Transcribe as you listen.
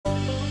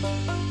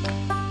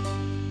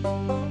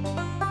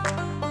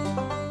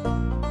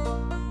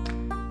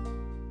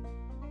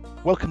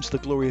Welcome to the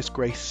Glorious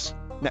Grace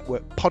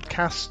Network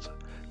podcast.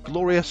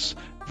 Glorious,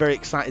 very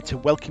excited to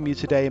welcome you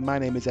today. My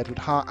name is Edward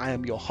Hart. I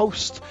am your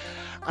host.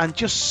 And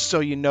just so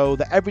you know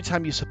that every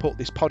time you support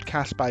this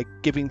podcast by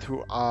giving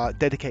through our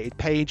dedicated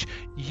page,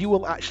 you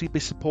will actually be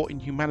supporting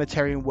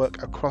humanitarian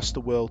work across the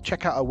world.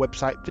 Check out our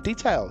website for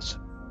details.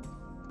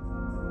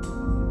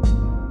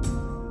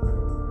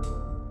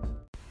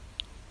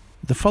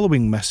 The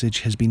following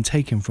message has been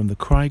taken from the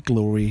Cry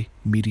Glory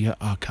Media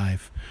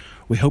Archive.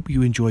 We hope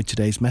you enjoyed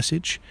today's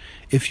message.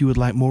 If you would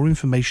like more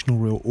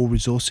information or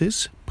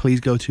resources, please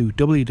go to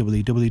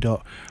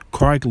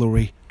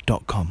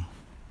www.cryglory.com.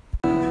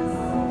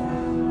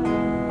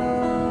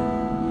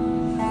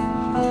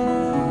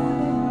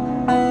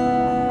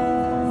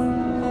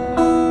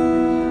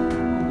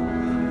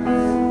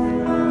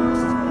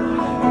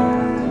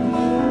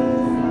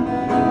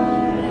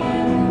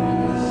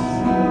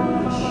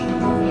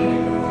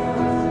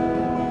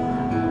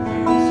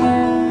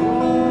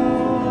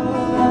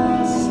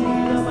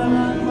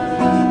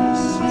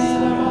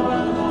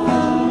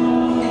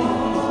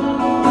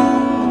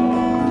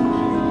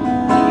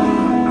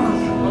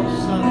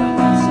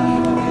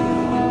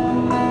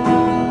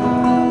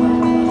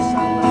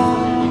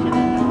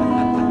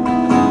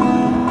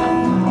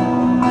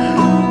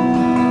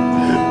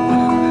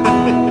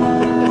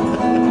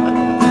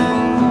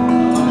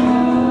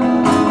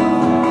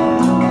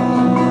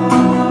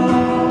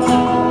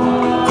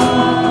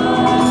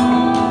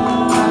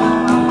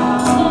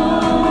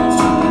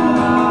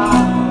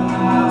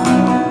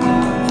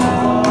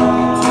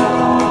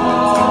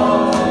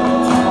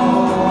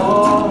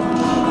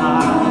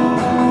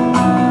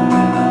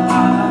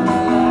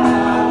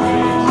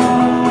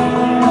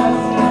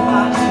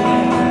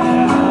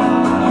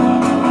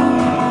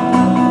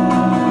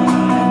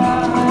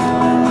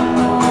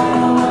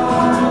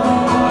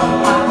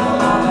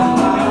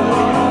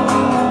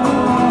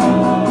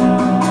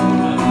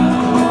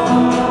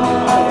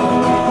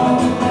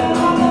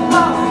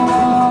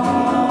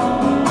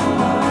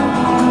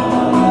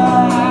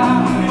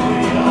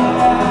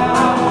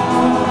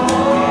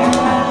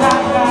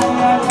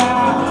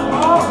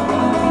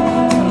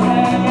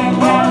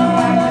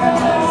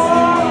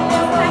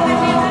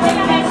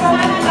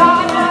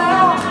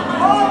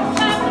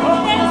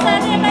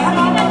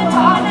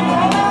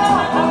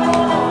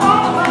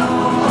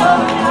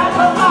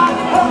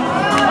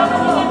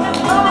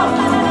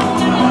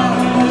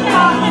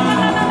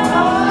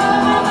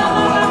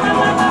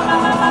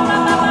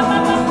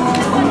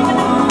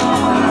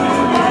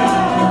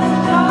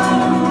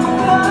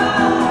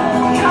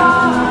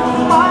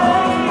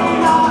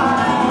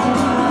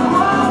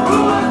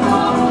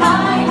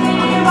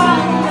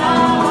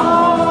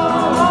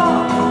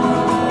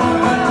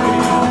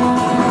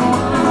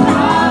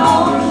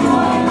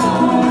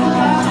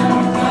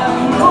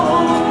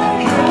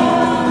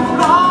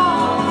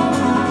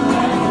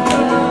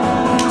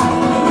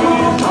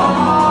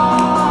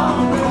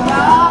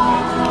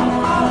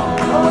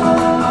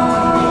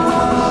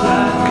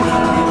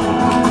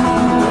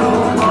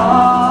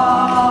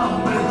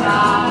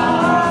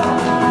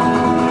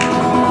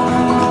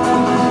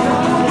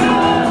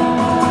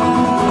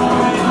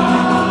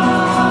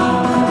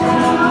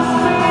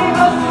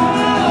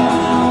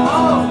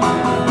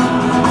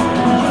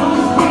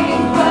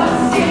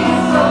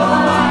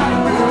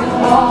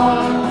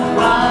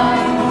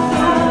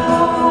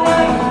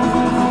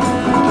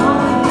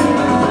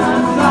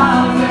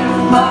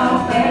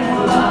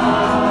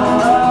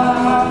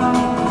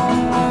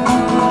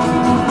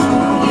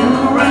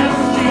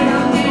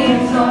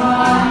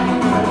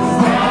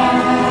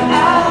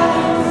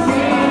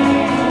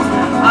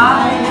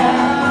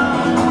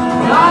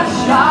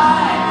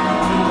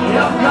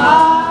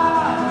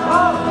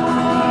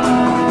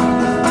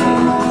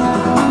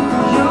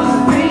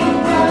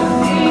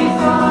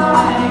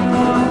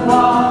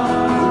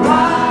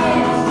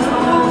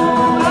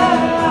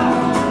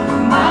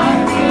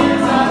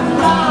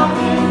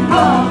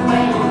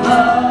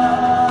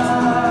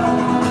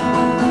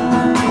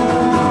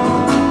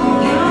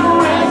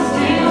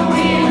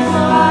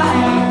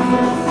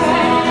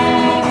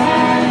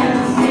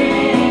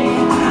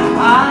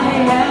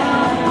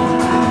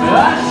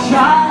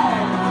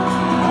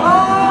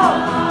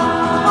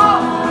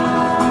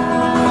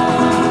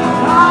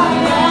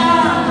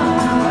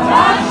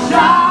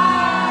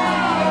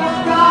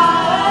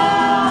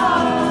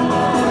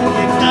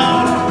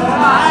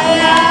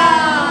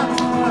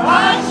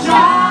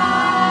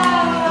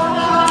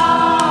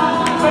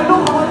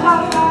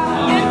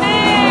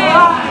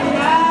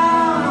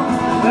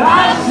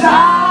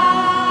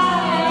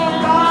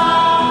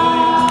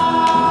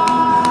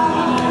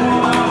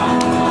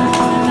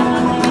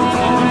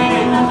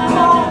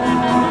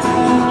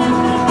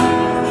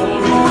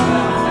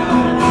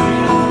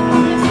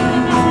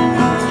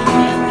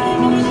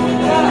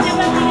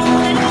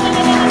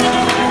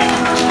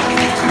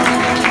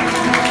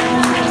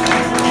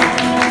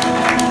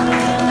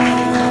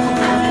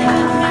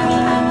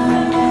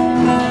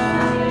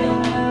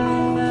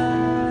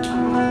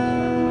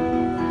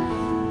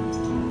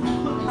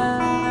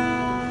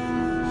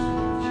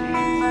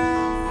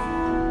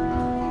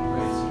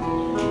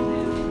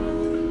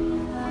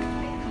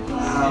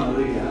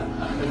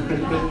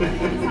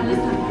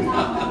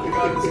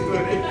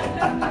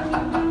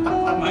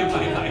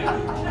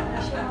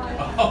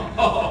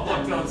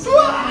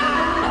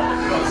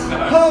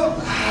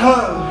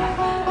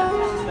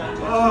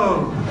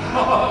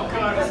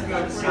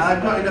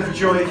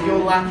 Joy, if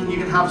you're lacking, you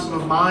can have some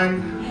of mine.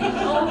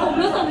 ผม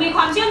รู้สึกมีค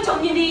วามชื่นชม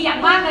ยินดีอย่าง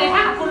มากเลยถ้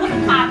าคุณรู้สึ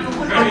กขาดอยู่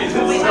คุณเอา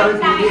ไปให้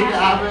ได้น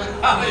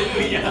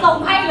ะส่ง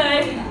ให้เลย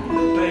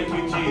Thank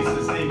you,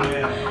 Jesus.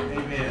 Amen.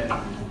 Amen.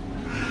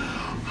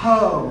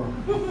 Oh,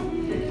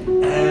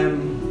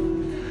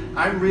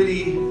 I'm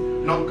really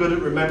not good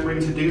at remembering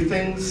to do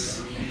things.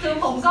 คือ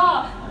ผมก็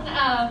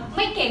ไ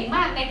ม่เก่งม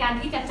ากในการ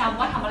ที่จะจำ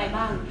ว่าทำอะไร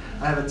บ้าง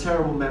I have a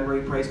terrible memory,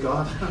 praise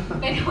God.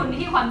 เป็นคน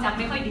ที่ความจำ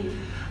ไม่ค่อยดี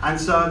And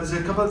so there's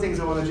a couple of things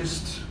I want to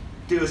just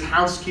do as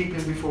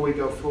housekeeping before we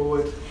go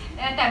forward.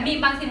 แต่มี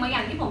บางสิ่งบางอย่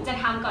างที่ผมจะ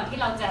ทำก่อนที่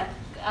เราจะ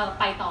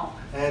ไปต่อ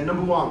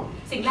Number one,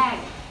 สิ่งแรก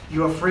you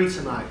are free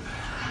tonight.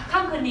 ค่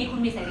ำคืนนี้คุณ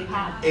มีเสรีภ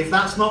าพ If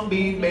that's not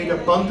being made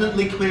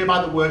abundantly clear by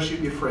the worship,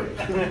 you're free.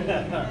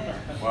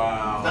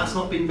 Wow. If that's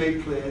not being made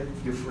clear,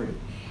 you're free.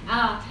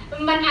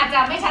 มันอาจจะ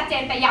ไม่ชัดเจ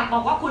นแต่อยากบอ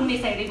กว่าคุณมี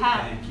เสรีภาพ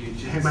Thank you,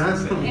 Amen.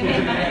 Jesus.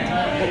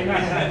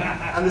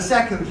 And the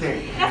second thing,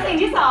 และสิ่ง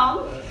ที่สอง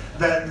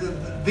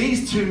these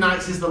 2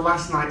 nights is the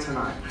last night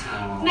tonight.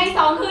 ใน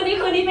2 คืนนี้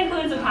เป็นคื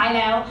นสุดท้ายแ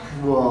ล้ว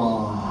Whoa.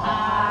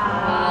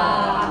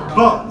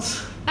 But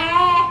แต่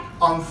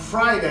on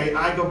Friday,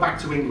 I go back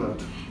to England.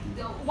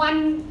 วัน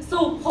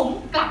ศุกร์ผม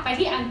กลับไป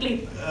ที่อังกฤษ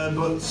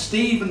But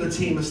Steve and the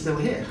team are still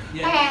here.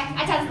 แต่อ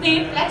าจารย์สตี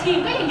ฟและทีม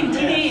ก็ยังอยู่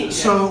ที่นี่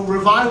So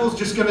revival's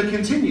just going to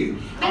continue.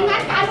 ดังนั้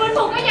นการฟื้น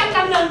ฟูก็ยังด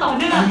ำเนินต่อ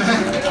เนื่อง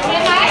เห็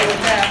นไหม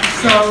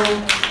So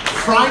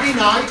Friday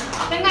night,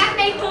 ดังนั้น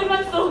ในคืนวั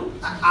นศุกร์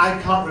I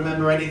can't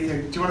remember anything.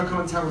 Do you want to come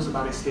and tell us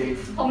about it, Steve?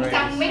 ผมจ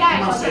ำไม่ได้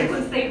ขอเชิญคุ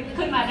ณสตีฟ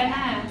ขึ้นมาด้านห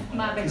น้า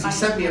มาแบ่ง Because ปั he น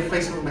sent me a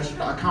Facebook message,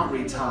 but I can't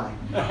read Thai.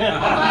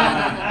 เพราะว่า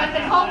มันเ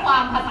ป็นข้อควา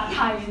มภาษาไท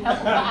ยแล้ว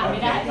ผมก็อ่านไ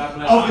ม่ได้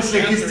Obviously,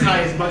 his Thai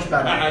is much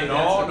better.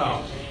 No, no.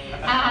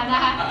 นะ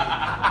คะ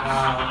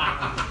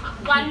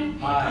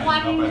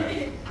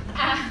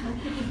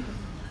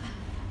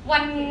วั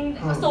น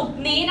ศุกร์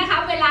นี้นะคะ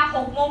เวลา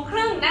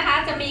 18:30 นะคะ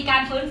จะมีกา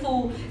รฟื้นฟู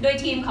โดย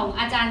ทีมของ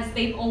อาจารย์ส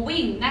ตีฟโอวิ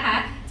งนะคะ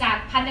จาก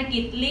พันธกิ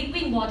จ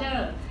Living Water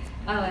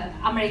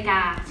อเมริกา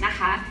นะค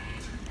ะ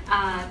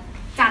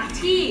จัด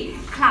ที่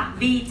คลับ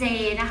BJ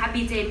นะคะ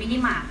BJ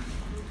Minimart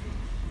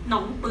หน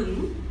องปึ๋ง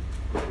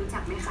รู้จั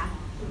กไหมคะ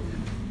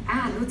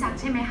รู้จัก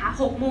ใช่ไหมคะ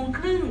 18:30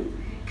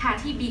 ค่ะ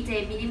ที่ BJ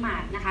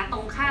Minimart นะคะตร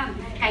งข้าม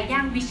ไก่ย่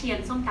างวิเชียร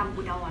ส้มตำ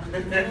อุดร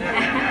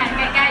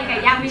ใกล้ๆไก่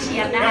ย่างวิเชี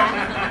ยรนะคะ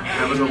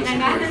ดัง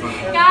นั้น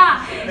ก็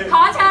ข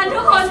อเชิญทุ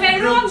กคนไป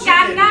ร่วมกั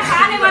นนะคะ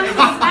ในวัน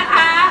ศุกร์นะค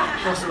ะ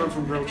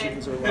from grilled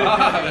chickens or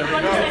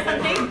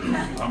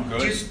I'm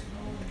good.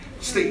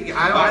 Steve,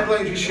 I'd like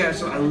you to share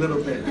a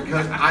little bit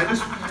because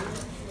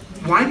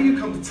why do you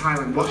come to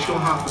Thailand? What's your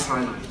heart for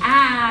Thailand?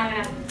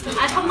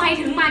 ทำไม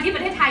ถึงมาที่ปร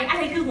ะเทศไทยอะไ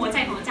รคือหัวใจ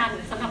ของอาจารย์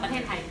สำหรับประเท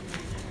ศไทย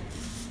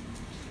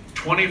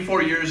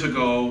 24 years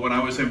ago when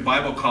I was in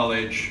Bible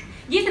college,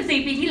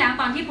 24 ปีที่แล้ว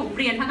ตอนที่ผม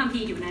เรียนพระคัม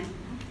ภีร์อยู่นั้น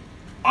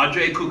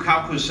Ajay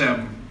Kukakusem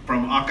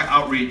from Aka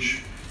Outreach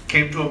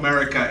came to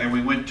America and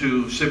we went to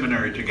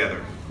seminary together.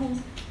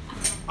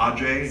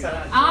 Ajay?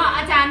 อ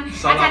าจารย์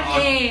เอ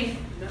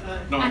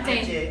No, อาจาร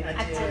ย์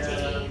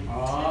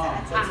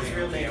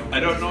I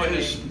don't know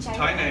his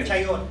Thai name.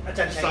 อาจ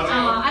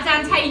าร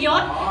ย์ชัยย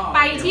ศไป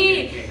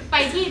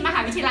ที่มหา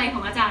วิทยาลัยข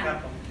องอาจารย์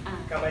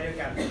ก็ไปด้วย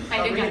กัน ไป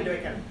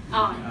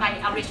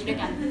เอาริชด้วย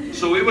กัน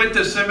So we went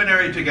to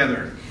seminary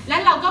together. และ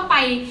เราก็ไป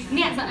เ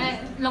นี่ย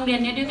โรงเรียน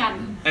นี้ด้วยกัน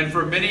And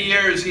for many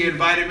years he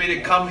invited me to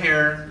come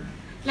here.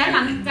 และห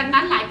ลังจาก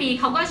นั้นหลายปี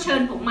เขาก็เชิ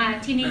ญผมมา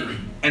ที่นี่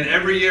And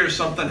every year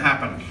something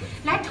happened.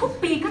 และทุก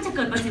ปีก็จะเ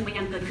กิดบางสิ่งบางอ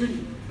ย่างเกิดขึ้น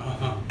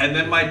And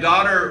then my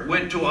daughter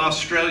went to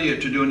Australia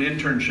to do an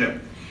internship.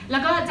 แล้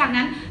วก็จาก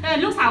นั้น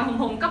ลูกสาวของ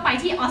ผมก็ไป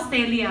ที่ออสเตร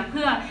เลียเ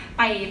พื่อไ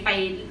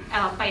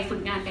ปฝึ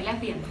กงานไปแลก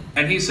เปลี่ยน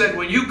And he said,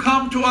 when you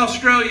come to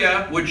Australia,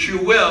 which you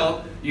will,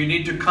 you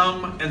need to come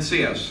and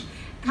see us.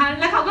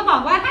 แล้วเขาก็บอ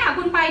กว่าถ้าหาก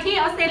คุณไปที่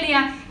ออสเตรเลีย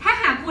ถ้า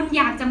หากคุณ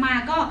อยากจะมา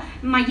ก็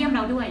มาเยี่ยมเร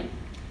าด้วย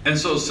And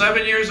so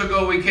 7 years ago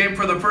we came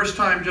for the first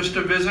time just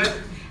to visit.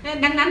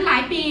 ดังนั้นหลา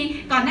ยปี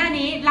ก่อนหน้า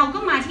นี้เราก็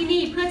มาที่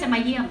นี่เพื่อจะมา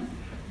เยี่ยม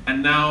And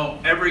now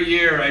every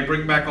year I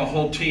bring back a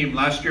whole team.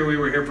 Last year we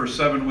were here for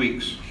 7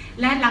 weeks.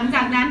 และหลังจ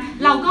ากนั้น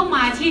เราก็ม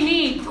าที่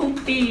นี่ทุก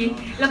ปี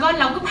แล้วก็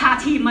เราก็พา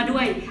ทีมมาด้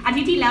วยอา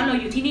ทิตย์ที่แล้วเรา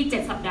อยู่ที่นี่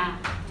7 สัปดาห์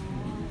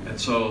And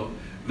so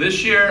this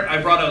year I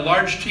brought a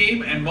large team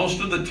and most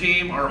of the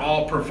team are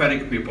all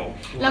prophetic people.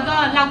 แล้วก็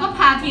เราก็พ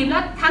าทีมแล้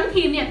วทั้ง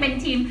ทีมเนี่ยเป็น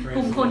ทีมก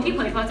ลุ่มคนที่เผ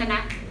ยพระวจนะ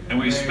And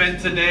we spent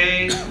today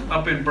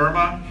up in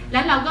Burma. แล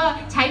ะเราก็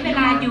ใช้เว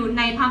ลาอยู่ใ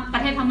นปร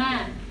ะเทศพม่า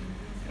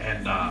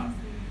And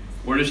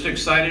we're just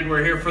excited.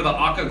 We're here for the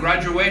Aka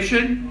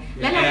graduation.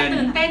 และเราก็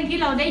ตื่นเต้นที่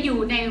เราได้อยู่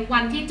ในวั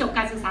นที่จบก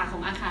ารศึกษาขอ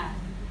งอาคา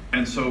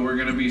And so we're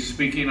going to be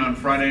speaking on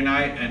Friday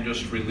night and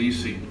just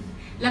releasing.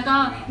 แล้วก็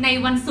ใน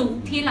วันศุก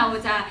ร์ที่เรา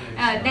จะ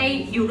ได้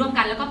อยู่ร่วม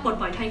กันแล้วก็ปลด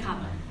ปล่อยถ้อยคำ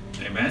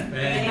Amen.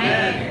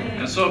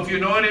 And so if you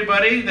know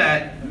anybody that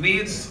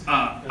needs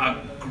a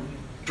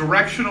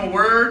directional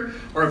word,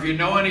 or if you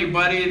know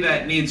anybody that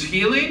needs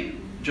healing,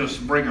 just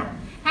bring them.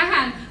 ถ้าห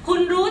ากคุณ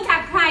รู้จั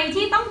กใคร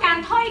ที่ต้องการ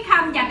ถ้อยค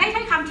ำอยากได้ถ้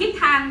อยคำทิศ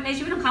ทางใน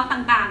ชีวิตของเขา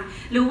ต่าง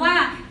ๆหรือว่า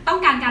ต้อง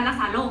การการรัก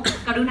ษาโรค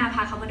กรุณาพ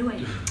าเขามาด้วย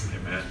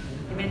Amen.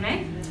 เห็นไหม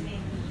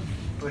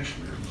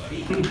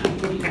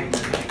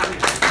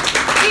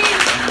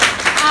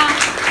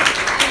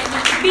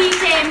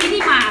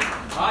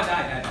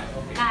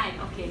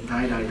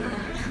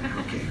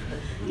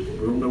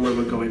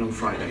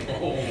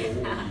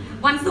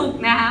วันศุกร์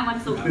นะคะวัน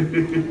ศุกร์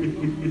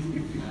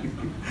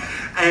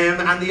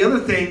And the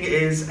other thing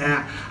is,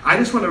 I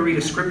just want to read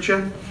a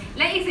scripture. แ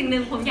ละอีกสิ่งหนึ่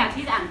งผมอยาก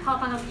ที่จะอ่านข้อ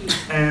พระคัมภีร์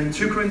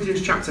 2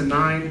 Corinthians chapter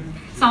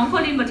 9. 2 โค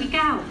รินธ์บทที่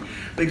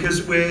 9 Because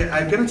we're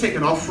going to take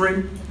an offering.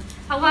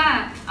 เพราะว่า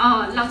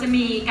เราจะ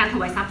มีการถ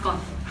วายทรัพย์ก่อน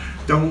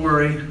Don't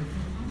worry.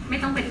 ไม่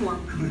ต้องเป็นห่วง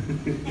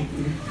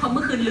เพราะเ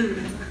มื่อคืนลืม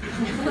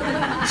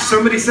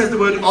Somebody says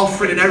the word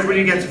offering and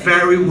everybody gets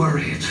very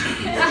worried.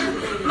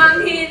 บาง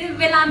ที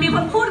เวลามีค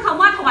นพูดค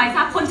ำว่าถวายท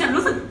รัพย์คนจะ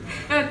รู้สึก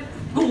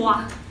กลัว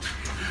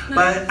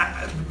But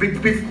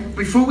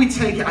before we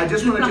take it, I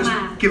just want to just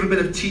give a bit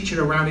of teaching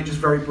around it,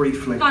 just very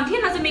briefly. ก่อนที่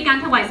เราจะมีการ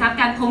ถวายทรัพย์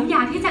กันผมอย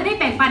ากที่จะได้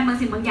แบ่งปันบาง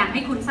สิ่งบางอย่างใ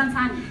ห้คุณ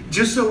สั้น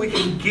Just so we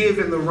can give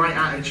in the right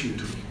attitude.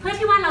 ๆเพื่อ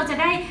ที่ว่าเราจะ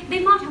ได้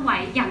มอบถวาย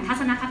อย่างทั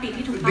ศนคติ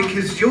ที่ถูกต้อง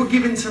Because your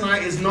giving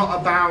tonight is not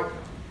about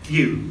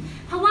you.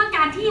 เพราะว่าก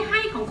ารที่ให้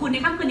ของคุณใน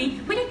ค่ำคืนนี้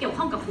ไม่ได้เกี่ยว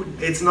ข้องกับคุณ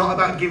It's not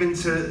about giving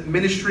to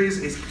ministries,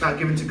 it's about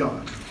giving to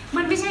God.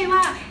 มันไม่ใช่ว่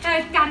า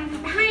การ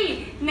ให้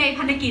ใน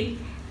พันธกิจ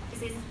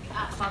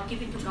about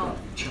giving to God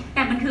แ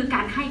ต่มันคือก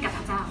ารให้กับพ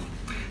ระเจ้า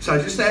So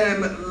just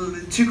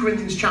 2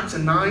 Corinthians chapter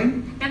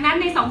 9. ดังนั้น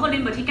ใน2 โคริ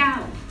นธ์บทที่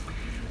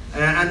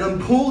And then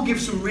Paul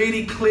gives some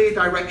really clear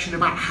direction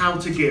about how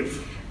to give.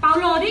 9 เปา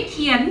โลได้เ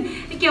ขียน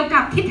เกี่ยวกั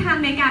บทิศทาง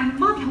ในการ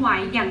มอบถวาย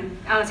อย่าง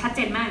ชัดเจ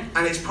นมาก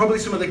And it's probably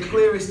some of the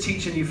clearest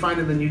teaching you find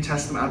in the New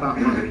Testament about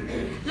money.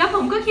 แล้วผ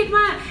มก็คิด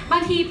ว่าบา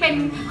งทีเป็น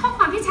ข้อค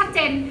วามที่ชัดเจ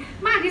น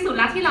มากที่สุดแ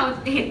ล้วที่เรา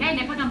เห็นได้ใ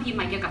นพระคัมภีร์ให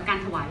ม่เกี่ยวกับการ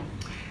ถวาย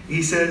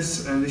He says,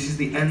 this is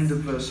the end of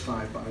verse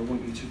 5, but I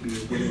want you to be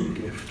a willing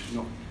gift,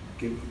 not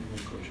give and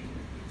encouragement.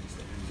 It's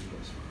the end of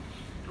verse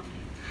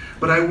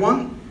 5. But I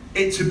want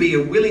it to be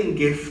a willing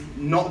gift,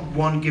 not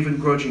one given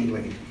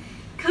grudgingly.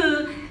 คือ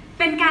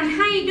เป็นการใ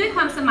ห้ด้วยค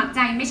วามสมัครใจ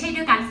ไม่ใช่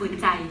ด้วยการฝืน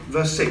ใจ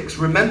Verse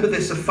 6, remember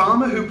this, a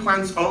farmer who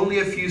plants only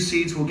a few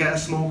seeds will get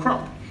a small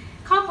crop.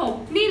 ข้อ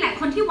 6 นี่แหละ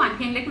คนที่หว่านเ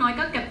พียงเล็กน้อย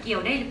ก็เก็บเกี่ย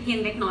วได้เพียง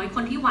เล็กน้อยค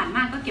นที่หว่านม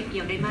ากก็เก็บเ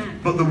กี่ยวได้มาก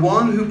But the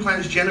one who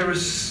plants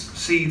generous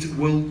seeds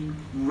will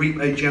reap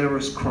a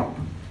generous crop.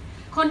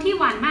 คนที่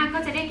หว่านมากก็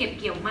จะได้เก็บ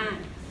เกี่ยวมาก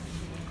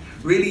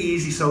Really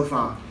easy so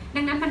far.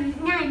 ดังนั้นมัน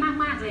ง่าย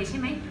มากๆเลยใช่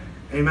ไหม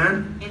Amen?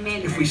 Amen.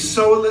 If we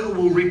sow a little,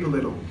 we'll reap a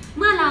little.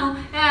 เมื่อเรา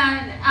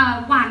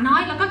หว่านน้อ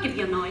ยแล้วก็เก็บเ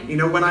กี่ยวน้อย You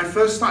know, when I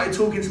first started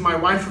talking to my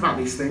wife about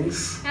these things,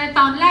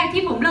 ตอนแรก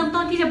ที่ผมเริ่ม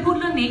ต้นที่จะพูด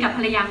เรื่องนี้กับภ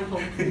รรยาของผ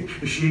ม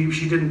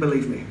she didn't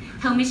believe me.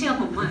 เธอไม่เชื่อ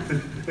ผมอ่ะ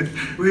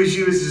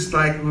She was just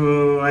like,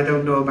 oh, I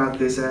don't know about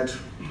this, Ed.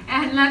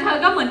 แล้วเธอ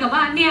ก็เหมือนกับ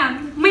ว่าเนี่ย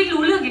ไม่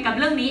รู้เรื่องเกี่ยวกับ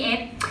เรื่องนี้เอ็ด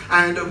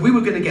And we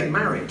were going to get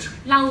married.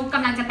 เราก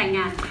ำลังจะแต่งง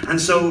าน And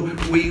so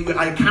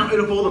I counted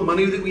up all the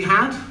money that we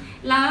had.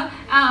 แล้ว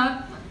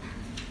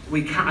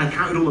I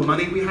counted all the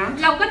money we had.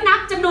 เราก็นับ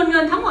จำนวนเงิ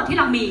นทั้งหมดที่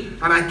เรามี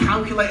And I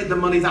calculated the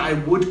money that I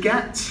would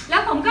get. แล้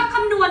วผมก็ค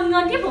ำนวณเงิ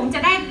นที่ผมจะ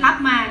ได้รับ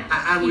มา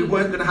And we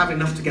weren't going to have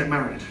enough to get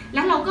married. แ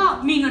ล้วเราก็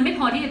มีเงินไม่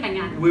พอที่จะแต่ง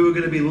งาน We were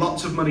going to be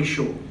lots of money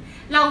short.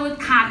 เรา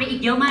ขาดไปอี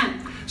กเยอะมาก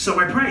So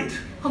I prayed.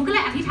 ผมก็เล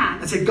ยอธิษฐาน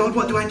I said, God,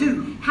 what do I do?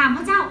 ถามพ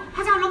ระเจ้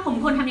าแล้วผม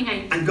ควรทำยังไง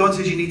And God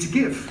says, you need to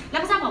give. แล้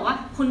วพระเจ้าบอกว่า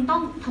คุณต้อ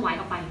งถวาย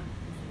ออกไป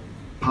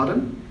Pardon?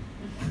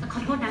 ขอ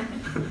โทษนะ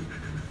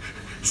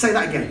Say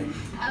that again.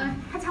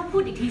 พระเจ้าพู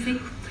ดอีกทีสิ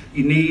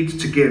You need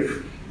to give.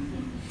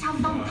 เจ้า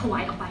ต้องถวา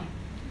ยออกไป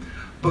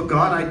But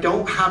God, I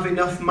don't have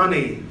enough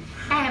money.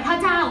 แต่พระ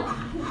เจ้า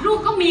ลูก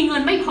ก็มีเงิ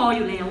นไม่พออ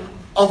ยู่แล้ว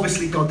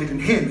Obviously, God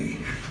didn't hear me.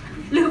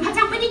 หรือพระเ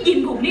จ้าไม่ได้ยิน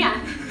ผมเนี่ย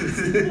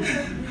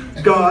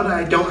God,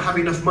 I don't have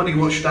enough money.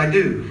 What should I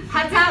do? พ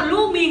ระเจ้าลู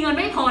กมีเงิน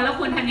ไม่พอแล้ว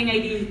ควรทำยังไง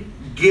ดี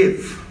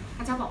Give. พ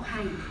ระเจ้าบอกใ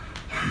ห้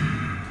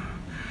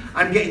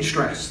I'm getting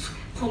stressed.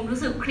 ผมรู้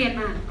สึกเครียด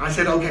มาก I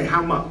said, okay,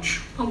 how much?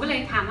 ผมก็เลย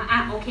ถามว่า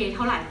โอเคเ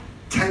ท่าไหร่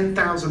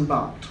 10,000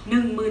 baht.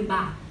 10,000 บ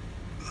าท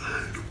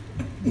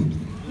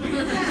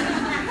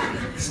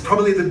It's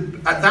probably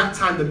at that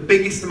time the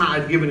biggest amount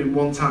I'd given in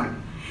one time.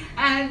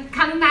 ค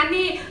รั้งนั้น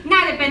นี่น่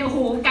าจะเป็น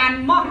การ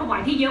มอบถวา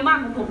ยที่เยอะมาก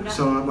ของผมนะ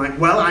So I'm like,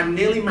 well, I'm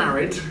nearly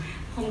married.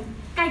 ผม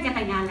ใกล้จะแ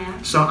ต่งงานแล้ว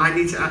So I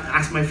need to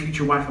ask my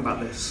future wife about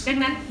this. ดัง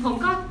นั้นผม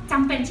ก็จ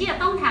ำเป็นที่จะ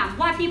ต้องถาม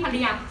ว่าที่ภรร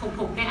ยาของ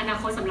ผมในอนา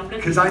คตสำหรับเรื่อง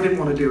นี้ Because I didn't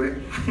want to do it.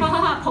 เพราะ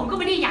ว่าผมก็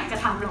ไม่ได้อยากจะ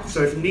ทำหรอก So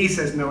if Nee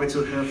says no, it's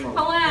her เพ fault.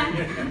 ราะว่า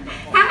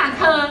ถ้าหาก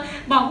เธอ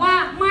บอกว่า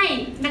ไม่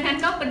ดังนั้น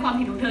ก็เป็นความ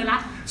ผิดของเธอละ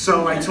So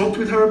I talked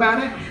with her about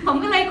it. ผม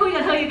ก็เลยคุย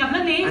กับเธอเกี่ยวกับเ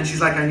รื่องนี้ And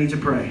she's like, I need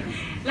to pray.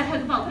 แล้วเธอ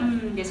ก็บอก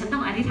เดี๋ยวฉันต้อ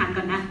งอธิษฐาน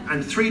ก่อนนะ And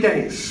 3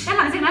 days, แล้ว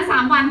หลังจากนั้น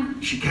3 วัน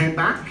she came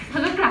back เธ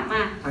อก็กลับม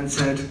า and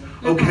said,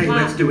 okay,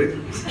 let's do it.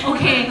 โอ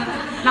เค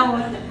เรา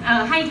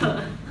ให้เธอ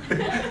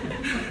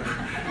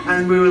And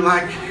we were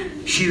like,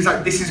 she was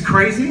like, this is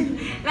crazy,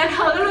 แล้วเธ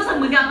อก็รู้สึกเ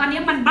หมือนกับอัน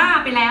นี้มันบ้า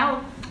ไปแล้ว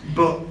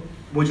but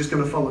we're just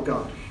going to follow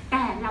God. แ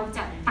ต่เราจ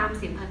ะตามเ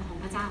สียงของ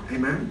พระเจ้า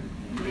Amen.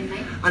 เห็นไหม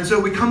And so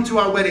we come to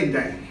our wedding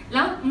day. แ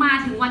ล้วมา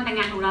ถึงวันแต่ง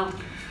งานของเรา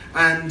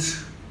And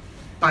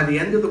by the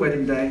end of the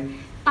wedding day,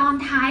 ตอน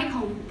ท้ายข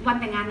องวัน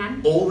แต่งงานนั้น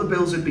all the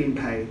bills had been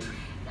paid.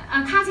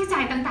 ค่าใช้จ่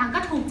ายต่างๆก็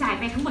ถูกจ่าย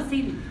ไปทั้งหมด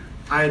สิ้น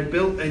I had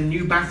built a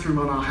new bathroom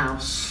on our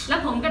house. แล้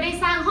วผมก็ได้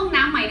สร้างห้อง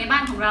น้ำใหม่ในบ้า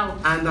นของเรา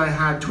And I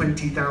had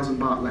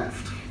 20,000 baht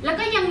left. แล้ว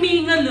ก็ยังมี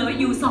เงินเหลือ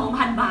อยู่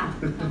 2,000 บาท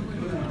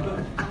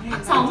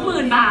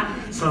 20,000 บาท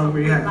So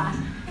yeah.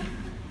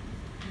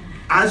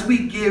 As we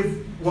give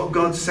what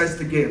God says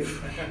to give,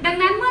 ดัง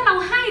นั้นเมื่อเรา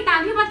ให้ตาม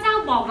ที่พระเจ้า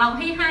บอกเรา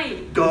ให้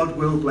God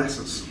will bless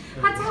us.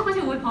 พระเจ้าก็จ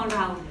ะอวยพรเ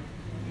รา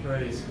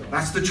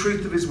That's the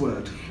truth of His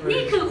word.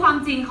 นี่คือความ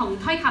จริงของ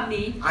ถ้อยคำ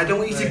นี้ I don't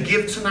want you to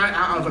give tonight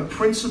out of a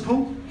principle,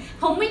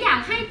 ผมไม่อยาก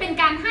ให้เป็น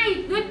การให้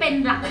ด้วยเป็น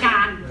หลักกา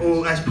ร or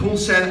as Paul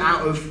said,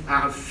 out of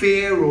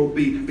fear, or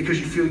because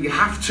you feel you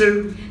have to,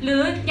 หรื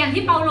ออย่าง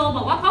ที่เปาโลบ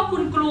อกว่าเพราะคุ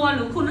ณกลัวห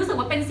รือคุณรู้สึก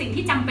ว่าเป็นสิ่ง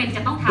ที่จำเป็นจ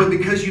ะต้องท but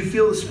because you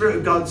feel the Spirit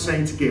of God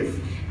saying to give.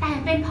 ำแต่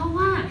เป็นเพราะ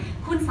ว่า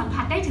คุณสัม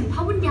ผัสได้ถึงพร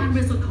ะวิญญาณบ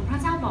ริสุทธิ์ของพระ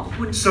เจ้าบอก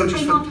คุณ So ใ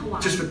ห้มอบถวา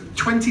ย just for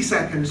 20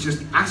 seconds, just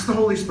ask the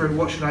Holy Spirit,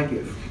 what should I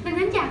give? ดัง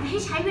นั้นอยากให้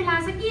ใช้เวลา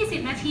สัก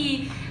 20 นาที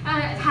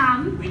ถาม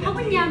พระ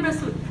วิญญาณบริ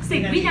สุทธิ์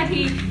10 วินา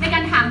ทีในกา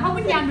รถามพระ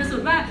วิญญาณบริสุท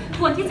ธิ์ว่า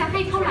ควรที่จะให้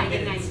เท่าไหร่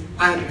ยังไง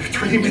And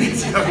 20 minutes.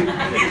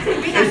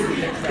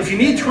 If you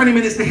need 20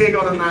 minutes to hear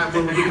God on that,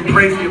 we can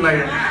pray for you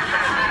later.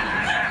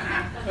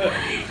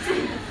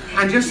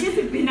 And just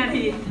 20 วินา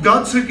ที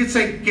God could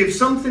say give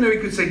something, or He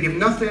could say give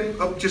nothing.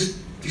 Just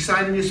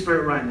decide in your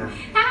spirit right now.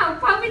 ถ้าหาก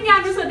พระวิญญาณ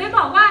บริสุทธิ์ได้บ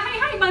อกว่า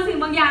ให้บางสิ่ง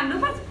บางอย่างหรือ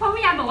พระวิ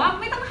ญญาณบอกว่า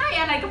ไม่ต้องให้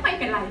อะไรก็ไม่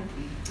เป็นไร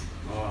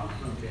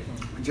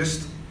Just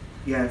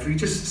if you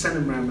just send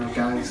them around now,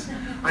 guys,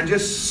 and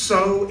just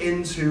sow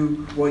into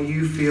what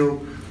you feel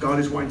God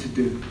is wanting to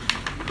do.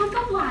 คุณ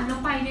ก็หวานลง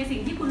ไปในสิ่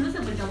งที่คุณรู้สึ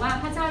กเหมือนกับว่า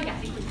พระเจ้าอยาก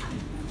ให้คุณท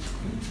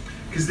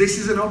Because this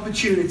is an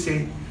opportunity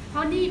ำเพร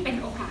าะนี่เป็น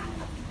โอกาส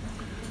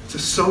to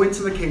sow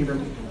into the kingdom,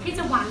 ที่จ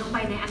ะหวานลงไป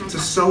ในอาณา to จั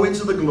กร sow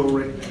into the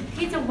glory,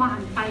 ที่จะหวาน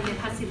ไปใน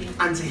พระสิริ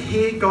and to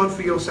hear God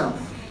for yourself.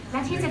 และ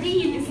ที่จะได้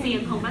ยินเสีย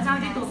งของพระเจ้า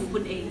ด้วยตัวของคุ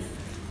ณเอง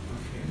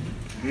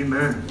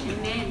Amen. เอ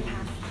เมนค่ะ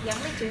ยัง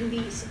ไม่ถึง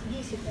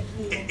20 นา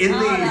ที In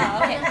the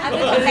Okay, I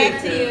will come back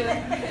to you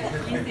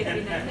 20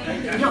 วินา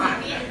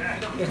ที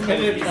ไ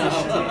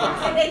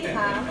ม่ได้ถ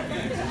าม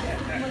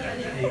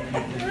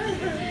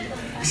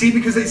You see,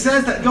 because it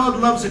says that God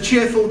loves a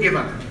cheerful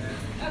giver.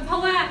 เพรา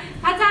ะว่า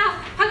พระเจ้า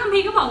พระคัมภี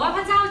ร์ก็บอกว่าพ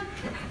ระเจ้า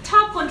ชอ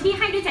บคนที่ใ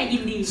ห้ด้วยใจยิ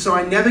นดี So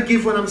I never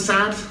give when I'm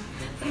sad.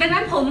 ดัง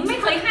นั้นผมไม่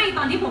เคยให้ต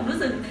อนที่ผมรู้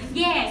สึก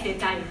แย่เสีย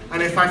ใจ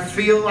And if I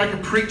feel like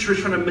a preacher is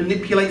trying to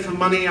manipulate for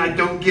money, I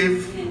don't give.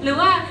 หรือ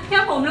ว่าถ้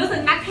าผมรู้สึ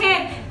กนักเทศ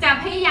น์จะ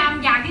พยายาม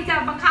อยากที่จะ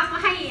บังคับ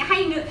ให้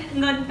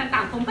เงินต่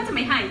างๆผมก็จะไ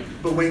ม่ให้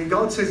But when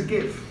God says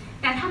give,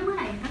 แต่ถ้าเมื่อไ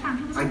หร่ก็ตาม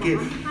ที่พระเจ้าบอก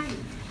ว่าให้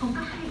ผม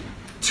ก็ให้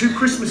 2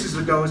 Christmases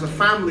ago, as a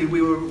family, we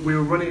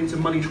were running into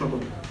money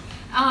trouble.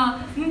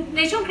 ใ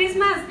นช่วงคริสต์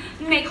มาส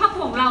ในครอบค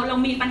รัวของเรา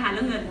มีปัญหาเ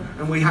รื่องเงิน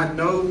And we had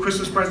no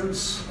Christmas presents.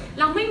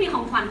 เราไม่มีข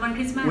องขวัญวันค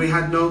ริสต์มาส We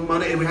had no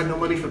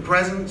money for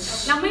presents.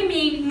 เราไม่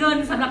มีเงิน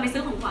สำหรับไปซื้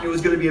อของขวัญ It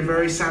was going to be a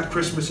very sad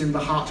Christmas in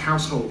the Hart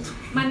household.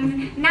 มัน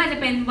น่าจะ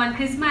เป็นวันค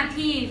ริสต์มาส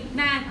ที่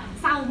น่า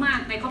เศร้ามาก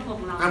ในครอบครัว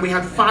ของเรา And we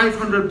had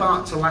 500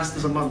 baht to last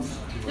us a month.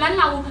 และ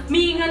เรา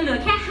มีเงินเหลือ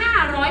แค่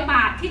500 บ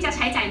าทที่จะใ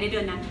ช้จ่ายในเดื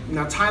อนนั้น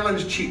Now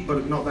Thailand's cheap, but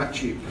not that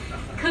cheap.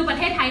 คือประ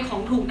เทศไทยขอ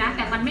งถูกนะแ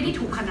ต่มันไม่ได้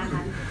ถูกขนาด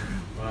นั้น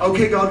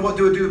Okay, God, what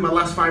do I do with my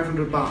last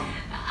 500 baht?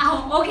 เอา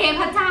โอเค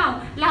พระเจ้า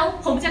แล้ว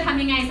ผมจะท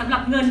ำยังไงสำหรั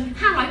บเงิน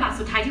500 บาท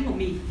สุดท้ายที่ผม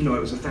มี No,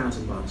 it was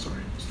 1,000 baht.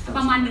 Sorry. It was ป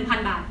ระมาณ 1,000.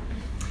 1,000 บาท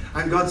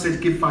And God says,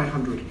 give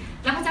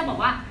 500. แล้วพระเจ้าบอก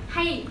ว่าใ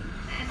ห้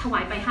ถวา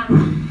ยไป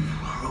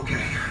500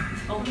 Okay.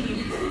 โอเค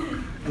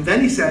And then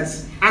He says,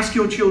 ask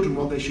your children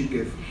what they should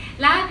give.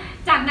 และ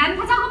จากนั้น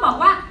พระเจ้าก็บอก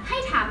ว่าให้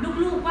ถาม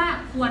ลูกๆว่า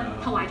ควร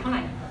ถวายเท่าไห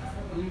ร่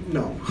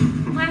No.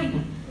 ไม่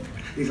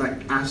He's like,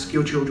 ask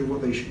your children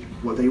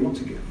what they want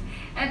to give.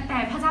 แต่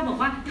พระเจ้าบอก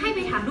ว่าให้ไป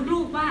ถาม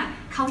ลูกๆว่า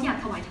เขาอยาก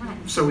ถวายเท่าไหร่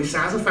So we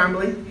sat as a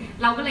family,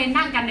 เราก็เลย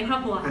นั่งกันในครอ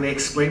บครัว and I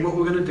explained what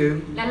we're going to do,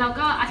 และเรา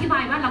ก็อธิบา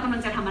ยว่าเรากำลั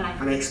งจะทำอะไร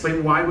and I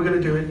explained why we're going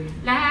to do it.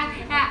 และ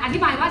อธิ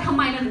บายว่าทำไ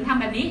มเราถึงท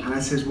ำแบบนี้ And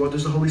I says, what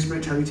does the Holy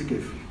Spirit tell you to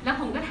give? แล้ว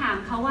ผมก็ถาม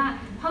เขาว่า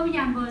พระวิญญ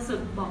าณบริสุท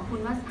ธิ์บอกคุณ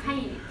ว่าให้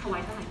ถวา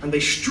ยเท่าไหร่ And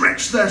they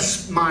stretched their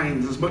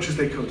minds as much as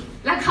they could.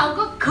 และเขา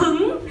ก็ขึง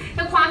ใน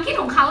ความคิด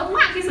ของเขา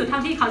มากที่สุดเท่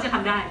าที่เขาจะท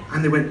ำได้ And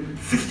they went,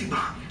 50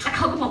 baht. และเ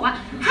ขาก็บอกว่า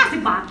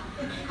50 บาท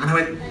And I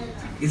went,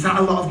 is that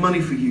a lot of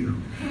money for you?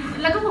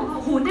 แล้วก็บอกว่าโ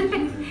อ้โหนั่นเป็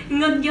น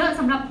เงินเยอะ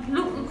สำหรับ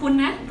ลูกคุณ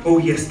นะ Oh,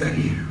 yes,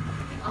 Daddy.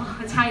 อ๋อ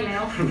ใช่แล้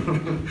ว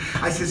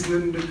I says, no,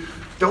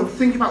 don't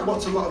think about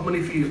what's a lot of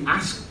money for you.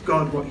 Ask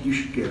God what you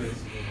should give.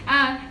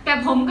 แต่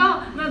ผมก็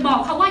บอก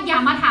เขาว่าอย่า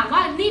มาถามว่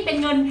านี่เป็น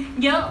เงิน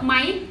เยอะไหม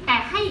แต่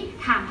ให้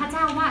ถามพระเจ้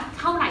าว่า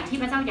เท่าไหร่ที่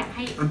พระเจ้าอยากใ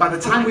ห้ And by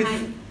the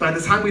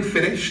time we'd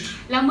finished,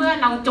 แล้วเมื่อ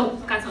เราจบ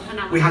การสนทน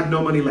า we had no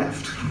money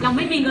left. เราไ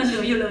ม่มีเงินเหลื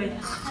ออยู่เลย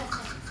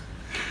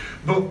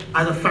But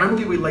as a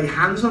family, we lay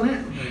hands on it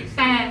แ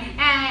ต่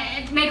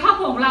ในครอบค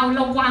รัวของเรา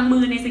วางมื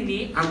อในสิ่ง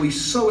นี้ and we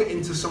sow it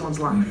into someone's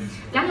life.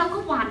 แล้วเราก็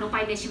หวานลงไป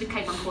ในชีวิตใคร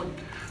บางคน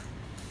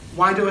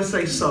Why do I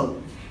say sow?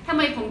 ทำไ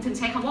มผมถึงใ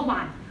ช้คำว่าหว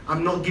าน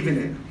I'm not giving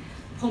it.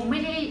 ผมไม่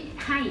ได้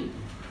ให้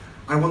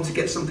I want to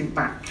get something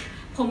back.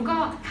 ผมก็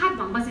คาดห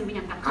วังบางสิ่งบางอ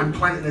ย่างกลับคืน I'm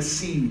planting a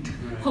seed.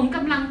 ผมก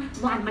ำลัง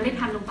หว่านเมล็ด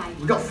พันธุ์ลงไป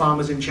We've got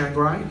farmers in Chiang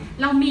Rai.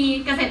 เรามี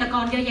เกษตรก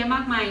รเยอะแยะม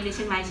ากมายในเ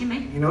ชียงรายใช่ไหม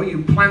You know, you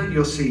plant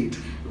your seed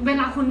เว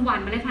ลาคุณหว่าน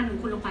เมล็ดพันธุ์ของ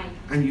คุณลงไป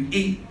and you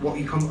eat what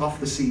you come off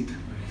the seed.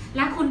 แ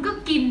ละคุณก็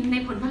กินใน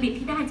ผลผลิต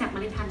ที่ได้จากเม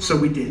ล็ดพันธุ์ So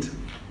we did,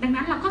 ดัง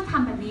นั้นเราก็ท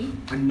ำแบบนี้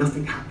and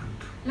nothing happened.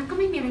 แล้วก็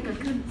ไม่มีอะไรเกิด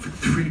ขึ้น For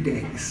 3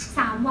 days.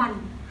 3 วัน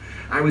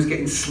I was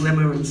getting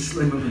slimmer and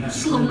slimmer and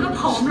ผมก็ slimmer.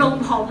 ผอม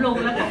ลง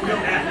แล้วผอมล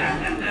ง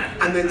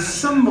And then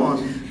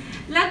someone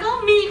แล้วก็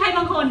มีใครบ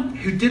างคน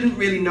who didn't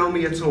really know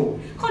me at all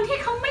คนที่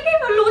เขาไม่ได้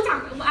รู้จัก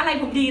อะไร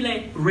ผมดีเลย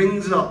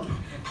rings up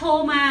โทร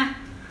มา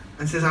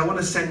and says, I want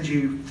to send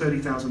you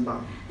 30,000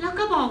 baht. แล้ว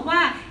ก็บอกว่า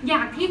อย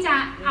ากที่จะ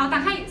เอาตั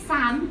งค์ให้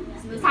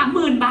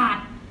30,000 บาท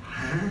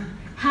Huh?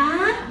 ฮะ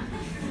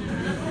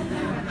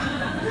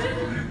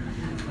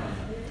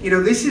You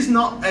know, this is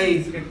not a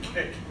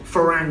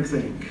Farang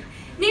thing.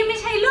 นี่ไม่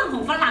ใช่เรื่องข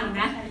องฝรั่ง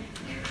นะ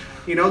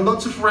You know,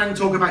 lots of Farang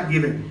talk about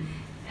giving.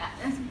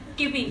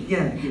 giving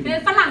Yeah,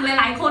 ฝรั่งห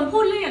ลายๆคนพู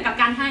ดเรื่องเกี่ยวกับ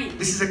การให้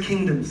this is a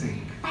kingdom thing.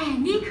 แต่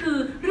นี่คือ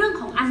เรื่อง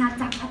ของอาณา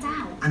จักรพระเจ้า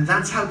And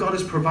that's how God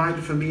has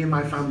provided for me and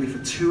my family for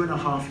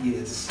 2.5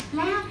 years. แ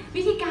ละ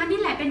วิธีการนี่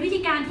แหละเป็นวิธี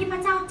การที่พร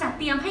ะเจ้าจัด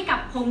เตรียมให้กับ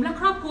ผมและ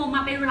ครอบครัวม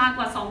าเป็นเวลาก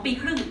ว่า2 ปี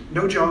ครึ่ง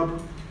No job,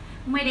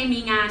 ไม่ได้มี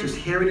งาน just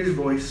hearing His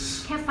voice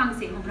แค่ฟังเ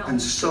สียงของพระอง and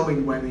ค์ sowing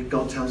when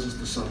God tells us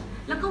to sow.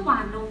 แล้วก็หว่า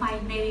นลงไป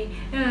ใน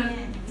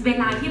เว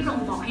ลาที่พระอ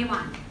งค์บอกให้หว่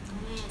าน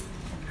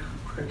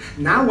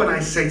Now when I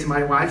say to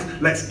my wife,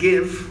 let's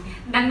give,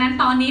 ดังนั้น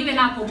ตอนนี้เว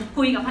ลาผม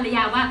คุยกับภรรย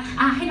าว่า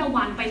ให้เราห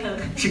ว่านไปเถอะ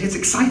she gets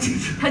excited.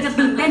 เธอจะ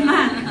ตื่นเต้นม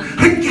าก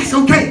Hey, yes,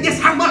 okay, yes,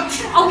 how much?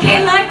 โอเค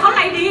เลยเท่าไห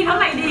ร่ดี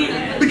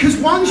Because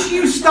once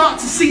you start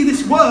to see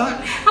this work,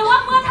 เพราะว่า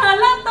เมื่อเธอ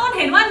เริ่มต้น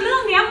เห็นว่าเรื่อ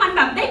งนี้มันแ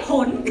บบได้ผ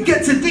ล it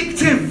gets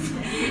addictive.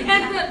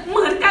 เห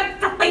มือนกับ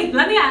จะติดแ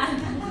ล้วเนี่ย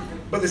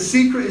But the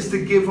secret is to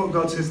give what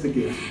God says to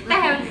give. แต่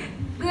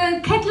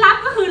เคล็ดลับ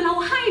ก็คือเรา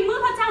ให้เมื่อ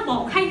พระเจ้าบอ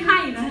กให้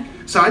นะ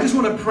So I just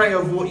want to pray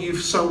over what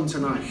you've sown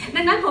tonight.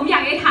 ดังนั้นผมอยา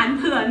กอธิษฐาน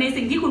เผื่อใน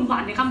สิ่งที่คุณหว่า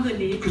นในค่ำคืน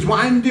นี้ Because what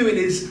I'm doing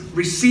is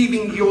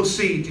receiving your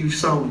seed you've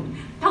sown.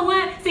 เพราะว่า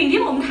สิ่ง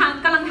ที่ผม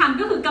กำลังทำ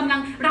ก็คือกำลัง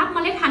รับเม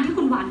ล็ดพันธุ์ที่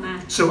คุณหว่านมา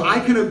So I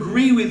can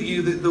agree with you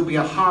that there'll be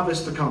a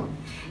harvest to come.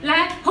 และ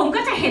ผม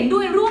ก็จะเห็นด้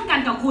วยร่วมกัน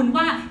กับคุณ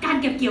ว่าการ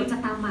เก็บเกี่ยวจะ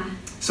ตามมา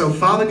So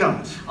Father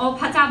God, โอ้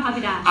พระเจ้าพระ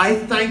บิดา I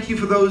thank you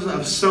for those that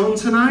have sown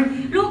tonight.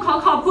 ลูก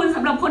ขอบคุณส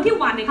ำหรับคนที่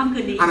หว่านในค่ำคื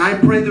นนี้ And I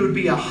pray there would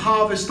be a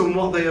harvest on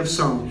what they have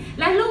sown.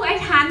 และลูกอ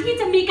ธิษฐานที่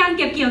จะมีการเ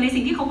ก็บเกี่ยวใน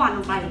สิ่งที่เขาหว่านล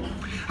งไป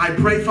I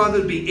pray, Father,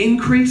 there would be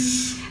increase.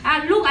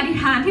 ลูกอธิษ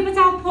ฐานที่พระเ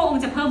จ้าพระอง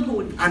ค์จะเพิ่มพู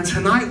น And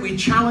tonight we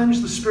challenge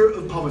the spirit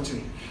of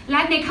poverty. แล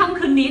ะในค่ำ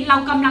คืนนี้เรา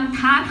กำลัง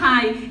ท้าทา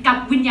ยกับ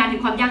วิญญาณแห่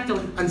งความยากจ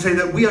น And say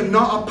that we are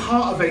not a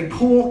part of a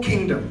poor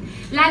kingdom.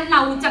 และเร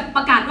าจะป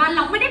ระกาศว่าเร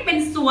าไม่ได้เป็น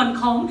ส่วน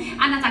ของ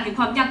อาณาจักรแห่ง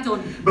ความยากจน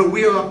But we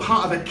are a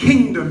part of a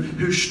kingdom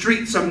whose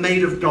streets are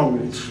made of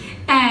gold.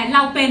 แต่เร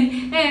าเป็น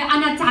อา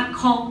ณาจักร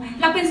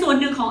เราเป็นส่วน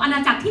หนึ่งของอาณา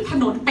จักรที่ถ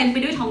นนเต็มไป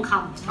ด้วยทองค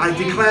ำ I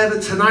declare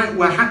that tonight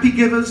we're happy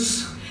givers.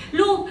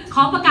 ลูกข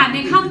อประกาศใน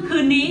ค่ำคื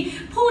นนี้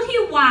ผู้ที่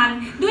หวาน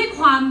ด้วย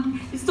ความ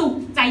สุข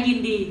ใจยิน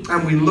ดี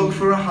And we look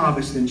for a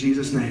harvest in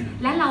Jesus' name.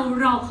 และเรา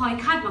รอคอย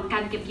คาดหวังกา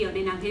รเก็บเกี่ยวใน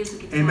นามพระเยซู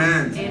คริสต์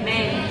Amen. เอเม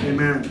น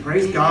Amen.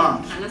 Praise God.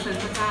 สรรเสริญ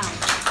พระเจ้า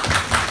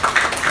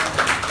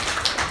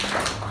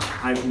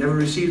I've never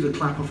received a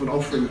clap of an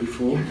offering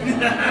before.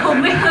 ผม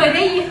ไม่เคยไ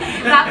ด้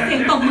รับเสีย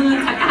งตบมือ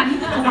จากการ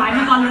ถวายม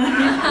าก่อนเลย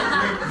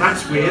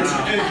That's weird.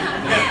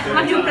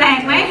 มันดูแปลก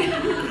ไหม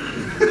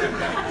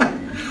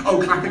Oh,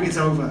 clapping is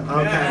over.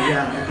 Okay,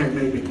 yeah, okay,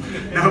 maybe.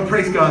 No,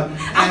 praise God.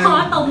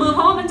 ตบมือเพ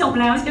ราะว่ามันจบ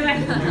แล้วใช่ไหม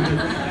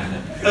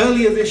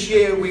Earlier this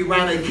year, we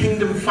ran a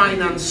Kingdom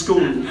Finance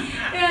School.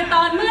 ต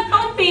อนเมื่อ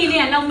ต้นปีเ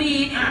นี่ยเรามี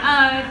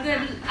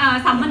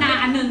สัมมนา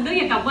อันหนึ่งเ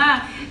กี่ยวกับว่า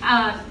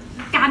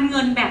การเ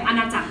งินแบบอา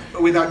ณาจักร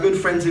With our good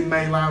friends in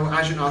Maylao,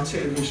 Ajahn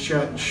Artit and his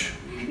church.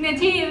 เนี่ย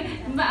ที่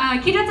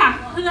คริสตจักร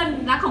เพื่อน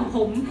รักของผ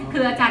มคื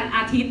ออาจารย์อ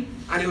าทิตย์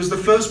And it was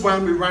the first one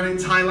we ran in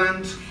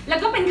Thailand. แล้ว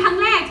ก็เป็นครั้ง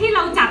แรกที่เร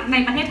าจัดใน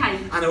ประเทศไทย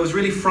And I was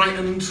really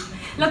frightened.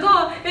 แล้วก็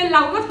เร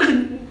าก็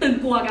ตื่น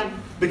กลัวกัน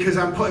Because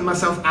I'm putting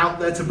myself out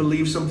there to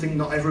believe something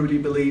not everybody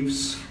believes.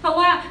 เพราะ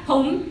ว่าผ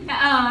ม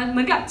เห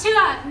มือนกับเชื่อ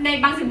ใน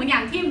บางสิ่งบางอย่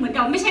างที่เหมือน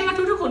กับไม่ใช่ว่า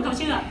ทุกคนเขา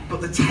เชื่อ But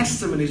the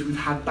testimonies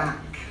we've had back,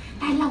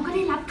 แต่เราก็ไ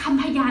ด้รับค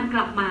ำพยานก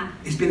ลับมา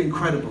it's been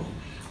incredible.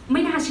 ไ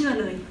ม่น่าเชื่อ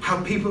เลย How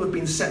people have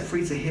been set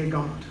free to hear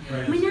God.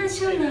 ไม่น่าเ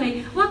ชื่อเลย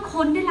ว่าค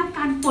นได้รับ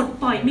การปลด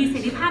ปล่อยมีเส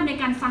รีภาพใน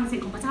การฟังเสีย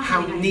งของพระเจ้า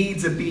How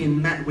needs are being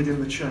met within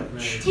the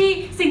church. ที่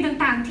สิ่ง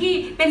ต่างๆที่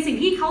เป็นสิ่ง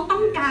ที่เขาต้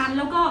องการแ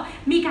ล้วก็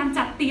มีการ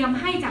จัดเตรียม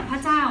ให้จากพร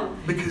ะเจ้า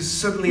Because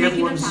suddenly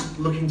everyone's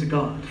looking to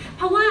God. เ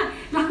พราะว่า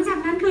หลังจาก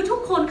นั้นคือทุก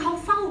คนเขา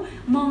เฝ้า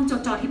มองจ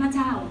ดจ่อที่พระเ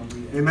จ้า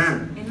Amen.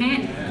 เอเมน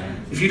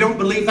If you don't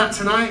believe that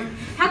tonight,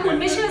 ถ้าคุณ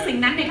ไม่เชื่อสิ่ง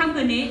นั้นในค่ำ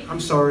คืนนี้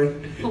I'm sorry.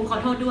 ผมขอ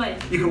โทษด้วย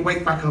You can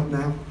wake back up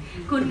now.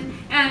 คุณ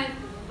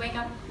wake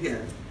up Yeah.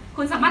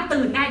 คุณสามารถ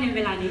ตื่นได้ในเว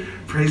ลานี้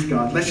Praise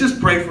God. Let's just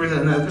pray for it.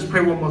 No, just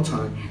pray one more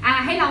time.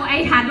 ให้เราอ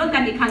ธิษฐานร่วมกั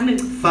นอีกครั้งหนึ่ง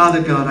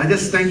Father God, I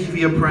just thank you for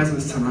your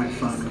presence tonight,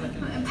 Father.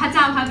 พระเ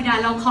จ้าพระบิดา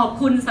เราขอบ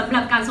คุณสำห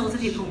รับการทรงส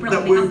ถิตของพระอง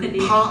That ค์ใน we're ค่ำคืน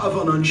นี้ part of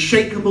an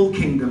unshakable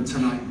kingdom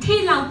tonight. ที่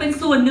เราเป็น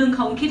ส่วนหนึ่งข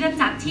องคริสต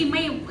จักรที่ไ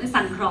ม่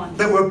สั่นคลอน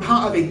That we're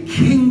part of a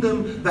kingdom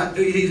that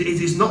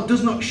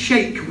does not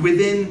shake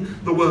within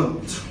the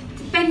world.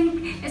 เป็น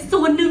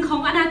ส่วนหนึ่งขอ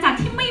งอาณาจักร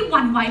ที่ไม่ห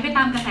วั่นไหวไปต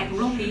ามกระแสของ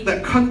โลกนี้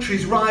That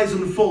countries rise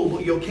and fall,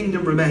 but your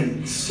kingdom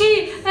remains. ที่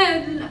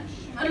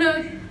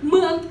เ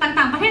มือง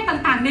ต่างๆประเทศ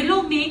ต่างๆในโล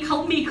กนี้เขา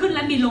มีขึ้นแล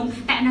ะมีลง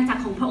แต่อาณาจัก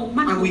รของพระองค์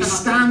มั่นค And ง we ตลอด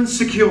stand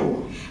secure,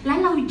 และ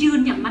เรายืน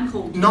อย่างมั่นค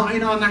ง not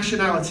in our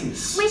nationalities,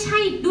 ไม่ใช่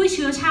ด้วยเ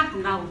ชื้อชาติขอ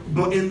งเรา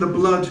but in the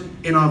blood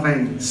in our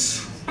veins.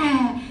 แต่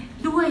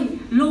ด้วย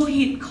โล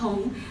หิตของ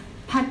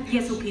พระเย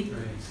ซูคริสต์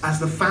As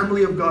the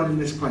family of God in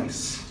this place,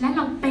 และเ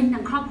ราเป็นดั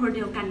งครอบครัวเ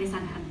ดียวกันในส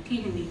ถานที่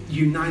แห่งนี้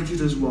united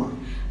as one,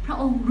 พระ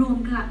องค์รวม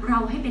เรา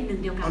ให้เป็นหนึ่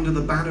งเดียวกัน under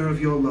the banner of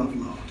your love,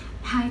 Lord,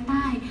 ภายใ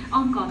ต้อ้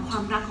อมกอดควา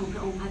มรักของพร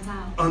ะองค์พระเจ้า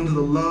under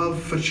the love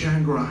for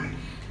Chiang Rai,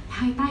 ภ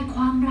ายใต้ค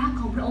วามรัก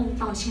ของพระองค์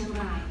ต่อเชียง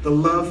ราย the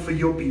love for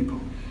your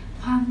people,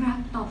 ความรัก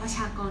ต่อประช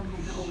ากรขอ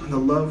งพระองค์ and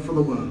the love for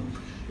the world.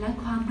 และ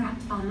ความรัก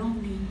ต่อโลก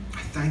นี้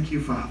I thank you,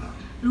 Father.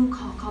 ลูกข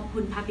อขอบคุ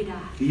ณพระบิด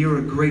า You're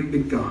a great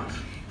big God,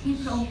 ที่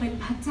พระองค์เป็น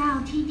พระเจ้า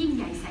ที่ยิ่งใ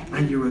หญ่แสน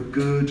and ดี you're a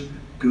good,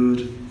 good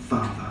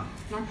Father.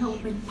 และพระอง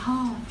ค์เป็นพ่อ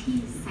ที่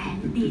แสน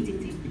ดีจ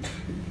ริง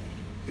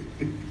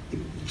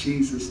In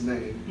Jesus'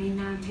 name. ๆ ใน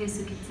นามพระเย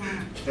ซูคริสต์เจ้า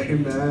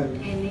Amen.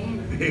 เอเมน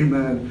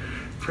Amen.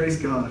 Praise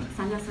God. ส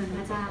รรเสริญพ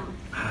ระเจ้า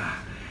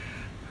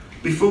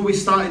Before we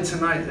started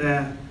tonight,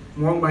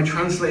 one of my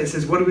translators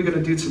says, "What are we going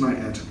to do tonight,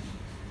 Ed?"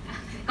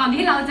 ก่อน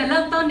ที่เราจะเ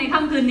ริ่มต้นในค่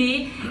ำคืนนี้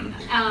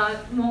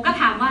โมก็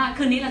ถามว่า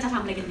คืนนี้เราจะท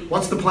ำอะไรกันดี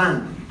What's the plan?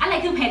 อะไร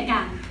คือแผนกา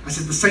ร I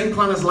said, "The same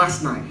plan as last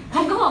night." ผ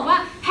มก็บอกว่า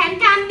แผน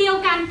การเดียว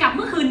กันกับเ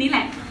มื่อคืนนี้แห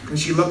ละ And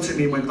she looked at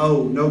me and went, "Oh,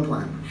 no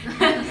plan."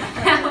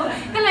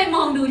 ก็เลยม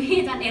องดูที่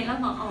อาจารย์เอ็ดแล้ว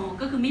บอกอ๋อ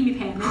ก็คือไม่มีแผ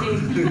นนั่นเอง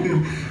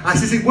I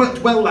said, "It worked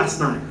well last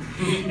night."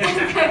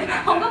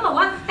 ผมก็บอก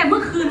ว่าแต่เมื่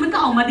อคืนมันก็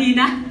ออกมาดี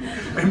นะ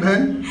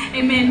Amen. เอ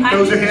เมนไหม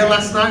Those who were here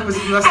last night, was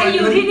it last ใคร night? อ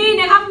ยู่ที่นี่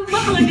นะครับเมื่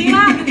อคืนนี้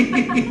บ้าง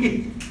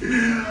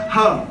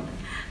Her.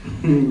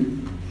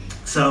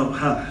 So,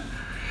 her.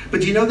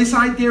 But you know, this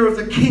idea of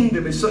the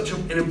kingdom is such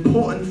an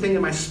important thing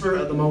in my spirit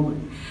at the moment.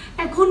 แ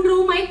ต่คุณ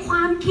รู้ไหมคว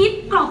ามคิด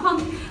กรอบ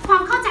ควา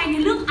มเข้าใจใน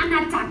เรื่องอาณ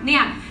าจักรเนี่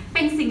ยเ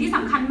ป็นสิ่งที่ส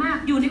ำคัญมาก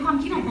อยู่ในความ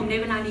คิดของผมใน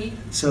เวลานี้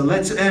So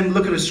let's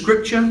look at a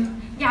scripture.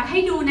 อยากให้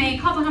ดูใน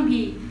ข้อพระคัม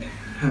ภีร์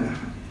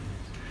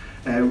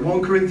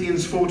 1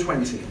 Corinthians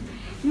 4:20.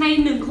 ใน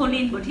1 โค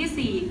รินธ์บทที่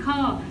 4 ข้อ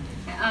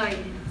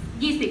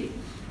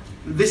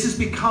20 This has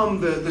become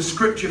the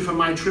scripture for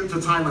my trip to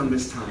Thailand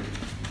this time.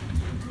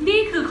 นี่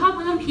คือข้อพ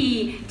ระคัมภี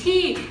ร์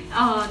ที่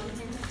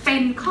เป็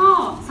นข้อ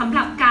สำห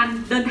รับการ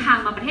เดินทาง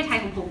มาประเทศไทย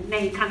ของผมใน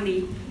ครั้งนี้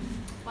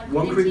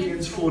 1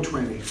 Corinthians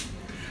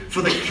 4:20.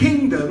 For the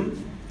kingdom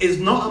is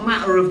not a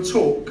matter of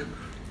talk,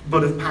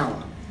 but of power.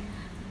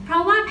 เพรา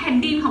ะว่าแผ่น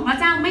ดินของพระ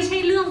เจ้าไม่ใช่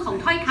เรื่องของ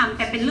ถ้อยคำแ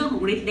ต่เป็นเรื่องขอ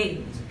งฤทธิ์เดช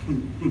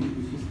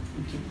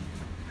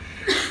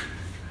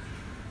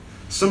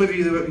Some of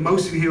you,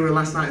 most of you who were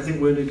last night, I think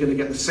we're going to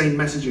get the same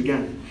message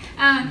again.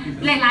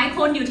 หลายๆค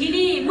นอยู่ที่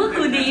นี่เมื่อ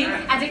คืนนี้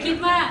อาจจะคิด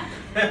ว่า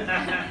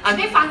ไ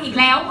ด้ฟังอีก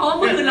แล้วเพราะว่า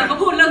เมื่อคืนเราก็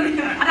พูดเรื่อง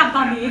ระดับต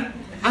อนนี้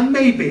And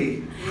maybe,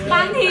 บ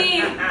างที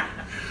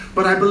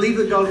but I believe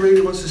that God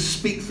really wants to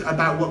speak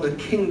about what the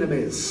kingdom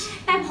is.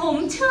 แต่ผม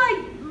เชื่อ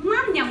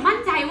มั่นอย่างมั่น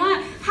ใจว่า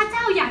พระเจ้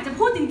าอยากจะ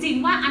พูดจริง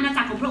ๆว่าอาณา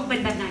จักรของพระองค์เป็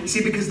นแบบไหน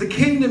See, because the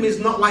kingdom is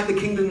not like the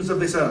kingdoms of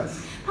this earth.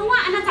 เพราะว่า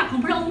อาณาจักรขอ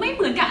งพระองค์ไม่เ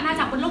หมือนกับอาณา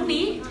จักรบนโลก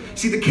นี้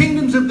See, the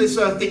kingdoms of this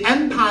earth, the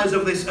empires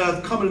of this earth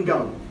come and go.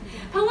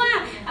 เพราะว่า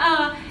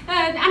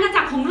อาณา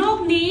จักรของโลก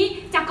นี้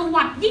จักรว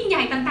รรดิยิ่งให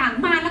ญ่ต่าง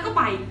ๆมาแล้วก็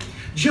ไป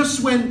Just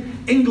when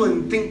England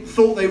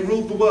thought they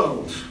ruled the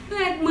world,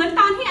 เหมือน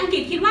ตอนที่อังกฤ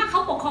ษคิดว่าเขา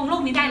ปกครองโล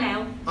กนี้ได้แล้ว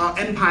our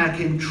empire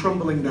came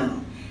crumbling down.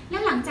 และ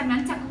หลังจากนั้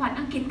นจักรวรรดิ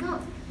อังกฤษก็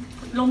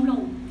ล้มล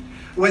ง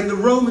When the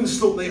Romans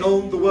thought they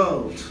owned the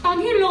world, ตอน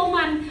ที่โร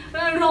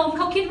มเ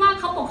ขาคิดว่า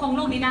เขาปกครองโ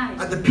ลกนี้ได้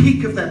at the peak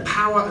of their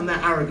power and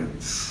their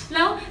arrogance, แ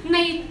ล้วใน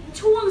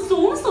ช่วง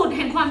สูงสุดแ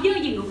ห่งความเย่อ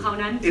หยิ่งของเขา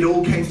นั้น it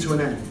all came to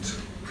an end.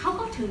 เขา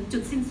ก็ถึงจุ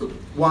ดสิ้นสุด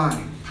Why?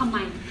 ทำไม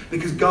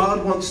Because God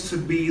wants to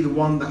be the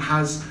one that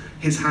has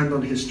his hand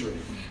on history.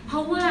 เพรา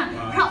ะว่า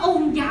พระอง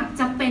ค์อยาก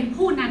จะเป็น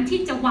ผู้นั้น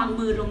ที่จะวาง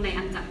มือลงในอ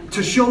าณาจักรของเขา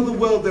To show the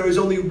world there is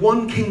only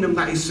one kingdom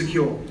that is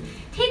secure.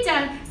 ที่จะ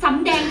ส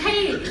ำแดงให้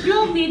โล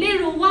กนี้ได้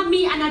รู้ว่า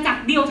มีอาณาจัก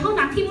รเดียวเท่า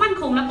นั้นที่มั่น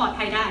คงและปลอด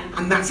ภัยได้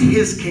And that's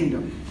his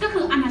kingdom. ก็คื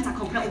ออาณาจักร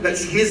ของพระองค์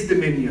That's his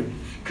dominion.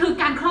 คือ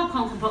การครอบคร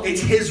องของพระองค์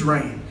It's his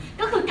reign.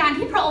 ก็คือการ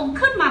ที่พระองค์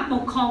ขึ้นมาป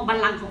กครองบัล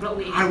ลังก์ของพระอง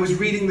ค์เอง I was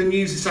reading the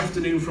news this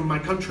afternoon from my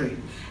country.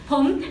 ผ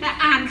ม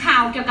อ่านข่า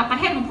วเกี่ยวกับประ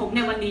เทศของผมใน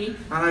วันนี้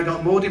And I got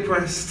more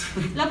depressed.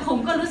 แล้วผม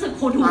ก็รู้สึกโ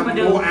หดหู่กว่า I'm เ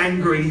ดิม more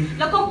angry.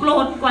 แล้วก็โกร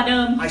ธกว่าเดิ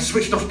ม I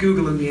switched off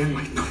Google in the end.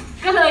 Like, no.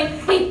 ก็เลย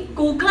ปิด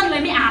Google เล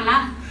ยไม่อ่านละ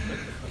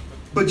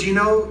But you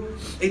know,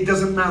 it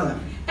doesn't matter.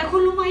 แต่คุ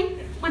ณรู้ไหม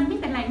มันไม่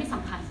เป็นไรไม่ส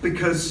ำคัญ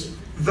Because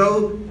though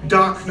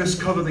darkness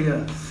cover the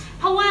earth,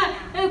 เพราะว่า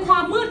ควา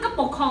มมืดก็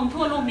ปกครอง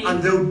ทั่วโลกนี้ and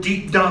though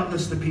deep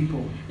darkness the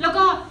people, แล้ว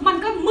ก็มัน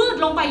ก็มืด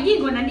ลงไปยิ่ง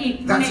กว่านั้นอีก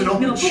that's an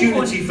เหนือผู้ค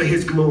น opportunity for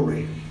his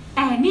glory. แ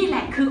ต่นี่แหล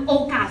ะคือโอ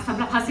กาสสำ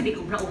หรับพระสิริ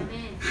ของพระองค์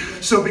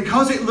So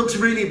because it looks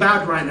really bad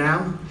right now,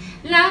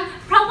 และ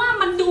เพราะว่า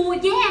มันดู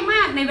แย่ม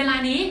ากในเวลา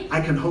นี้ I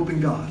can hope in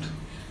God.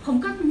 ผม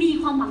ก็มี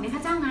ความหวังในพร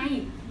ะเจ้าไง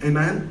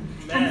Amen?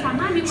 ผมสา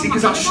มารถมีความ See, หวั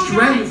ง because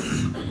ใน our พระเจ้า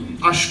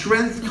ได้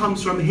strength comes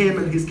from him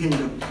and his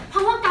kingdom. เพร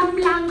าะว่าก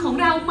ำลังของ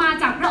เรามา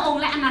จากพระองค์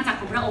และอาณาจักร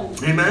ของพระองค์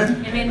Amen?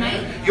 เห็นไหม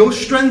Your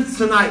strength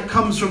tonight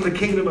comes from the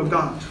kingdom of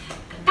God.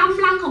 ก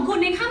ำลังของคุณ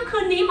ในค่ำคื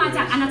นนี้มาจ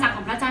ากอาณาจักรข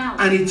องพระเจ้า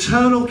an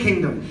eternal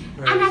kingdom,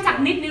 อาณาจักร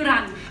นิรั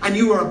นดร์ and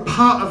you are a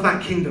part of that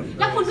kingdom.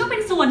 และคุณก็เป็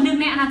นส่วนหนึ่ง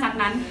ในอาณาจักร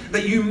นั้น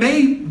That you may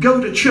go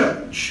to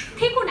church,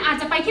 ที่คุณอาจ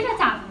จะไปคริสต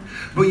จักร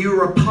but you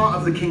are a part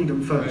of the kingdom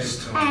first.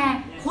 แต่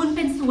คุณเ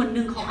ป็นส่วนห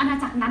นึ่งของอาณา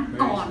จักรนั้น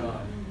ก่อน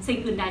สิ่ง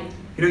อื่นใด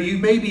You know, you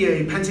may be a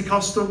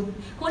Pentecostal,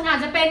 คุณอาจ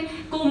จะเป็น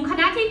กลุ่มค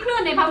ณะที่เคลื่อ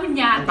นในพระวิญ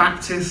ญาณ a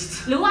Baptist,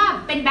 หรือว่า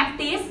เป็นแบป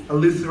ติสต์ a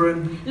Lutheran.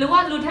 หรือว่า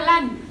ลูเทอรั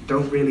น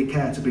Don't really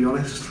care, to be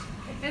honest,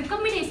 ก็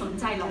ไม่ได้สน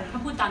ใจหรอกถ้า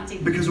พูดตามจริง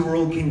because we're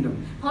all kingdom.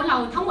 เพราะเรา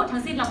ทั้งหมดทั้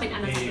งสิ้นเราเป็นอา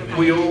ณาจักรเดียวกัน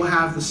We all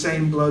have the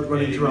same blood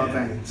running through our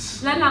veins.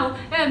 และเรา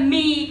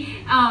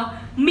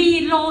มี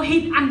โลหิ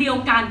ตอันเดียว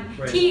กัน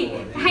ที่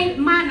ให้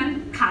ม่านนั้น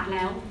ขาดแ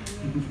ล้ว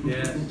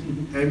Yes.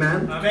 Amen?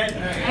 Amen.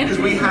 Because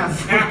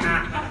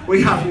we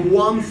have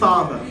one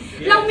Father.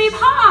 เรามี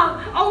พ่อ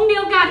องค์เดี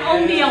ยวกันอ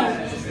งค์เดียว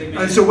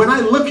And so when I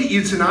look at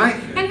you tonight,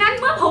 ดังนั้น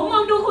เมื่อผมม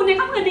องดูคุณใน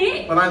ค่ำคืนนี้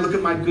when I look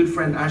at my good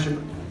friend Ashen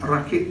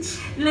Rakit,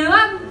 หรือว่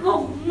าผ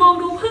มมอง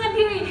ดูเพื่อน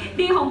ที่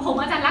ดีของผม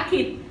อาจารย์ลัก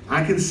ขิต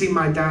I can see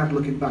my dad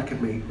looking back at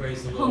me.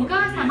 Praise the ผม Lord. ก็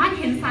สามารถ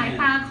เห็นสาย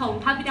ตาของ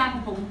พระบิดาขอ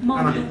งผมมอง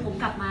ดูผม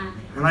กลับมา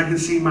And I can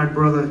see my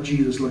brother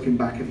Jesus looking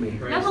back at me.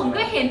 แล้วผม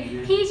ก็เห็น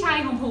พี่ชาย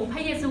ของผมพร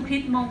ะเยซูคริ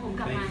สต์มองผม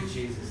กลับมา Thank you,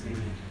 Jesus.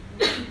 Amen.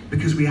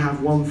 Because we have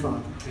one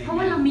Father. เพราะ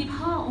ว่าเรามี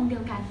พ่อองค์เดี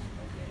ยวกัน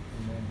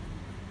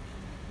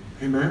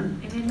Amen?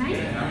 เห็นไหม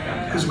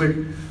Because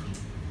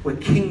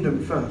we're kingdom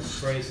first.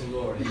 Praise the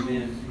Lord. เรา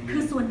Amen. คื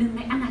อส่วนหนึ่งใ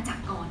นอาณาจัก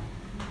รก่อน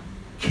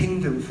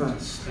Kingdom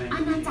first. อา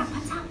ณาจักรพร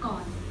ะเจ้าก่อ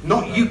น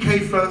Not UK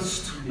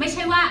first. ไม่ใ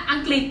ช่ว่าอั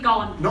งกฤษก่อ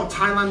น Not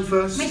Thailand ไม่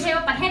first. ใช่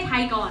ว่าประเทศไท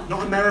ยก่อน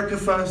Not America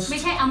ไม่ first.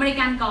 ใช่อเมริ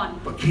กันก่อน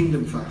But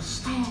kingdom first.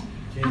 แต่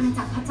อาณา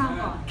จักรพระเจ้า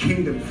ก่อน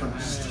Kingdom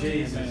first.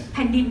 Jesus. แ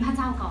ผ่นดินพระเ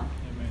จ้าก่อน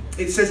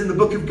It says in the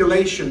book of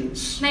Galatians,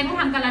 ในพระธ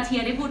รรมกาลาเที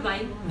ยได้พูดไว้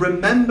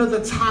remember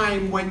the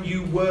time when you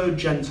were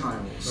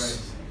Gentiles. Praise.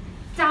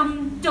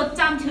 จด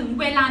จำถึง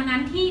เวลานั้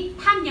นที่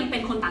ท่านยังเป็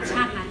นคนต่างช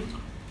าตินั้น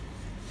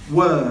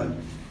Were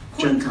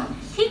คุณ Gentiles.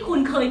 ที่คุณ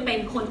เคยเป็น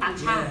คนต่าง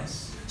ชาติ Yes.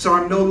 So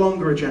I'm no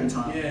longer a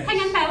Gentile. ถ้า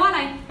งั้นแปลว่าอะไ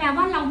ร แปล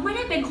ว่าเราไม่ไ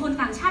ด้เป็นคน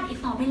ต่างชาติอีก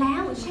ต่อไปแล้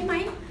วใช่ไหม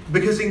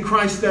Because in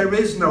Christ there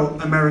is no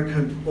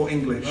American or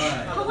English,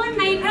 เพราะว่า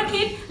ในพระค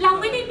ริสต์เรา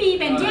ไม่ได้มี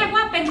แบ่งแยก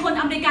ว่าเป็นคน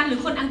อเมริกันหรือ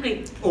คนอังกฤษ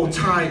or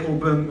Thai or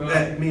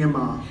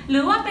Myanmar. หรื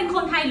อว่าเป็นค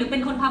นไทยหรือเป็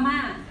นคนพม่า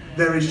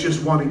There is just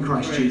one in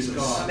Christ Jesus.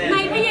 ใน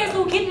พระเยซู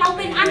คริสต์เราเ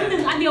ป็นอันหนึ่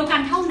งอันเดียวกั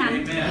นเท่านั้น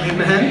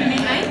Amen. เห็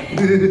น Amen. ไหม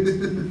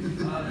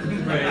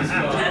Praise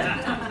God.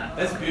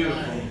 That's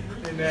beautiful.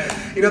 Amen.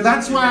 You know,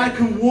 that's why I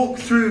can walk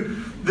through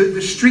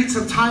the streets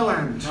of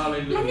Thailand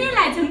และนี่แห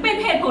ละถึงเป็น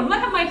เหตุผลว่า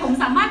ทำไมผม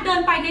สามารถเดิ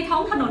นไปในท้อ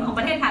งถนนของป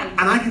ระเทศไทย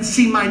and I can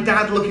see my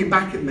dad looking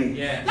back at me.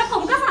 Yes. และผ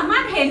มก็สามา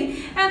รถเห็น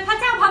พระ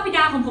เจ้าพระบิด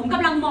าของผมก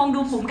ำลังมองดู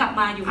ผมกลับ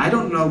มาอยู่ I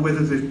don't know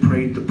whether they've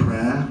prayed the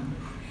prayer.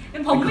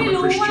 ผมไม่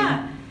รู้ว่า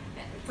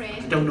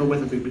I don't know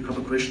whether they've become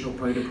a Christian or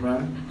prayed a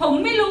prayer. ผม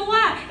ไม่รู้ว่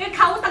าเ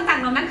ขาต่าง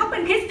ๆเหล่านั้นเขาเป็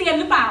นคริสเตียน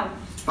หรือเปล่า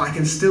But I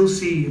can still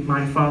see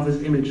my father's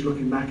image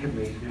looking back at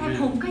me. แต่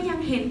ผมก็ยัง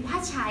เห็นพระ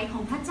ฉายข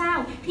องพระเจ้า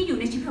ที่อยู่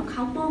ในชีวิตของเข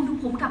ามองดู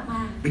ผมกลับม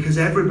า Because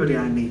everybody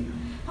I meet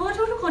เพราะว่า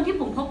ทุกๆคนที่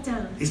ผมพบเจ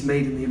อ is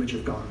made in the image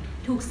of God.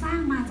 ถูกสร้าง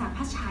มาจากพ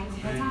ระฉายของ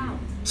พระเจ้า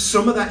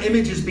Some of that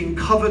image has been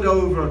covered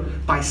over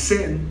by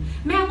sin,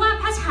 แม้ว่า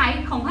พระฉาย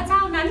ของพระเจ้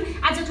านั้น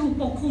อาจจะถูก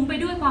ปกคลุมไป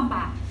ด้วยความบ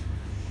าป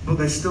but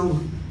they're still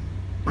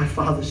my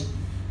father's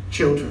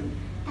children.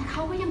 แต่เข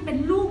าก็ยังเป็น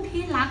ลูก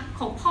ที่รัก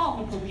ของพ่อข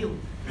องผมอยู่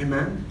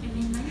Amen? เห็น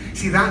ไหม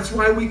See, that's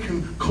why we can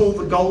call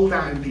the gold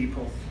out in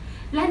people.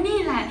 และนี่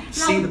แหละ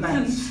เรา See the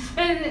ถึง best.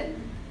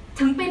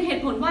 ถึงเป็นเห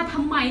ตุผลว่าท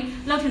ำไม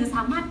เราถึงส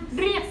ามารถ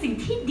เรียกสิ่ง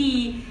ที่ดี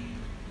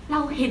เรา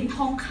เห็นท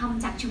องค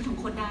ำจากชีวิตของ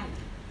คนได้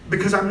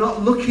Because I'm not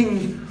looking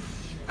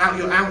at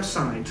your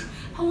outside.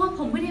 เพราะว่าผ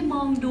มไม่ได้ม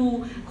องดู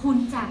คุณ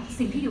จาก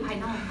สิ่งที่อยู่ภาย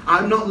นอก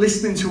I'm not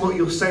listening to what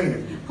you're saying.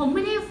 ผมไ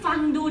ม่ได้ฟัง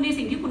ดูใน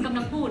สิ่งที่คุณกำ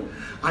ลังพูด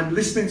I'm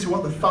listening to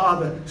what the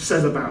Father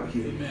says about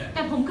you. แ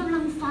ต่ผมกำลั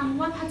งฟัง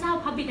ว่าพระเจ้า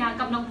พระบิดา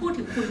กำลังพูด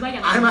ถึงคุณว่าอย่า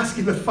งไร I'm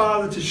asking the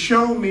Father to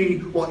show me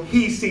what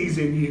He sees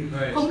in you.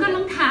 ผมกำ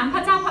ลังถามพร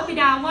ะเจ้าพระบิ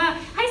ดาว่า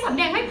ให้สำแ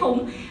ดงให้ผม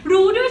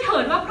รู้ด้วยเถิ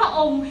ดว่าพระอ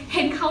งค์เ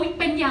ห็นเขา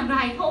เป็นอย่างไร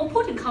พระองค์พู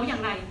ดถึงเขาอย่า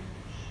งไร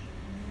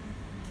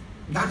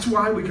That's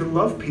why we can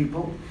love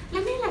people. แล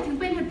ะนี่แหละถึง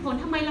เป็นเหตุผล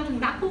ทำไมเราถึง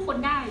รักผู้คน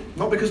ได้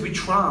Not because we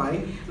try.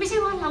 ไม่ใช่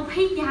ว่าเราพ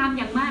ยายาม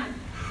อย่างมาก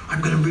I'm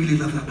going to really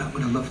love them. I'm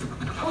going to love them. I'm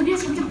going to โอ้ love เนี่ย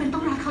ฉันจำเป็นต้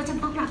องรักเขาฉัน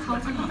ต้องรักเขา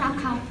ฉันต้องรัก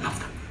เขา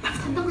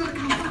ฉันต้องรักเ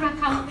ขาต้องรัก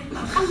เขา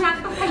ต้องรัก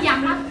ต้องพยายาม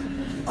รัก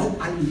them. Oh,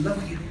 I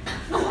love you.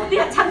 โอ้เนี่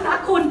ยฉันรัก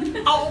คุณ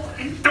Oh,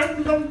 I don't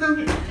love them.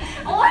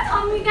 โอ้ยท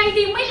ำยังไง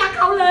ดีไม่รัก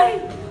เขาเลย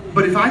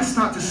But if I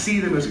start to see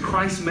them as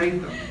Christ made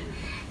them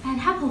แต่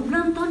ถ้าผมเ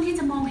ริ่มต้นที่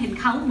จะมองเห็น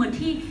เขาเหมือน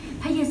ที่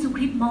พระเยซูค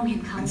ริสต์มองเห็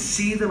นเขา and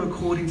see them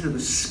according to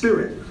the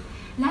Spirit,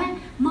 และ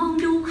มอง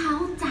ดูเขา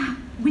จาก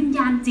วิญญ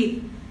าณจิต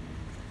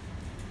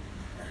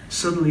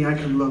suddenly I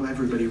can love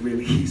everybody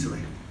really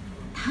easily.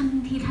 ทัน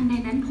ทีทันใด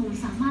นั้นผม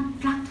สามารถ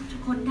รักทุ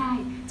กๆคนได้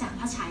จาก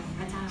พระฉายของ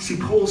พระเจ้า See,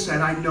 Paul said,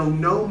 I know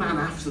no man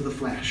after the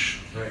flesh.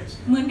 Praise.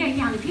 เหมือนกับ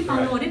อย่างที่เปา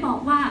โลได้บอก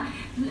ว่า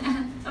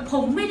ผ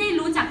มไม่ได้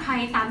รู้จักใคร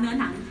ตามเนื้อ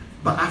หนัง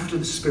But after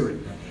the Spirit.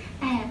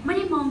 แต่ไม่ไ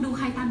ด้มองดูใ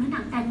ครตามเนื้อห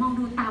นังแต่มอง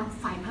ดูตาม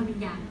ฝ่ายพระ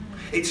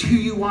It's who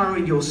you are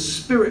in your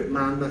spirit,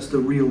 man, that's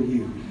the real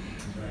you.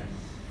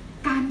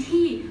 การ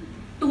ที่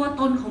ตัว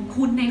ตนของ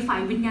คุณในฝ่า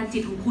ยวิญญาณจิ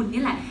ตของคุณ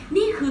นี่แหละ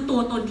นี่คือตั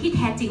วตนที่แ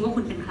ท้จริงว่า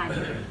คุณเป็นใคร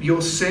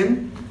Your sin,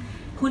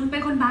 คุณเป็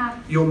นคนบาป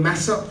your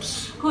mess ups,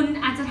 คุณ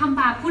อาจจะทำ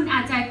บาปคุณอ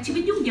าจจะชีวิ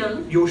ตยุ่งเหยิง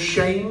your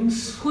shames,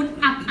 คุณ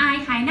อับอาย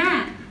ขายหน้า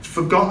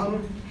forgotten,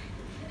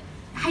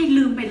 ให้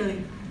ลืมไปเลย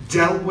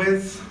dealt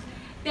with.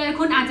 แต่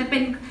คุณอาจจะเป็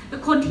น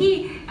คนที่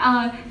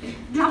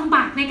ลำบ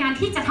ากในการ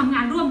ที่จะทำง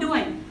านร่วมด้ว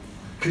ย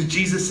Because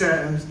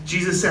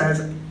Jesus says,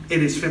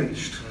 it is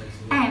finished.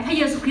 แต่พระเ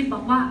ยซูคริสต์บ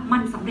อกว่ามั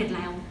นสำเร็จแ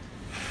ล้ว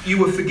You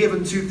were forgiven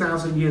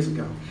 2,000 years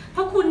ago. เพ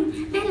ราะคุณ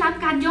ได้รับ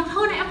การยกโท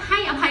ษและให้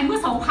อภัยเมื่อ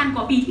 2,000 ก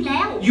ว่าปีที่แ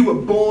ล้ว You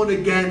were born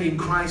again in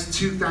Christ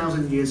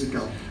 2,000 years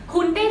ago.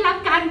 คุณได้รับ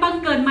การบัง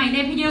เกิดใหม่ใน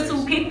พระเยซู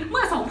คริสต์เ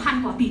มื่อ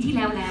 2,000 กว่าปีที่แ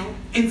ล้ว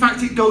In fact,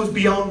 it goes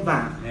beyond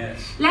that. Yes.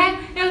 และ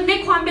ใน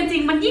ความเป็นจริ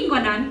งมันยิ่งกว่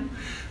านั้น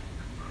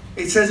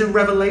It says in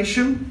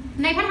Revelation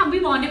ในพระธรรมวิ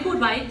วรณ์ได้พูด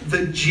ไว้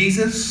that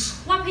Jesus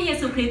ว่าพระเย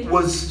ซูคริสต์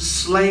was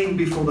slain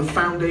before the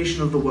foundation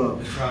of the world.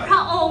 That's พร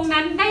ะ right. องค์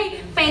นั้นได้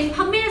เป็นพ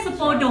ระเมสสโ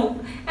ปดก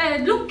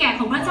ลูกแกะ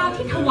ของพระเจ้า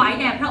ที่ถวาย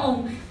แด่พระอง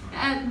ค์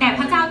แด่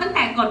พระเจ้าตั้งแ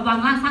ต่ก่อนวาง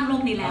ร่างสร้างโล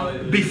กนี้แล้ว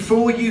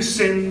Before you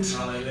sinned,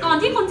 ก่อน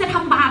ที่คุณจะท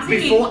ำบาปซะ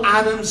อีก before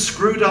Adam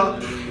screwed up,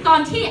 ก่อ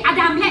นที่อา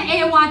ดัมและเอ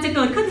วาจะเ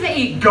กิดขึ้นซะ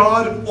อีก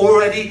God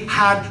already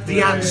had the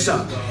answer.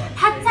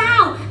 พระเจ้า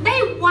ได้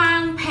วา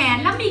งแผน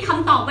และมีค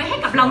ำตอบไว้ให้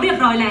กับเราเรียบ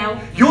ร้อยแล้ว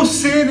Your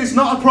sin is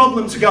not a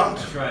problem to God.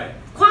 That's right.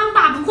 ความบ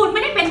าปของคุณไ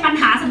ม่ได้เป็นปัญ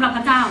หาสำหรับพ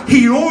ระเจ้า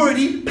He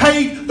already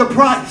paid the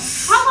price.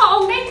 เพราะพระอ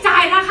งค์ได้จ่า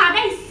ยราคาไ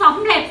ด้ส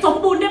ำเร็จสม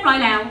บูรณ์เรียบร้อย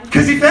แล้ว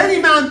Because if any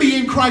man be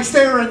in Christ,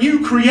 they are a new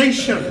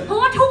creation. เพราะ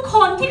ว่าทุกค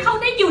นที่เขา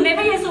ได้อยู่ในพ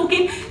ระเยซูคริ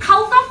สต์เขา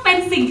ก็เป็น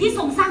สิ่งที่ท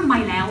รงสร้างใหม่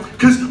แล้ว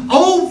Because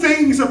all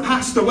things are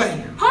passed away.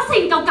 เพราะ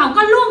สิ่งเก่าๆ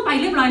ก็ล่วงไป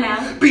เรียบร้อยแล้ว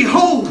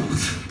Behold,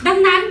 ดัง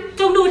นั้น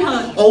จงดูเถิ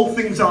ด all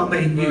things are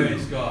made new.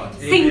 Praise God.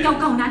 สิ่ง Amen.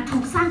 เก่าๆนั้นถู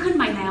กสร้างขึ้นใ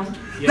หม่แล้ว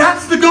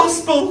That's the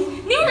gospel.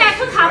 นี่แหละ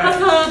คือข่าวประ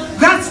เสริฐ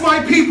That's why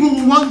people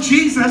want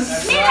Jesus.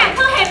 นี่แหละ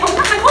คือเหตุผล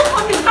ทำไมผู้ค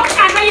นถึงต้องก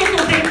ารพระเยซู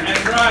คริสต์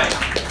That's right.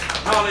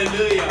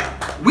 Hallelujah.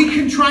 We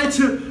can try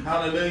to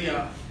Hallelujah.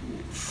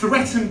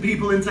 threaten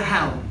people into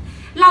hell.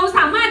 เราส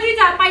ามารถที่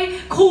จะไป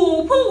ขู่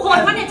ผู้คน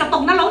ว่าเนี่ยจะต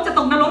กนรกจะ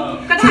ตกนรก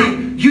ก็ได้ Say,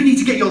 you need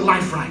to get your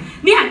life right.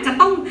 เนี่ยจะ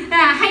ต้อง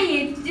ให้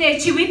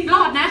ชีวิตร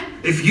อดนะ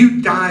If you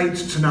died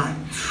tonight,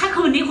 ถ้า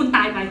คืนนี้คุณต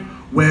ายไป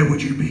where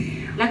would you be?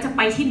 แล้วจะไ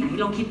ปที่ไหน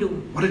ลองคิดดู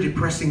What a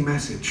depressing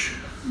message.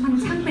 มัน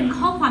ช่างเป็น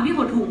ข้อความที่ห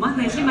ดหู่มาก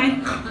เลยใช่ไหม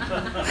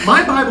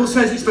My Bible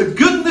says it's the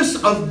goodness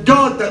of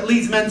God that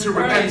leads men to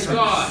Praise repentance.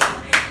 God.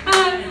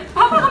 เพ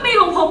ราะพระคัมภีร์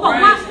ของผมบอก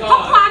ว่าเพรา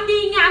ะความดี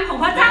งามของ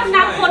พระเจ้าน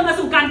ำคนมา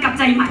สู่การกลับใ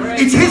จใหม่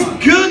It's His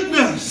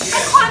goodness. เ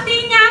ป็นความดี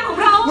งามของ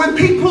เรา When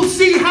people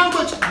see how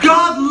much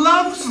God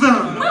loves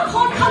them, เมื่อค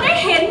นเขาได้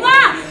เห็นว่า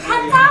พระ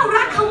เจ้า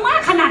รักเขามา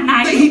กขนาดไหน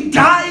that He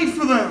died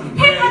for them.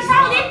 ที่พระเจ้า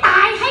ได้ต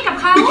ายให้กับ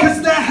เขา Because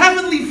their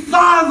Heavenly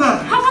Father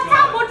เพราะพระเจ้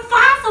าบน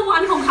ฟ้าสวร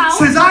รค์ของเขา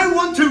says, I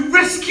want to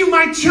rescue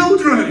my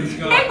children.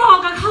 ได้บอก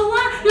กับเขา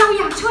ว่าเรา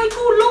อยากช่วย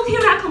กู้ลูกที่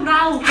รักของเร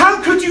า How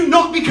could you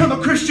not become a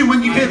Christian when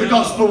you hear the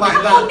gospel like ถ้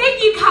าคุณ that? ได้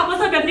ยินข่าวประเ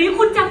สริฐแบบนี้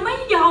คุณจะไม่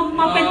ยอม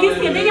มาเป็นคริสเ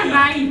ตียนได้อย่างไ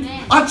ร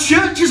Our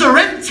churches are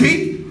empty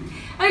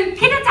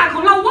คริสตจักรข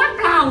องเราว่างเ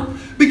ปล่า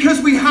because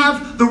we have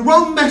the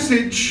wrong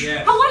message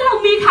เพราะว่าเรา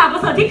มีข่าวปร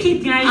ะเสริฐที่ผิด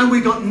ไง and we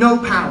got no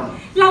power.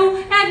 เร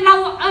า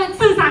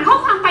สื่อสารข้อ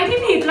ความไปที่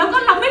ผิดแล้วก็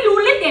เราไม่รู้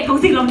ฤทธิ์เดชของ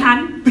สิ่งเหล่านั้น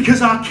Because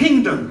our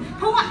kingdom เ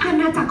พราะว่าอา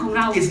ณาจักรของเ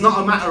รา is not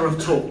a matter of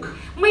talk,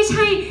 ไม่ใ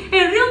ช่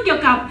เรื่องเกี่ย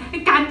วกับ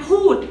การ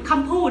พูดค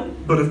ำพูด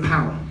but of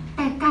power. แ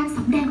ต่การส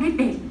ำแดงฤทธิ์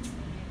เดช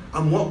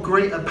And what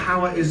greater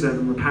power is there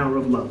than the power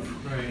of love?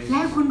 Praise. และ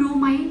คุณรู้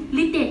ไหม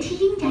ฤทธิ์เดชที่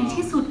ยิ่งใหญ่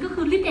ที่สุดก็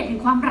คือฤทธิ์เดชแห่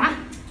งความรัก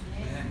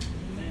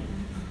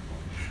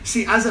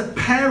See, as a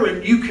parent,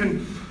 you can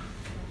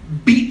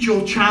beat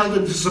your child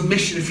into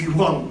submission if you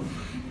want.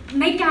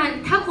 ในการ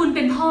ถ้าคุณเ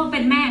ป็นพ่อเป็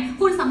นแม่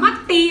คุณสามารถ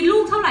ตีลู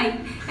กเท่าไหร่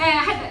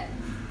ให้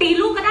ตี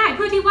ลูกก็ได้เ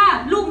พื่อที่ว่า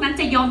ลูกนั้น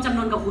จะยอมจำน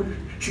นกับคุณ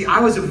See, I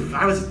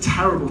was a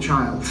terrible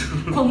child.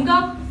 ผมก็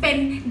เป็น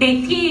เด็ก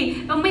ที่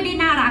ไม่ได้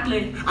น่ารักเล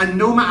ย And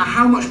no matter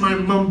how much my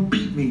mum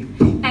beat me,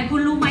 แต่คุ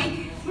ณรู้ไหม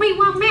ไม่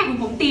ว่าแม่ของ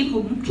ผมตีผ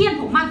มเคี่ยน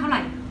ผมมากเท่าไห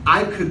ร่ I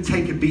could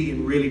take a beating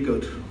really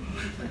good.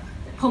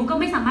 ผมก็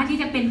ไม่สามารถที่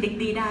จะเป็นเด็ก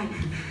ดีได้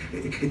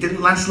It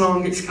didn't last long.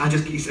 It's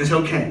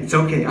okay. It's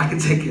okay. I can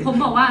take it. ผม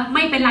บอกว่าไ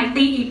ม่เป็นไร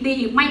ตีอีก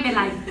ไม่เป็น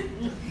ไร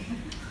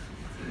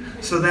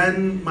So then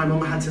my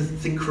mum had to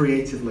think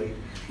creatively.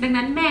 ดัง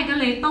นั้นแม่ก็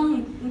เลยต้อง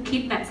คิ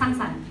ดแบบสร้าง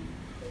สรรค์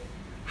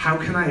How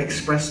can I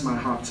express my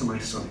heart to my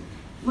son?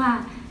 ว่า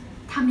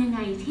ทำยังไง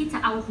ที่จะ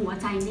เอาหัว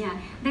ใจเนี่ย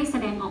ได้แส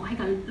ดงออกให้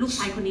กับลูกช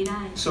ายคนนี้ไ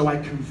ด้ So I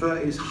convert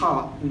his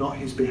heart, not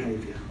his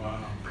behavior.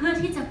 Wow. เพื่อ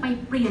ที่จะไป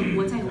เปลี่ยน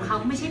หัวใจของเขา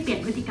ไม่ใช่เปลี่ยน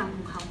พฤติกรรมข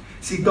องเขา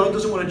See, God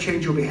doesn't want to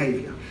change your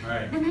behavior.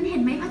 Right. ดังนั้นเห็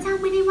นไหมพระเจ้า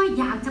ไม่ได้ว่า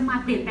อยากจะมา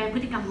เปลี่ยนแปลงพฤ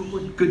ติกรรมของคุ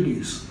ณ Good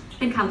news.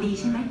 เป็นข่าวดี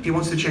ใช่ไหม He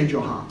wants to change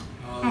your heart.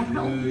 แต่พร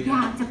ะองค์อย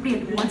ากจะเปลี่ยน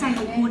หัวใจ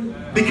ของคุณ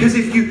Because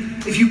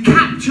if you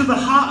capture the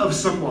heart of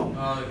someone,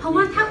 เพราะ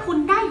ว่าถ้าคุณ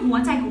ได้หัว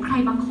ใจของใคร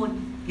บางคน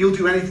you'll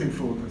do anything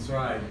for them. That's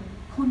right.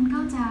 คุณก็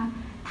จะ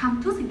ท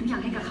ำทุกสิ่งทุกอย่า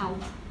งให้กับเขา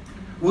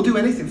We'll do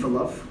anything for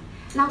love.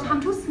 เราท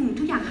ำทุกสิ่ง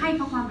ทุกอย่างให้เ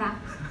พราะความรัก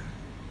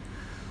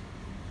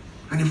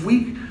And if we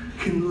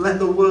can let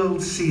the world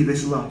see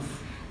this love,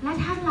 และ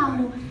ถ้าเรา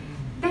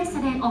ได้แส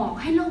ดงออก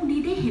ให้โลกนี้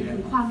ได้เห็นถึ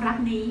งความรัก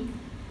นี้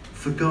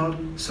for God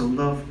so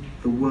loved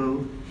the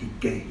world, He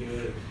gave.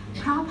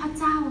 เพราะพระ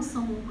เจ้าท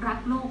รงรัก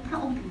โลกพระ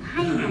องค์ถึงใ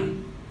ห้ไง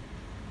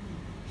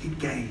He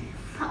gave.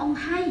 พระองค์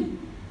ให้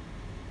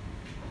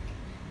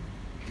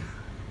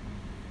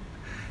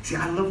See,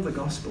 I love the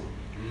gospel.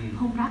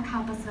 ผมรักข่า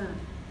วประเสริฐ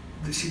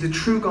See, the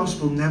true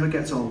gospel never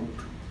gets old.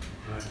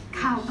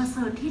 ข่าวประเส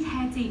ริฐที่แ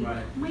ท้จริง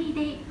ไม่ไ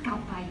ด้เก่า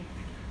ไป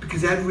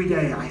Because every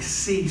day I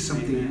see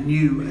something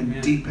new and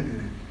deeper in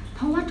it. เพ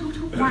ราะว่า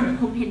ทุกๆวัน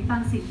ผมเห็นบา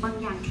งสิ่งบาง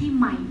อย่างที่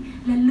ใหม่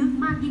และลึก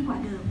มากยิ่งกว่า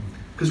เดิม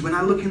Because when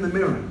I look in the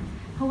mirror,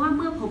 เพราะว่าเ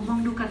มื่อผมมอง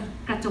ดู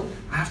กระจก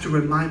I have to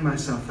remind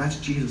myself that's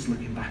Jesus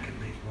looking back at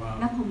me.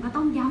 แล้วผมก็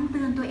ต้องย้ำเ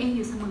ตือนตัวเองอ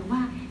ยู่เสมอว่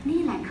านี่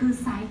แหละคือ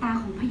สายตา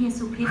ของพระเย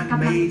ซูคริสต์ก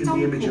ำลังจ้อง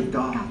ผม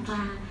กลับม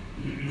า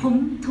ผม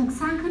ถูก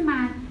สร้างขึ้นมา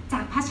จา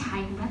กพระฉาย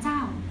ของพระเจ้า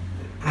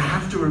I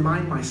have to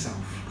remind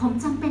myself. ผม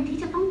จำเป็นที่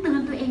จะต้องเตือ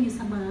นตัวเองอยู่เ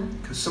สมอ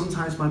Because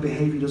sometimes my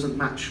behavior doesn't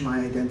match my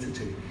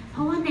identity. เพร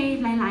าะว่าใน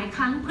หลายๆค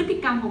รั้งพฤติ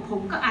กรรมของผ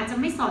มก็อาจจะ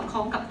ไม่สอดคล้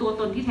องกับตัว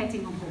ตนที่แท้จริ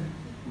งของผม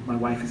My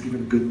wife has given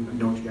a good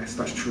nod. Yes,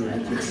 that's true.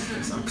 Yes,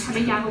 ภรร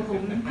ยาของผ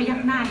มพยัก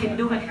หน้าเห็น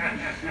ด้วย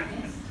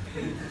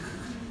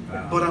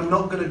But I'm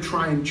not going to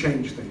try and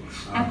change things.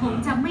 แต่ผม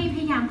จะไม่พ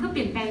ยายามเพื่อเป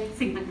ลี่ยนแปลง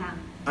สิ่งต่าง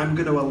I'm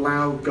going to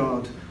allow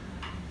God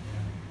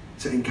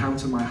to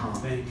encounter my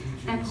heart.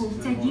 ๆแต่ผม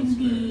จะ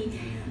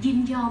ยิน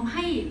ยอมใ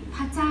ห้พ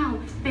ระเจ้า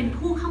เป็น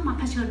ผู้เข้ามา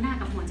เผชิญหน้า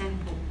กับหัวใจขอ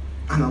งผม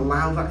And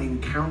allow that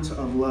encounter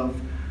of love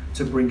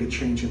to bring a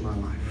change in my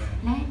life.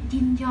 และ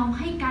ยินยอม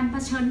ให้การเผ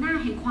ชิญหน้า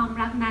แห่งความ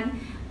รักนั้น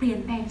เปลี่ยน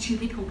แปลงชี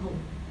วิตของผม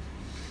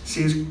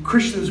See, as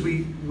Christians,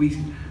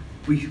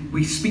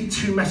 we speak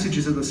two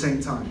messages at the same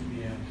time.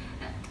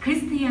 คริ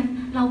สเตียน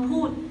เรา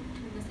พูด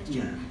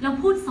Yeah. เรา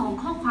พูดสอง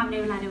ข้อความใน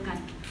เวลาเดียวกัน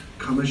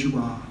Come as you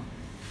are.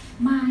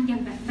 มาอย่าง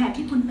แบบ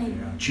ที่คุณเป็น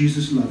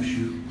Jesus loves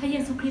you. พระเย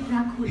ซูคริสต์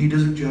รักคุณ He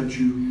doesn't judge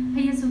you. พ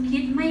ระเยซูคริ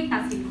สต์ไม่ตั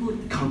ดสินคุณ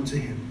Come to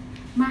Him.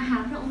 มาหา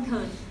พระองค์เ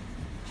ถิด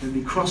Then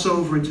they cross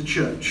over into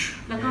church.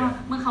 แล้วก็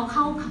เมื่อเขาเ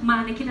ข้ามา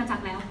ในคริสตจัก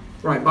รแล้ว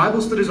Right,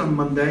 Bible studies on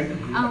Monday.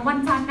 วัน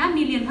จันทร์นะ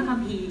มีเรียนพระคัม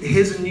ภีร์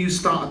Here's a new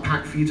starter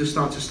pack for you to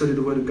start to study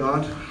the Word of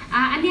God.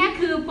 อันนี้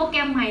คือโปรแกร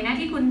มใหม่นะ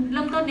ที่คุณเ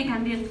ริ่มต้นในกา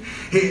รเรียน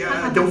Hey,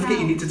 don't forget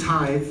you need to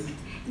tithe.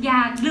 อย่า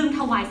ลืมถ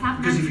วายทรัพย์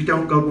นะ Because if you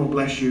don't, God won't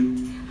bless you.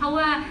 เพราะ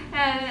ว่า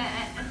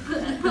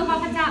เพื่อว่า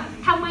พระเจ้า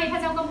ทำไมพระ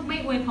เจ้าก็ไม่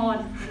อวยพร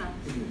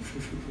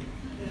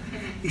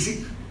You see,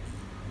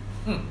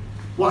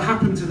 what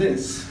happened to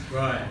this?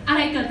 Right. อะไ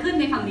รเกิดขึ้น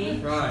ในฝั่งนี้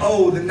Right.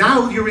 Oh, now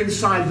you're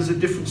inside, there's a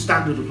different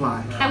standard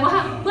applied. แต่ว่า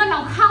เมื่อเรา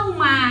เข้า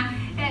มา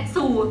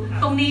สู่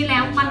ตรงนี้แล้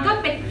วมันก็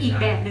เป็นอีก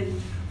แบบหนึ่ง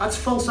That's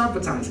false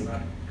advertising.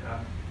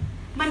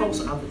 มัน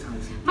False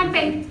advertising. มันเ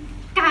ป็น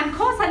การโ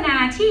ฆษณา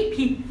ที่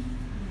ผิด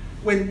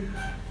When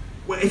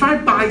if I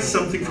buy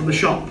something from the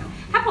shop,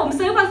 ถ้าผม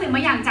ซื้อบางสิ่งบ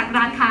างอย่างจาก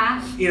ร้านค้า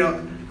you know,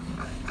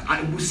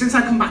 since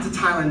I come back to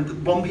Thailand,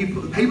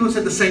 people have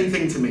said the same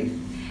thing to me.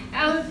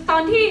 ตอ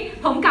นที่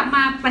ผมกลับม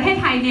าประเทศ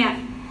ไทยเนี่ย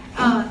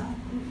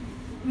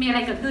มีอะไร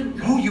เกิดขึ้น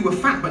Oh, you were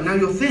fat, but now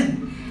you're thin.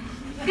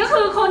 ก็คื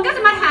อคนก็จ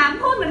ะมาถาม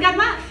พูดเหมือนกัน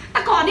ว่าแ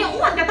ต่ก่อนเนี่ย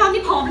อ้วนแต่ตอน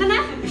นี้ผอมแล้วน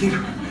ะ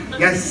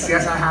Yes,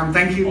 yes, I am.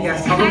 Thank you. Yes,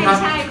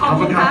 ใช่ขอบ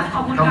คุณครับข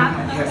อบคุณครับ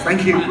Yes,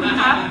 thank you.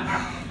 ครับ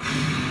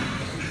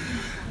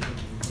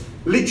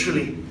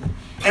Literally,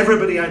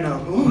 everybody I know.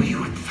 Oh, you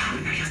were fat,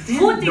 now you're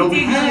พูด thin. จ No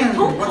ริงๆเลย hair.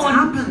 ทุกค What's น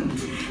happened?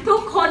 ทุ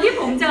กคนที่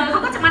ผมเจอเขา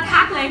ก็จะมา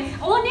ทักเลย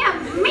โอ้เนี่ย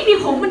ไม่มี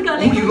ผมมันเกิดอะ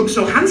ไร Oh, ขึ้ you น look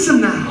so handsome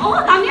now. โอ้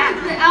ตอนเนี้ย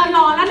ห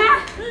ล่อแล้วนะ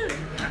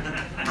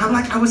I'm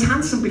like, I was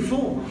handsome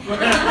before.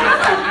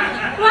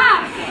 ว่า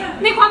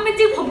ในความเป็น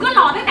จริงผมก็ห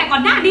ล่อตั้งแต่ก่อ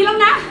นหน้านี้แล้ว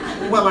นะ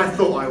Well, I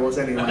thought I was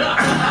anyway.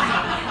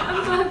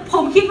 ผ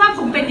มคิดว่าผ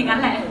มเป็นอย่างนั้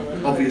นแหละ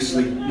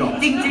Obviously จ not.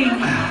 ริง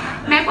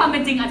ๆ แม้ความเป็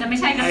นจริงอาจจะไม่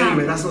ใช่ก็ตาม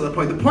Anyway, that's not the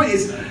point. The point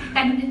is, แ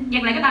ต่อย่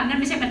างไรก็ตามนั่น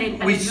ไม่ใช่ประเด็น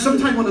we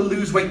sometimes want to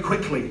lose weight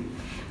quickly.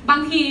 บ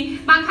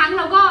างครั้งเ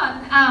ราก็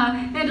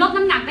ลด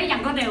น้ำหนักได้อย่า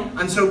งรวดเร็ว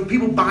And so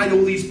people buy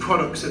all these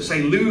products that say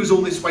lose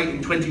all this weight in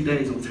 20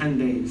 days or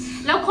 10 days.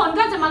 แล้วคน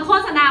ก็จะมาโฆ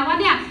ษณาว่า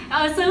เนี่ย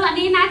ซื้ออัน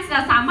นี้นะจะ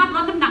สามารถล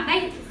ดน้ำหนักได้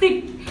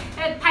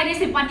ภายใน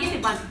10 วัน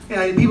 20 วัน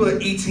Yeah, people are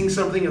eating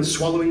something and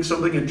swallowing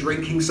something and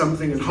drinking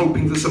something and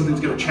hoping that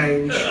something's going to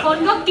change. คน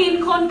ก็กิน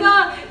คนก็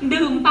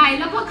ดื่มไป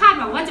แล้วก็คาด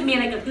หวังว่าจะมีอะ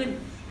ไรเกิดขึ้น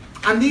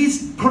And these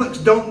products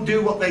don't do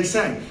what they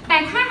say. แต่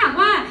ถ้าหาก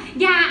ว่า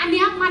ยาอันเ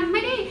นี้ยมันไ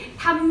ม่ได้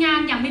ทำงาน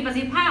อย่างมีประ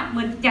สิทธิภาพเห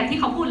มือนอย่างที่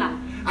เขาพูดล่ะ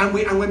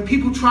And when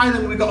people try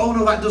them, we go, oh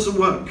no, that doesn't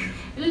work.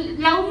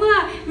 แล้วเมื่อ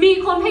มี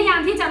คนพยายาม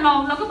ที่จะลอง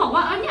เราก็บอกว่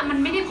าเนี่ยมัน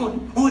ไม่ได้ผล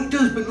Oh, it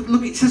does, but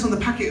look, it says on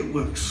the packet it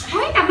works. เ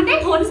ฮ้ยแต่มันได้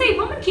ผลสิเพ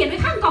ราะมันเขียนไว้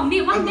ข้างกล่อง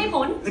นี่ว่ามันได้ผ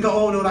ล They go,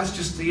 oh no, that's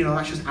just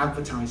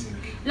advertising.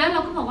 แล้วเร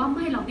าก็บอกว่าไ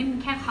ม่หรอกนี่มัน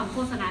แค่คำโฆ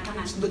ษณาเท่า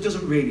นั้น That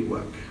doesn't really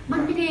work. มัน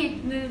ไม่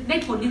ได้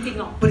ผลจริงๆ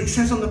หรอก But it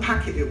says on the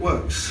packet it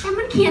works. แต่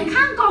มันเขียน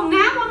ข้างกล่องน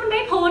ะว่ามันไ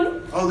ด้ผล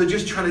Oh, they're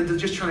just trying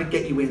to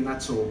get you in.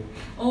 That's all.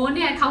 โอ้เ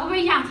นี่ยเขาก็พ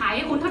ยายามขายใ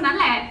ห้คุณเท่านั้น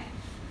แหละ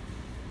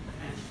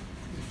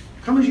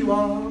Come as you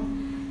are.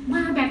 ม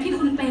าแบบที่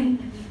คุณเป็น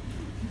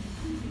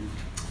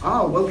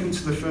Oh, welcome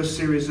to the first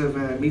series of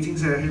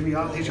meetings. Here we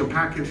are. Here's your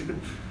package.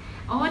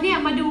 อ๋อเนี่ย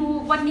มาดู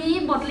วันนี้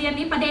บทเรียน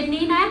นี้ประเด็น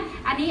นี้นะ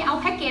อันนี้เอา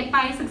แพ็กเกจไป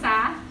ศึกษา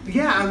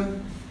Yeah,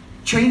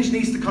 change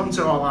needs to come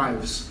to our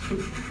lives.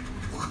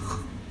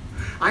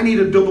 I need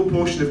a double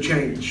portion of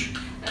change.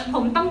 ผ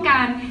มต้องกา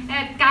ร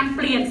การเ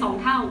ปลี่ยน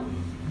2 เท่า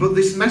But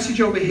this message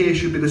over here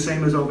should be the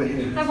same as over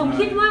here. แต่ผม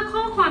คิดว่าข้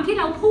อความที่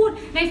เราพูด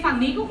ในฝั่ง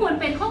นี้ก็ควร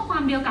เป็นข้อควา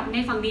มเดียวกับใน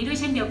ฝั่งนี้ด้วย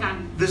เช่นเดียวกัน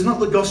There's not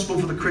the gospel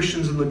for the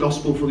Christians and the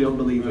gospel for the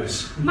unbelievers.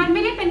 มันไ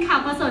ม่ได้เป็นข่า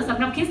วประเสริฐสำ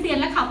หรับคริสเตียน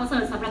และข่าวประเสริ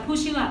ฐสำหรับผู้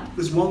เชื่อ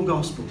There's one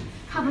gospel.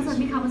 ข่าวประเสริฐ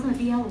มีข่าวประเสริฐ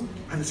เดียว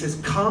And it says,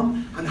 come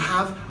and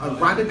have a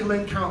radical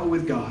encounter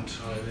with God.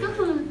 ก็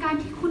คือการ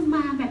ที่คุณม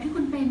าแบบที่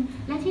คุณเป็น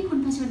และที่คุณ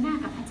เผชิญหน้า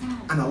กับพระเจ้า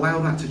And allow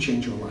that to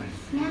change your life.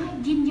 และ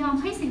ยินยอม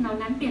ให้สิ่งเหล่า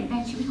นั้นเปลี่ยนแปล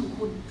งชีวิตของ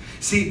คุณ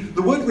See,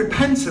 the word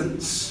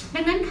repentance,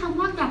 ดังนั้นคำ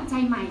ว่ากลับใจ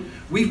ใหม่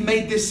we've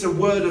made this a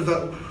word of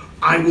that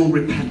I will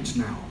repent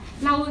now.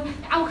 เรา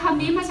เอาค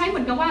ำนี้มาใช้เห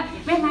มือนกับว่า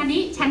เวลา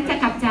นี้ฉันจะ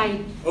กลับใจ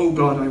Oh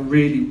God, I'm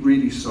really,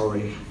 really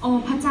sorry. โอ้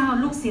พระเจ้า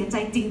ลูกเสียใจ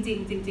จริง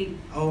ๆจริง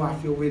Oh, I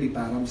feel really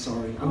bad. I'm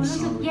sorry. ๆโอ้ I'm รู้สึ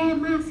ก sorry. แย่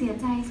มากเสีย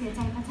ใจ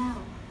พระเจ้า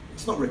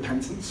It's not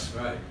repentance.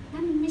 Right.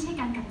 นั่นไม่ใช่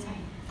การกลับใจ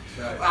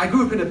I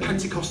grew up in a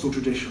Pentecostal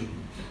tradition.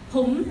 ผ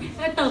ม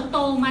เติบโต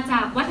มาจ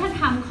ากวัฒน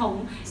ธรรมของ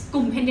ก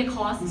ลุ่มเพนเทค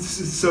อส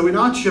So in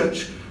our church,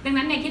 ดัง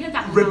นั้นในคริสตจั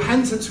กรของเรา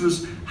repentance was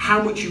how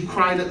much you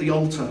cried at the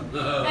altar.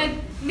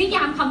 นิย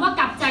ามคำว่า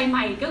กลับใจให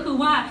ม่ก็คือ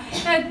ว่า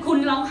คุณ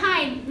ร้องไห้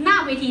หน้า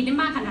เวทีได้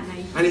มากขนาดไหน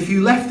And if you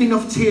left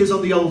enough tears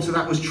on the altar,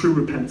 that was true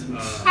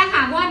repentance. ถ้าห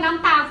ากว่าน้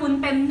ำตาคุณ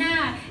เต็มห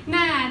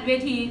น้าเว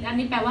ทีอัน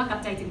นี้แปลว่ากลั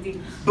บใจจริง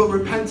But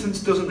repentance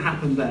doesn't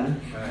happen there.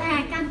 ๆแต่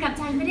การกลับใ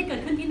จไม่ได้เกิ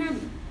ดขึ้นที่นั่น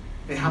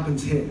It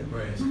happens here.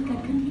 มันเกิ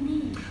ดขึ้นที่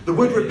นี่ The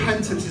word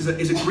repentance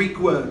is a Greek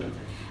word.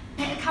 แ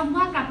ต่คำ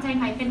ว่ากลับใจใ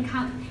หม่เป็นค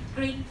ำก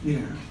รีก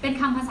Yeah. เป็น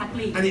คำภาษาก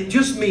รีก And it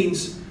just means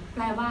แป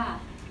ลว่า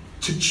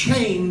to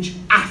change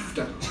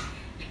after.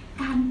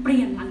 การเป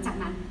ลี่ยนหลังจาก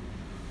นั้น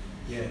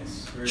Yes.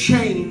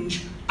 Change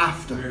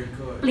after. Very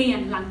good. เปลี่ยน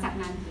หลังจาก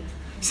นั้น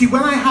See,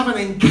 when I have an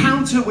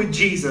encounter with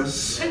Jesus,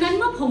 ดังนั้น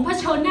เมื่อผมเผ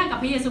ชิญหน้ากับ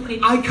พระเยซูคริส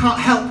ต์ I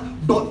can't help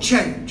but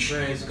change.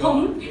 Praise ผม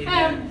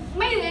God.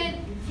 ไม่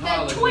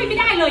ช่วยไม่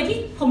ได้เลยที่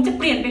ผมจะ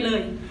เปลี่ยนไปเล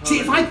ย See,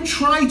 if I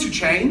try to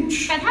change,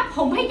 แต่ถ้าผ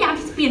มพยายาม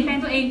ที่จะเปลี่ยนแปลง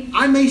ตัวเอง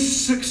I may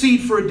succeed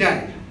for a day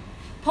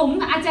ผม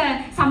อาจจะ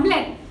สำเร็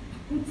จ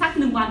สัก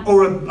1 วัน or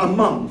a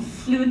month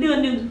หรือเดือน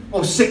หนึ่ง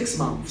or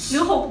 6 months. หรื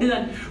อ6 เดือน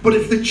But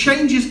if the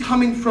change is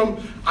coming from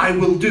I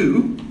will do,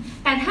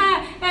 แต่ถ้า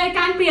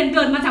การเปลี่ยนเ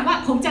กิดมาจากว่า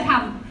ผมจะท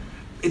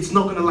it's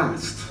not going to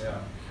last.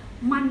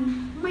 ำมัน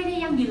ไม่ได้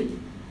ยั่งยืน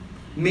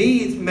Me,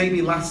 it maybe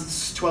lasts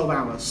 12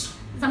 hours.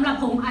 สำหรับ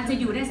ผมอาจจะ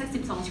อยู่ได้สัก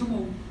12 ชั่วโม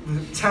ง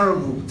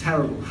Terrible,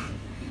 terrible.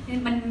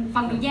 มัน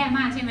ฟังดูแย่ม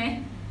ากใช่ไหม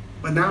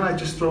But now I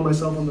just throw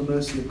myself on the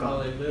mercy of God.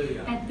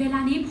 แต่ Hallelujah. เวลา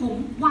นี้ผม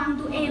วาง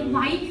ตัวเองไ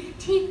ว้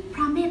ที่พ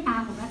ระเมตตา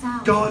ของพระเจ้า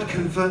God,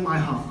 convert my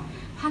heart.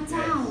 พระเ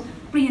จ้า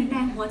เปลี่ยนแปล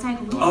งหัวใจข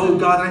องลูก Oh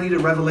God, I need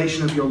a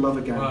revelation of your love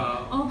again. Wow.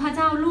 โอ้พระเ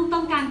จ้าลูกต้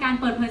องการการ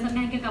เปิดเผยสำแด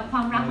งเกี่ยวกับคว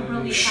ามรักของเรา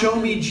อีกครั้ง Show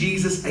me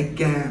Jesus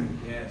again.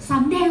 Yes. ส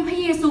ำแดงพระ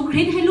เยซูค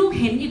ริสต์ให้ลูก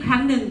เห็นอีกครั้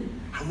งหนึ่ง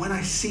And when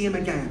I see him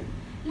again,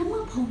 และเมื่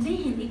อผมได้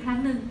เห็นอีกครั้ง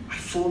หนึ่ง I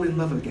fall in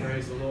love again.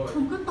 Praise the Lord. ผ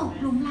มก็ตก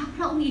หลุมรักพ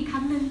ระองค์อีกค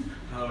รั้งหนึ่ง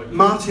Hallelujah.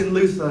 Martin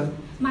Luther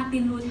มาร์ติ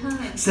นลูเทอร์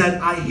said,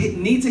 I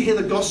need to hear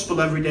the gospel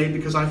every day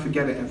because I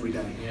forget it every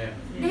day. Yeah.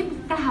 ได้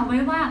กล่าวไว้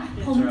ว่า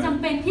ผมจ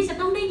ำเป็นที่จะ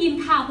ต้องได้ยิน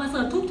ข่าวประเส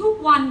ริฐทุก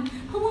ๆวัน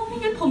เพราะว่าไม่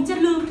งั้นผมจะ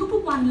ลืมทุ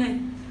กๆวันเลย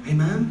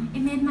Amen? เอ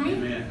เมนไหม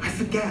Amen. I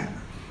forget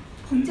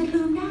ผมจะ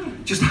ลืมได้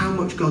just how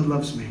much God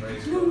loves me,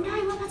 Praise ลืม God. ได้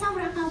ว่าพระเจ้า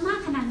รักเรามาก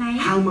ขนาดไหน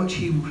how much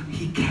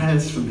he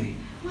cares for me.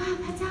 ว่า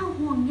พระเจ้า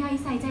ห่วงใย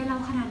ใส่ใจเรา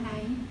ขนาดไหน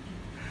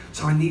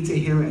So I need to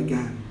hear it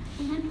again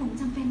ดังนั้นผม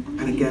จำเป็นต้องไ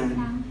ด้ and ยินอีก again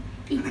ครั้ง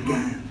อีก and ค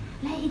รั้ง again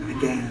และอีก and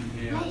ครั้ง again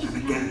และอีก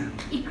and ครั้ง again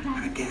อีกครั้ง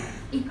and again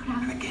อีกครั้ง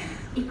and again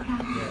อีกครั้ง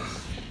Yes.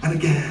 and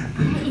again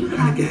และอีกค and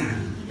รั้ง again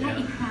และ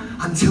อีกครั้ง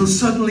until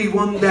suddenly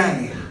one day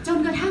จน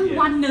กระทั่ง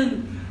วันหนึ่ง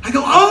I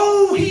go,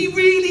 oh, he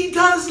really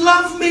does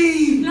love me.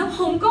 แล้ว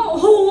ผมก็โอ้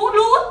โห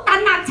รู้ตระ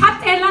หนักชัด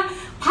เจนแล้ว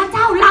พระเ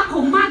จ้ารักผ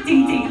มมากจ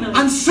ริงๆเลย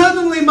And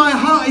suddenly my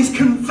heart is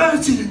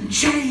converted and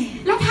changed.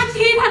 และทัน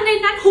ใน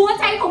นั้นหัว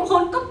ใจของค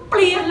นก็เป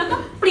ลี่ยนแล้วก็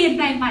เปลี่ยนแ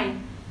ปลงไป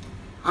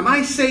Am I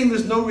saying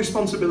there's no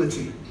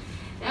responsibility?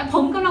 ผ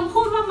มกำลัง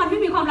พูดว่ามันไม่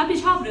มีความรับผิด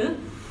ชอบหรือ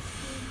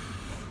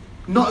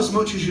Not as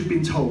much as you've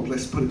been told,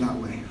 let's put it that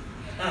way.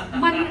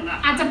 มัน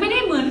อาจจะไม่ได้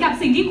เหมือนกับ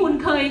สิ่งที่คุณ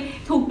เคย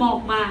ถูกบอก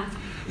มา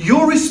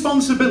Your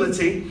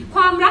responsibility ค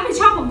วามรับผิด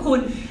ชอบของคุ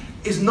ณ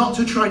is not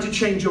to try to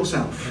change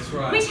yourself, That's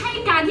ไม่ right. ใช่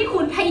การที่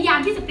คุณพยายาม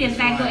ที่จะเปลี่ยนแป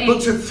ลงตัวเอง but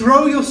to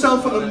throw yourself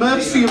at the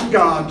mercy of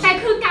God, แต่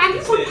คือการ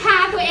ที่คุณพา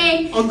ตัวเอง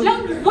แล้ว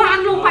วาง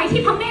ลงไป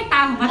ที่พระเมตตา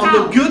ของพระ on เจ้า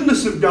the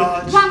goodness of God,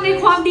 วางใน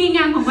ความดีง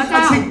ามของพระเจ้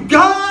า and say,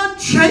 God,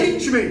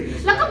 change me,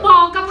 แล้วก็บอ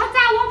กกับพระเ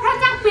จ้าว่าพระ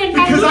เจ้าเปลี่ยนแปล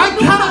ง because ลู I ก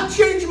ด้วย cannot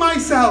change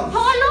myself. เพร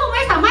าะว่าลูกไ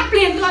ม่สามารถเป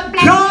ลี่ยนตัวแปล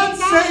งตัวเอ God, ง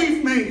ได้ save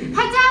me. พ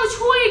ระเจ้า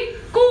ช่วย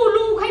กู้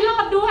ลูกให้รอ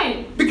ดด้วย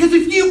Because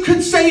if you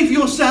could save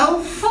yourself,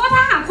 เพราะว่าถ้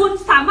าหากคุณ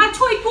สามารถ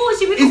ช่วยกู้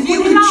ชีวิตของ if คุณ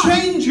you ให้ could รอด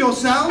change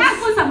yourself, ถ้า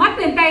คุณสามารถเป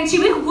ลี่ยนแปลงชี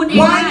วิตของคุณเอง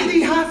why ได้ did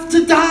he have to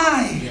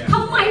die? ท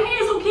ำไมพระเย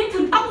ซูคริสต์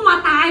ถึงต้องมา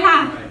ตายล่ะ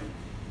Right.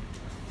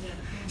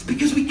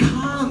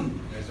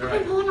 ก็เป็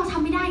นเพราะว่าเราท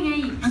ำไม่ได้ไง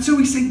And so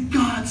we say,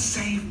 God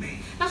save me.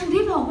 เราถึงไ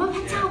ด้บอกว่าพ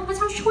ระเ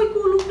จ้าช่วย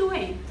กู้ลูกด้วย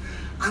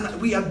And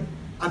we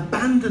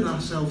abandon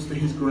ourselves to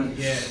His grace.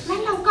 และ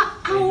เราก็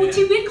เอา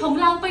ชีวิตของ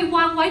เราไปว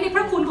างไว้ในพ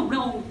ระคุณของพร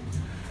ะองค์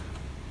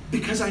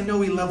Because I know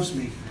He loves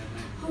me.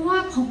 เพราะว่า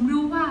ผม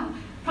รู้ว่า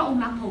พระองค์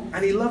รักผม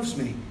And He loves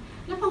me.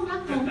 และพระองค์รั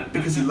กผม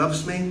Because He loves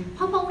me. เพ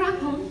ราะพระองค์รัก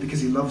ผม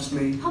Because He loves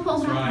me. เพราะพระอ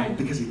งค์รักผม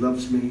Because He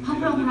loves me. เพราะ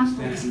พระองค์รักผ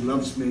ม Because He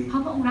loves me. เพรา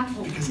ะพระองค์รักผ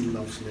ม Because He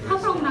loves me. เพราะ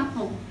พระองค์รักผ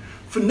ม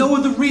For no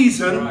other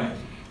reason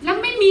และ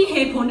ไม่มีเห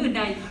ตุผลอื่น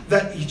ใด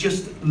that He just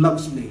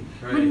loves me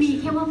มันมี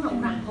แค่ว่าพระอง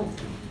ค์รักผม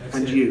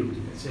and you.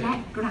 และ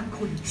รัก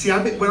คุณ See,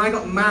 when I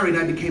got married,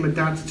 I became a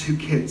dad to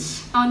 2 kids.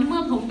 ตอนนี้เมื่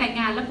อผมแต่ง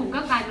งานแล้วผมก็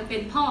กลายมาเป็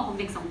นพ่อของ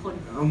เด็ก2 คน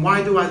And why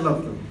do I love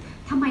them?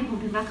 ทำไมผม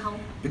ถึงรักเขา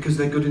Because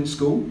they're good in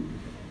school?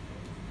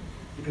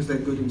 Because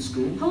they're good in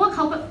school? เพราะว่าเข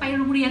าไป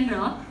โรงเรียนเหร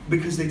อ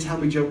Because they tell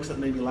me jokes that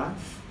make me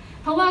laugh?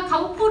 เพราะว่าเขา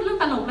พูดเรื่อง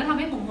ตลกแล้วทำ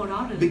ให้ผมหัวเรา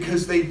ะหรือ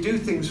Because they do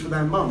things for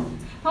their mum?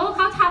 เพราะว่าเข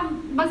าท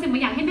ำบางสิ่งบา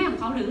งอย่างให้แม่ของ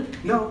เขาหรือ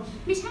No,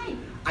 ไม่ใช่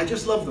I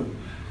just love them.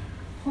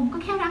 ผมก็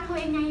แค่รักเขา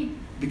เองไง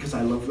Because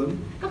I love them.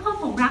 ก็เพราะ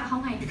ผมรักเขา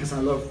ไง Because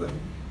I love them.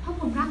 เพราะ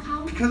ผมรักเขา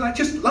Because I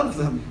just love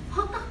them. เพร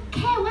าะก็แ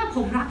ค่ว่าผ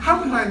มรักเขา How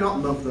can I not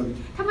love them?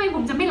 ทำไมผ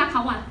มจะไม่รักเข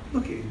าอ่ะ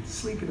Look at him,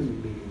 sleeping in the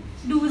meeting.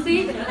 ดูซิ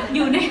อ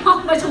ยู่ในห้อง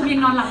ประชุมยัง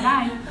นอนหลับได้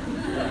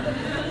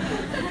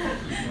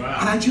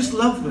And I just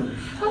love them.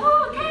 โอ้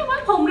แค่ว่า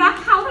ผมรัก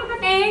เขาเท่านั้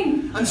นเอง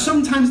And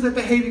sometimes their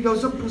behavior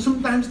goes up and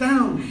sometimes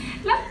down.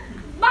 และ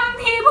บาง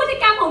ทีพฤติ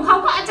กรรมของเขา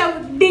ก็อาจจะ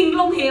ดิ่ง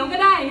ลงเหวก็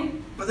ได้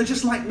But they're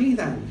just like me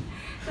then.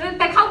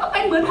 แต่เขาก็เป็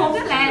นเหมือนผม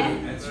นั่นแหละ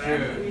That's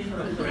true.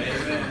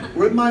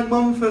 When my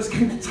mum first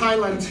came to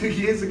Thailand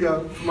 2 years ago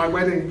for my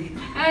wedding,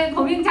 ผ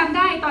มยังจำไ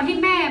ด้ตอนที่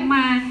แม่ม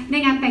าใน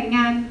งานแต่งง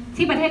าน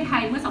ที่ประเทศไท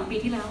ยเมื่อ2 ปี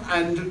ที่แล้ว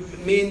and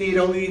me and Need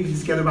only needed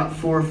to get about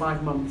 4 or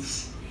 5 months.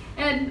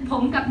 ผ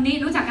มกับนี่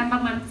รู้จักกันปร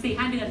ะมาณ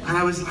 4-5 เดือน And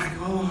I was like,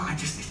 oh,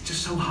 it's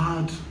just so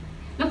hard.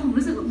 แล้วผม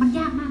รู้สึกว่ามัน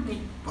ยากมากเลย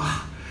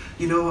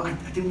You know, I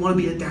didn't want to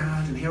be a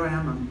dad, and here I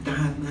am, I'm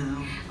dad now.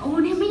 โอ้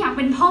เนี่ยไม่อยากเ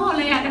ป็นพ่อเ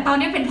ลยอะแต่ตอน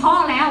นี้เป็นพ่อ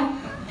แล้ว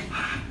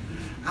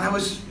And I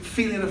was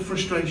feeling a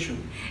frustration.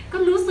 ก็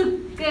รู้สึก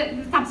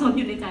สับสนอ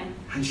ยู่ในใจ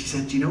And she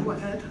said, do you know what,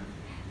 Ed?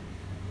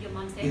 เดี๋ยวม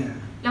อนเซ็ Yeah.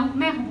 แล้ว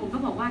แม่ของผมก็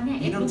บอกว่าเนี่ย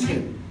You know รู้ไหม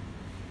Tim?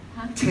 ฮ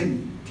ะ Tim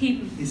ทิม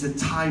is a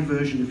Thai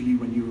version of you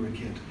when you were a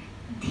kid.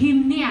 ทิม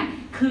เนี่ย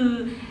คือ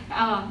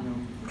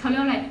เขาเรีย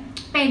กว่าอะไร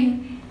เป็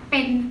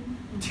น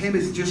Tim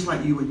is just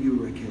like you when you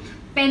were a kid.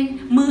 เป็น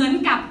เหมือน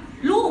กับ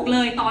ลูกเล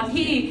ยตอน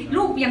ที่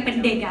ลูกยังเป็น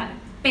เด็กอ่ะ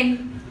เ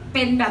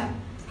ป็นแบบ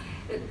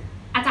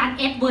อาจารย์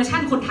เอสเวอร์ชั่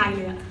นคนไทยเ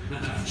ลยอ่ะ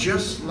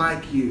Just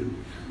like you.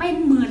 เป็น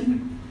เหมือน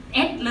เอ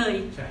สเลย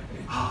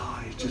Oh,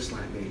 he's just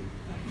like me.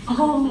 โอ้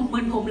เหมื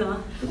อนผมเหรอ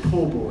The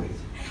poor boy.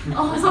 โ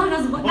อ้ซ่อนน่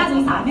าส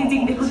งสารจริ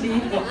งๆเด็กคนนี้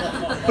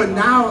But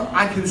now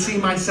I can see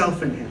myself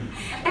in him.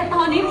 แต่ต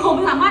อนนี้ผม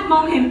สามารถม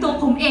องเห็นตัว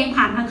ผมเอง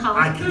ผ่านทางเขา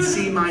I can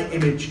see my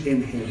image in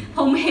him. ผ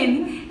มเห็น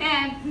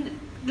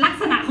ลัก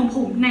ษณะของผ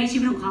มในชี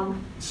วิตของเขา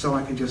So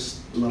I can just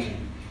love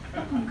him.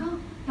 ผมก็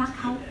รัก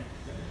เขา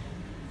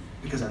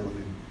Because I love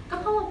him. ก็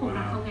เพราะว่าผม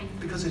รักเขาไง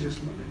Because I just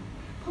love him.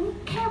 ผม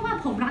แค่ว่า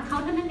ผมรักเขา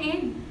เท่านั้นเอ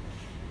ง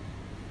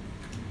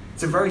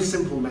It's a very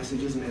simple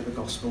message, isn't it, the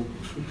gospel?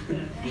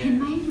 เห็น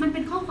ไหมมันเป็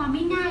นข้อความไ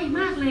ม่ง่าย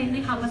มากเลยใน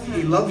ข่าวประเสริฐ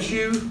He loves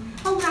you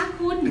พระองค์รัก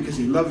คุณ because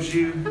he loves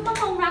you. เพราะพ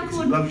ระองค์รัก Because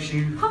คุ he ณ loves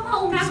you. เพราะพระ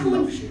องค์รัก Because คุ he ณ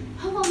loves you. เ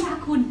พราะพระองค์รัก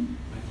คุณ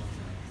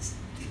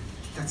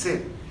That's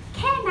it. แ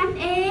ค่นั้น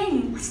เอง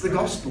It's the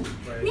gospel.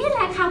 นี่แหล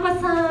ะข่าวประ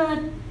เสริฐ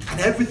And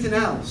everything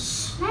else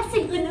และ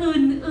สิ่ง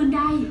อื่นใ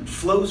ด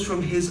flows from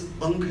his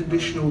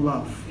unconditional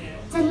love.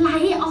 จะไหล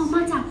ออกม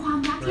าจากความ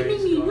รักที่ไม่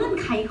มีเงื่อน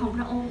ไขของพ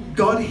ระองค์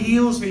God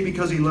heals me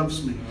because he loves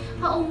me.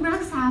 พระองค์รั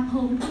กษาผ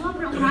มเพราะว่าพ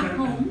ระองค์รัก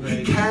ผม He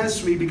cares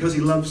for me because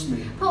he loves me.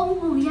 พระองค์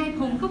ห่วงใย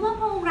ผมก็เพราะ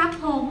พระองค์รัก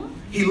ผม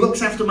He looks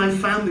after my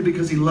family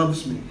because he loves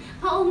me.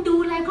 พระองค์ดู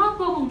แลครอบค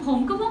รัวของผม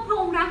ก็เพราะพระ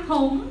องค์รักผ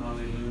ม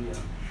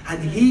And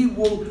he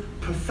will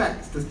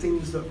perfect the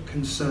things that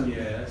concern me.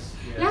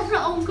 และพร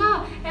ะองค์ก็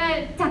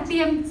จัดเตรี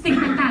ยมสิ่ง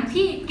ต่างๆ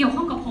ที่เกี่ยวข้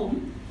องกับผม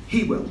He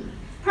will,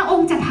 พระอง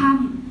ค์จะท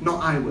not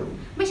I will.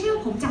 ำไม่ใช่ว่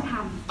าผมจะท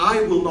I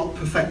will not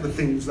perfect the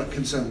things that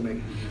concern me.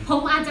 ำผ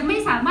มอาจจะไม่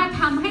สามารถ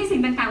ทำให้สิ่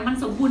งต่างๆมัน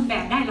สมบูรณ์แบ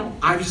บได้หรอก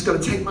I've just got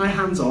to take my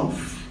hands off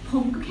ผ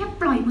มก็แค่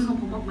ปล่อยมือของ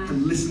ผมออกมา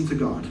and listen to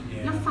God.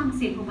 แล้วฟังเ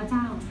สียงของพระเจ้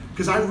า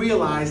Because I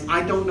realize I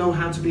don't know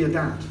how to be a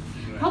dad.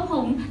 เพราะผ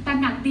มตระ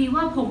หนักดี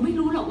ว่าผมไม่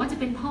รู้หรอกว่าจะ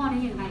เป็นพ่อได้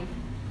อย่างไร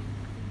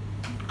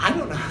I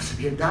don't know how to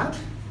be a dad.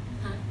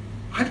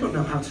 I don't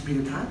know how to be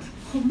a dad.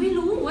 ผมไม่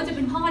รู้ว่าจะเ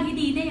ป็นพ่อที่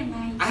ดีได้อย่างไร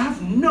I have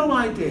no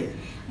idea.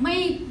 ไม่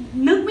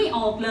นึกไม่อ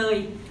อกเลย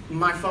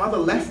My father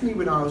left me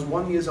when I was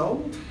 1 year old.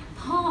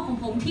 พ่อของ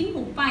ผมทิ้งผ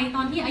มไปต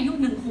อนที่อายุ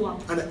1 ขวบ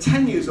And at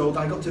 10 years old,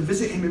 I got to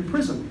visit him in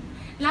prison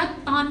แล้ว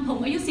ตอนผม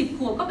อายุ10 ข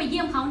วบก็ไปเ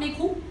ยี่ยมเขาใน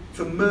คุก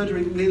for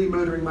nearly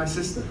murdering my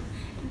sister.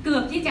 เกือ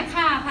บที่จะ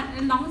ฆ่า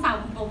น้องสาว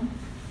ของผม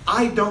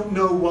I don't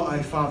know what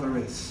a father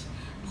is,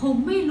 ผม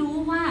ไม่รู้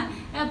ว่า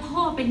พ่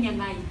อเป็นยัง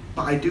ไง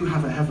but I do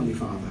have a heavenly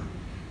father.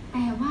 แ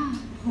ต่ว่า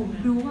ผม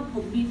รู้ว่าผ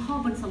มมีพ่อ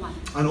บนสวรรค์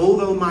And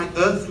although my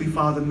earthly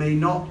father may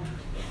not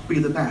be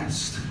the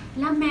best,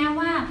 และแม้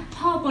ว่า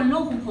พ่อบนโล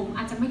กของผมอ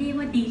าจจะไม่ได้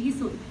ว่าดีที่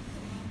สุด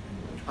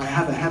I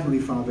have a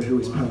heavenly Father who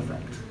is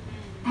perfect.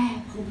 แต่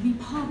ผมมี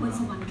พ่อบน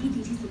สวรรค์ที่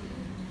ดีที่สุด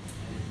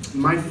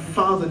My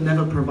Father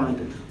never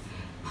provided,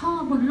 พ่อ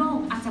บนโลก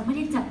อาจจะไม่ไ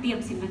ด้จัดเตรียม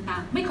สิ่งต่า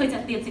งๆไม่เคยจั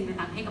ดเตรียมสิ่ง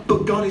ต่างๆให้กับผม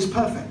but God is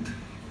perfect.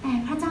 แต่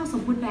พระเจ้าส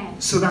มบูรณ์แบบ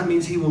So that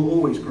means He will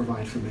always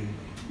provide for me.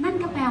 นั่น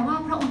ก็แปลว่า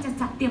พระองค์จะ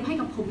จัดเตรียมให้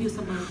กับผมอยู่เส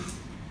มอ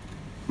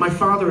My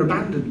Father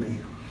abandoned me,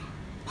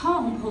 พ่อ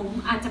ของผม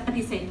อาจจะป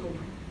ฏิเสธผม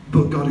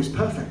but God is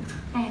perfect.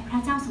 แต่พระ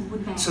เจ้าสมบูร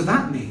ณ์แบบ So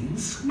that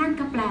means นั่น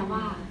ก็แปล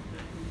ว่า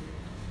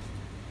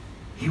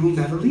He will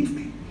never leave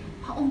me.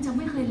 พระองค์จะไ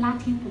ม่เคยละ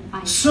ทิ้งผมไป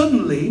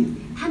Suddenly,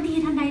 ทันที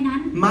ทันใดนั้น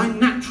my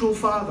natural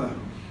Father,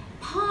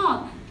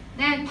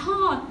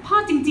 พ่อ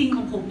จริงๆข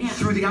องผมเนี่ย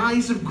through the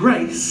eyes of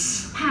grace,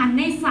 ผ่านใ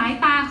นสาย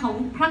ตาของ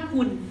พระ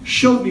คุณ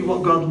showed me what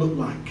God looked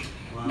like.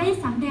 ได้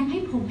สำแดงให้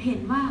ผมเห็น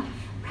ว่า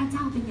พระเจ้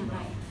าเป็นอย่างไร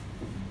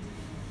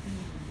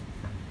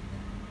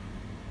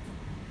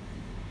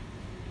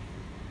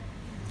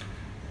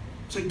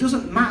So it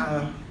doesn't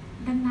matter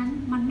ดังนั้น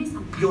มันไม่ส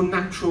ำคัญ your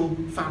natural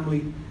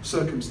family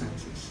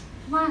circumstances.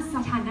 ว่าส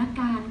ถาน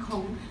การณ์ขอ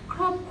งค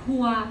รอบครั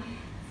ว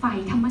ฝ่าย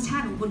ธรรมชา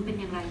ติของคุณเป็น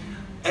อย่างไร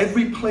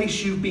Every place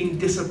you've been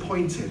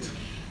disappointed,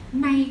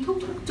 ใน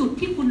ทุกๆจุด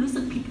ที่คุณรู้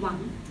สึกผิดหวัง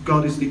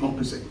God is the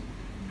opposite.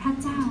 พระ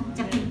เจ้าจ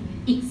ะเป็น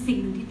อีกสิ่ง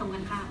หนึ่งที่ตรงกั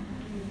นข้าม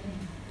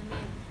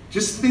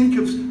Just think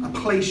of a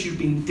place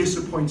you've been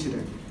disappointed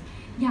in,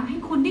 อยากให้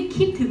คุณได้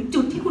คิดถึง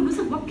จุดที่คุณรู้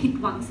สึกว่าผิด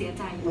หวังเสีย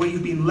ใจ where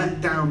you've been let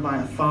down by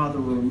a father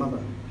or a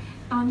mother.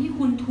 ตอนที่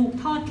คุณถูก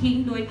ทอดทิ้ง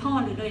โดยพ่อ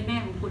หรือโดยแม่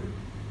ของคุณ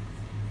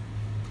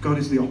God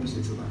is the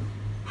opposite of that.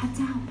 พระเ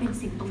จ้าเป็น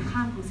สิ่งตรงข้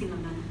ามของสิ่งเหล่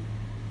านั้น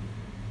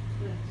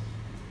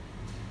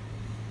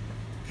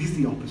He's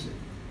the opposite.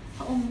 พ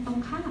ระองค์ตรง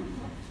ข้าม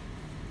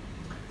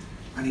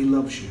And He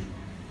loves you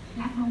แ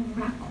ละพระองค์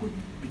รักคุณ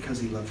because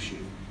He loves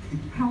you.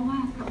 เพราะว่า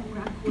พระองค์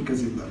รักคุณ Because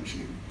He loves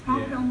you. เพราะ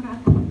พระองค์รัก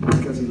คุณ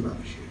Because He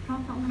loves you. เพราะ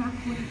พระองค์รัก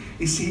คุณ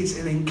You see, it's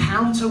an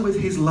encounter with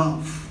His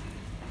love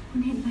คุ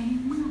ณเห็นไหม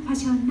เมื่อเผ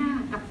ชิญหน้า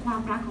กับควา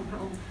มรักของพระ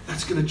องค์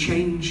that's going to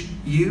change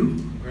you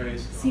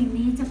Praise สิ่ง God.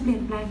 นี้จะเปลี่ย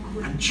นแปลงคุ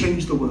ณ and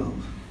change the world.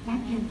 และ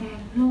เปลี่ยนแปลง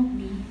โลก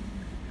นี้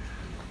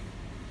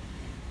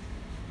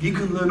You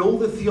can learn all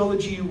the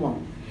theology you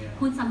want.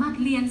 คุณสามารถ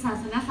เรียนศา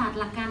สนศาสตร์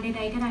หลักการใ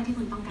ดๆก็ได้ที่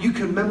คุณต้องการ You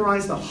can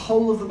memorize the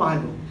whole of the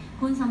Bible.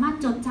 คุณสามารถ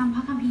จดจำพร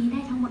ะคัมภีร์ได้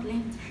ทั้งหมดเล่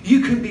ม You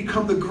can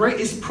become the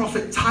greatest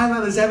prophet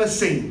Thailand has ever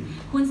seen.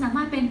 คุณสาม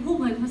ารถเป็นผู้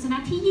เผยพระวจนะ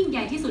ที่ยิ่งให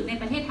ญ่ที่สุดใน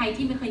ประเทศไทย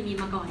ที่ไม่เคยมี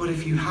มาก่อน But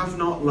if you have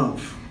not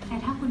love, แต่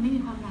ถ้าคุณไม่มี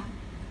ความรัก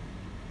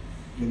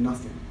you're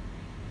nothing.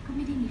 ก็ไ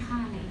ม่ได้มีค่า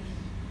อะไร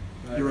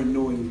You're a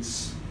noise.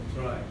 That's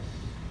right.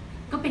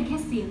 ก็เป็นแค่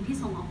เสียงที่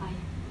ส่งออกไป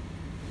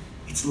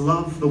It's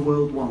love the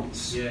world wants.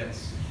 Yes.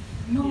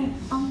 โลก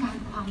ต้องการ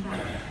ความรัก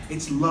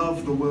It's love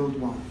the world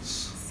wants.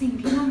 สิ่ง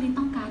ที่โลกนี้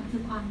ต้องการคื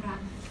อความรั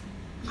ก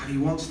And He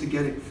wants to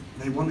get it.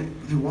 They want it.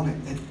 They want it.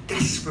 They're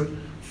desperate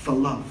for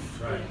love.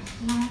 That's right.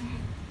 และ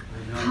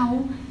เขา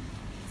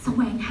แส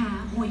วงหา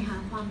โหยหา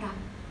ความรัก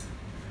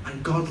And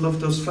God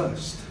loved us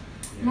first.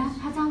 และ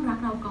พระเจ้ารัก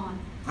เราก่อน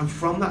And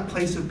from that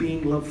place of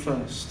being loved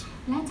first,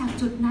 และจาก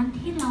จุดนั้น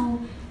ที่เรา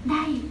ไ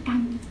ด้กา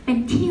รเป็น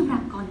ที่รั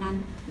กก่อนนั้น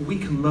we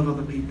can love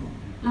other people.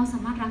 เราสา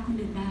มารถรักคน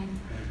อื่นได้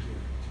Thank you.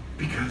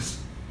 Because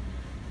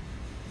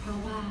เพราะ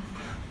ว่า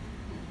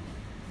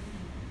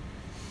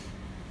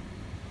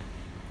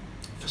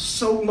for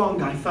so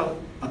long I felt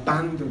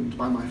abandoned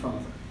by my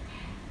father.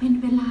 เป็น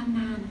เวลาน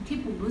านที่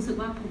ผมรู้สึก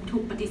ว่าผมถู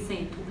กปฏิเส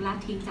ธถูกละ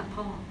ทิ้งจาก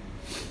พ่อ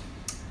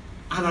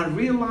And I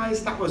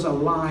realized that was a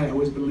lie I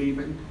was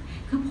believing.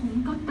 คือผม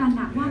ก็ตระห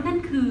นักว่านั่น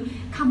คือ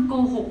คำโก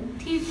หก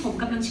ที่ผม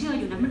กำลังเชื่อ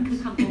อยู่นั้นมันคือ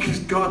คำโกหก Because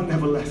God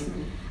never left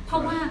me. เพรา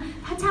ะว่า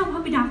พระเจ้าพร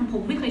ะบิดาของผ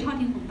มไม่เคยทอด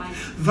ทิ้งผมไป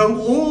Though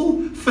all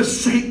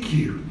forsake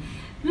you,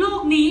 โล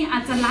กนี้อา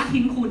จจะละ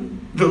ทิ้งคุณ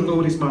the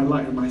Lord is my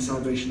light and my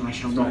salvation. I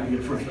shall not be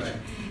That's afraid. right.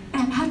 แ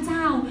ต่พระเจ้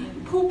า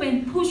ผู้เป็น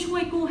ผู้ช่ว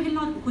ยกู้ให้ร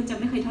อดของคุณจะ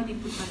ไม่เคยทอดทิ้ง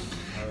คุณไป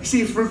You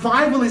see, if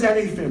revival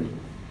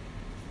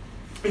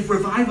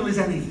is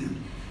anything,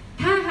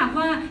 ถ้าหาก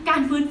ว่ากา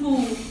รฟื้นฟู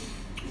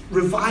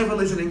revival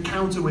is an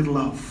encounter with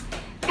love.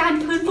 การ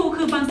ฟื้นฟู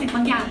คือบางสิ่งบ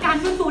างอย่าง การ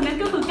ฟื้นฟูนั้น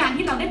ก็คือการ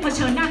ที่เราได้เผ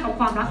ชิญหน้ากับ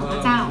ความรักของพร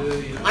ะเจ้า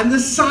Hallelujah. And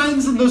there's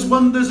signs and there's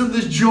wonders and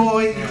there's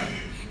joy.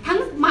 ทั้ง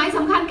หมายส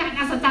ำคัญการ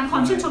อัศจรรย์ควา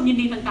มชื่นชมยิน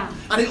ดีต่าง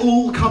And it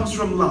all comes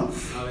from love.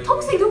 ๆ ทุก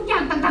สิ่งทุกอย่า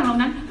งต่างๆเหล่า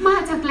นั้นมา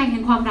จากแหล่งแ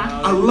ห่งความรัก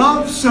A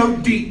love so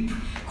deep,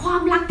 ควา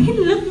มรักที่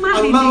ลึกมาก a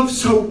จริง love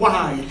so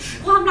wide,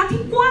 ๆ ความรัก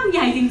ที่กว้างให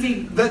ญ่จริง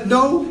that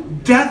no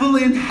devil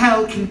in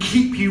hell can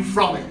keep you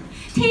from it.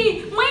 ๆ ที่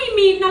ไม่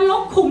มีนร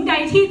กขุมใด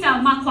ที่จะ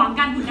มาขวาง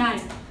กั้นคุณได้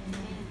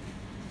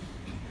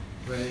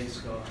Praise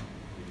God.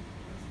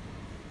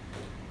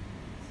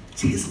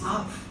 It's His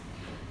love.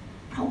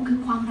 พระองค์คือ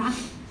ความรัก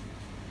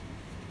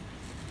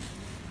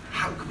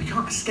How we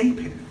can't escape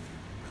it.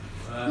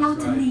 เรา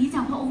That's จะหนี right. จ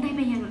ากพระองค์ได้ไ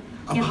ปอย่างไร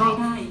Apart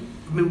ได้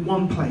from in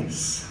one place,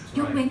 ย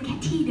กเว้นแค่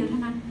ที่เดียวเท่า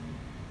นั้น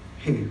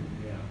here.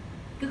 Yeah.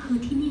 ก็คือ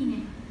ที่นี่ไง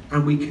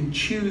And we can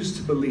choose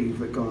to believe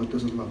that God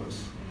doesn't love us.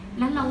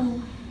 และเรา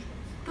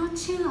ก็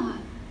เชื่อ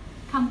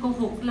คำโก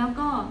หกแล้ว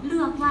ก็เลื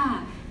อกว่า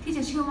ที่จ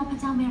ะเชื่อว่าพระ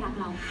เจ้าไม่รัก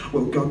เรา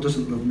Well, God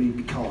doesn't love me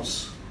because.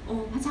 โ อ้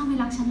พระเจ้าไม่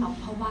รักฉันหรอก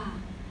เพราะว่า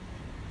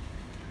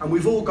And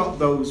we've all got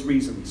those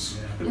reasons.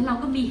 แล้วเรา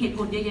ก็มีเหตุผ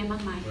ลเยอะแยะมา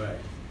กมาย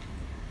Right.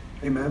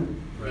 Amen.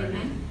 เห็นไหม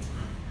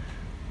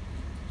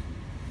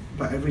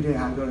But every day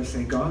I've got to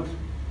say, God,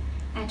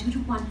 แต่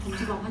ทุกๆวันผม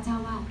จะบอกพระเจ้า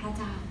ว่าพระ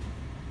เจ้า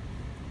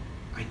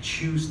I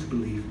choose to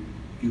believe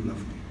you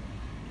love me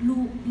ลู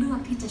กเลือก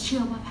ที่จะเชื่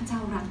อว่าพระเจ้า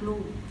รักลู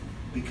ก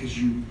because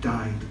you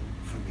died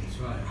for me. That's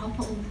right. เพราะพ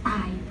ระองค์ต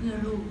ายเพื่อ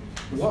ลูก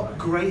What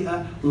greater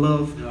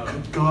love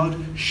could God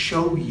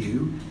show you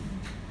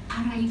อะ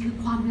ไรคือ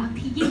ความรัก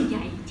ที่ยิ่งให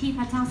ญ่ที่พ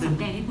ระเจ้าแส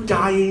ดงให้คุณ than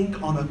dying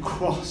on a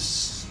cross?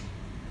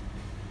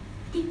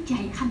 ยิ่งให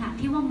ญ่ขนาด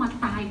ที่ว่ามา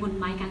ตายบน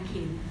ไม้กางเข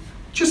น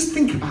Just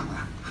think about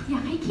that. อยา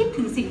กให้คิด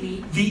ถึงสิ่งนี้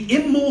The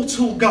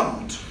immortal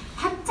God,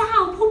 พระเจ้า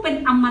ผู้เป็น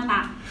อมต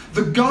ะ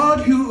the God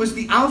who was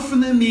the Alpha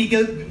and the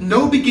Omega,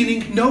 no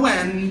beginning, no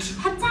end,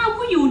 พระเจ้า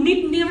ผู้อยู่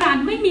นิรันด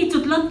ร์ไม่มีจุ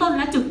ดเริ่มต้นแ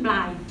ละจุดปล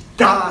าย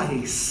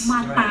dies. มา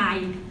ตาย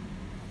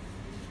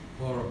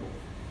Horrible.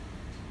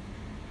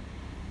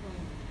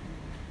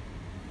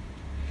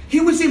 He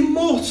was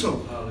immortal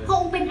พระ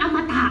องค์เป็นอม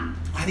ตะ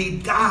and he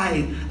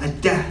died a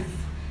death.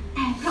 แ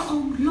ต่พระอ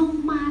งค์ลง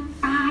มา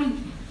ตาย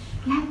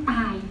และต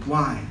าย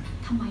Why?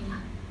 ทำไมล่ะ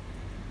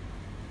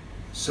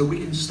So we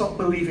can stop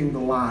believing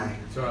the lie,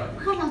 That's right.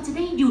 เพื่อเราจะไ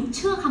ด้หยุดเ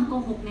ชื่อคำโก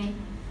หกไง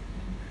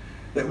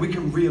that we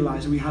can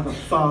realize we have a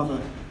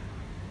Father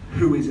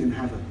who is in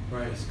heaven.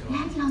 Praise แล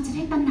ะ God. เราจะไ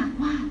ด้ตระหนัก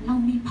ว่าเรา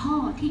มีพ่อ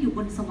ที่อยู่บ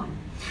นสวรรค์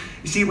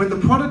You see, when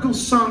the prodigal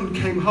son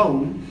came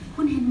home,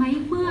 คุณเห็นไหม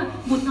เมื่อ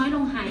บุตรน้อยล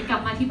งหายกลั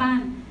บมาที่บ้าน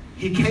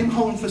he came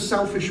home for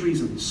selfish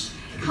reasons.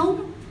 เขา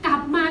กลั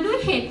บมาด้วย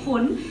เหตุผ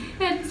ล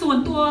ส่วน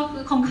ตัว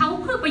ของเขา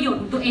เพื่อประโยชน์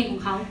ของตัวเองขอ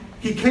งเขา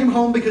He came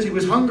home because he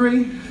was hungry,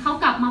 เขา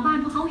กลับมาบ้าน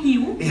เพราะเขาหิ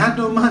ว he had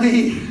no money,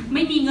 ไ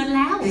ม่มีเงินแ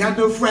ล้ว he had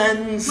no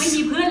friends. ไม่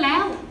มีเพื่อนแล้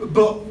ว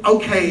But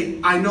okay,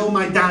 I know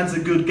my dad's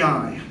a good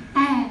guy. แ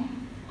ต่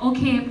โอเ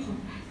คผม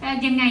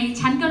ยังไง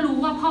ฉันก็รู้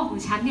ว่าพ่อของ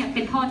ฉันเนี่ยเ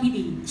ป็นพ่อที่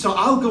ดี So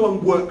I'll go and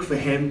work for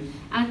him.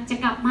 จะ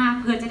กลับมา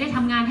เพื่อจะได้ท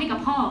ำงานให้กับ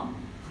พ่อ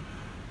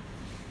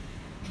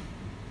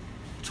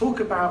Talk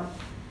about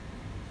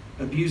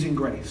abusing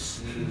grace.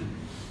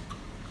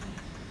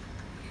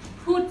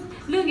 พูด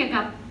เรื่องเกี่ยว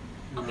กับ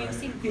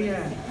abusing grace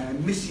Yeah,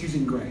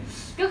 misusing grace.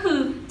 ก็คือ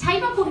ใช้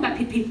พระคุณแบบ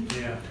ผิด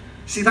Yeah.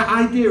 See, that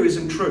idea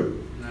isn't true.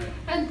 No.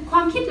 ๆคว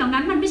ามคิดเหล่า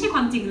นั้นมันไม่ใช่คว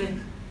ามจริงเลย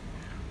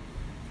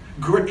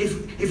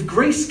If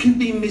grace can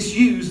be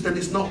misused, then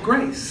it's not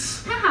grace.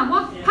 ถ้าหากว่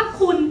าพระ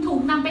คุณถู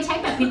กนำไปใช้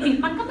แบบผิด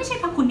ๆมันก็ไม่ใช่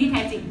พระคุณที่แ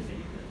ท้จริง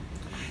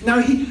Now,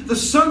 the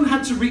son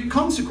had to reap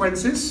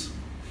consequences.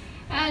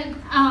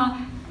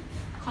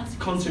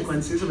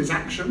 Consequences of his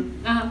action.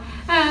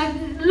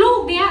 ลูก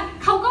เนี้ย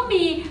เขาก็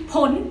มีผ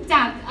ลจ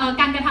าก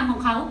การกระทำขอ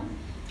งเขา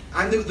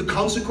And the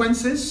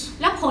consequences,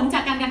 และผลจา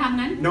กการกระทำ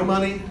นั้น no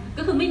money,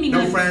 ก็คือไม่มีเงิ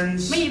น no friends,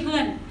 ไม่มีเพื่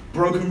อน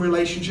broken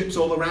relationships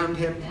all around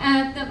him.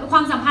 คว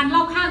ามสัมพันธ์ร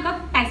อบข้างก็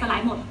แตกสลา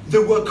ยหมด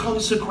There were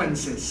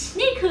consequences.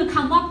 นี่คือค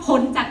ำว่าผ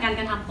ลจากการ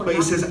กระทำผล But he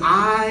ลัพธ์ says,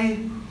 I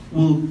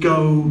will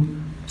go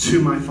to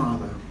my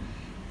father.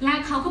 และ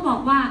เขาก็บอก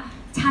ว่า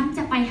ฉันจ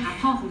ะไปหา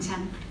พ่อของฉั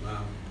น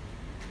Wow.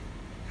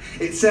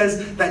 It says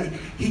that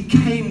he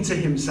came to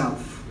himself.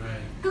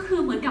 Right. ก็คือ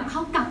เหมือนกับเข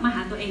ากลับมาห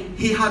าตัวเอง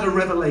He had a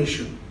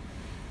revelation.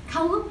 เข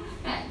า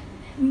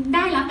ไ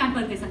ด้รับการเ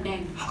ปิดเผยสำแดง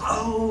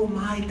Oh,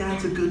 my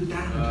dad's a good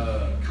dad.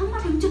 เขามา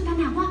ถึงจุดตระ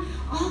หนักว่า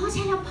อ๋อใ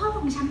ช่แล้วพ่อข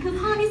องฉันคือ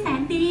พ่อที่แส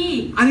นดี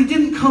And he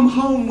didn't come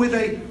home with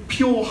a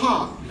pure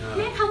heart. แ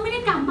ละเขาไม่ได้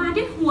กลับมา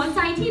ด้วยหัวใจ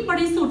ที่บ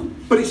ริสุทธิ์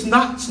But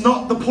that's not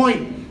the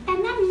point. แต่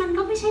นั่นมัน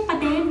ก็ไม่ใช่ประ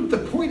เด็น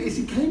The point is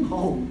he came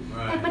home.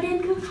 แต่ประเด็น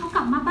คือเขาก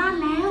ลับมาบ้าน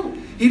แล้ว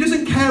He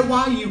doesn't care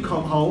why you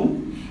come home.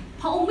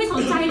 พระองค์ไม่ส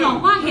นใจหรอก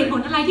ว่าเหตุผ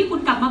ลอะไรที่คุณ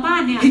กลับมาบ้า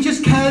นเนี่ย He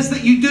just cares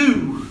that you do.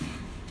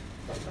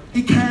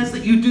 He cares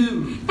that you do.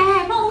 แต่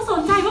พระองค์ส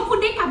นใจว่าคุณ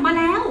ได้กลับมา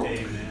แล้ว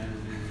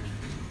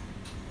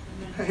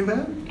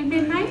Amen? เอเม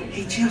นไหม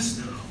He just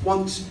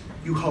wants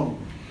you home.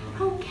 พ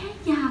ระองค์แค่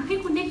อยากให้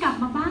คุณได้กลับ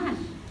มาบ้าน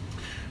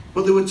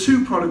But there were two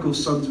prodigal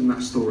sons in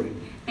that story.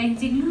 แต่จ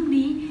ริงๆเรื่อง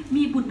นี้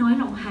มีบุตรน้อย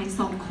หลงหาย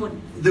2 คน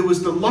There was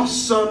the lost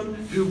son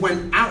who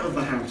went out of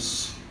the house.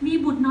 มี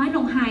บุตรน้อยหล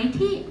งหาย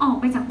ที่ออก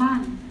ไปจากบ้า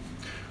น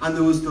And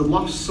there was the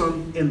lost son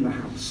in the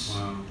house.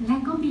 Wow. และ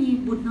ก็มี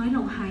บุตรน้อยหล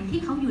งหายที่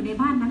เขาอยู่ใน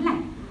บ้านนั้นแหละ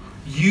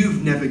You've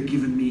never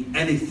given me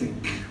anything.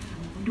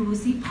 ดู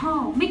สิพ่อ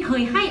ไม่เค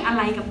ยให้อะไ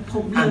รกับผ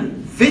มเลย And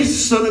this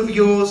son of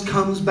yours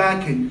comes back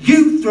and you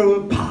throw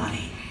a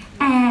party.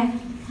 แต่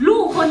ลู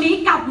กคนนี้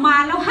กลับมา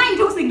แล้วให้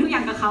ทุกสิ่งทุกอย่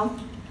างกับเขา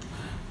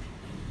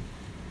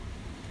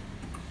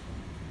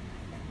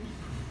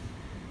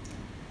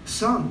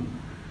Son,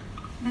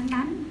 ดัง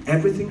นั้น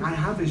everything I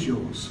have is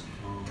yours.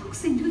 ทุก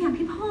สิ่งทุกอย่าง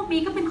ที่พ่อมี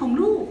ก็เป็นของ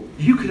ลูก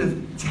You could have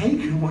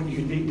taken what you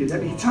needed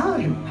any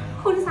time.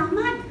 คุณสาม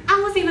ารถเอา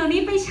สิ่งเหล่า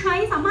นี้ไปใช้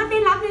สามารถได้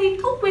รับใน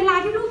ทุกเวลา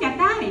ที่ลูกอยาก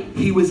ได้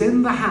He was in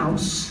the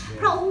house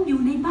พระองค์อ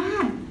ยู่ในบ้า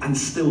น and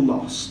still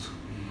lost.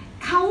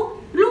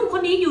 ลูกค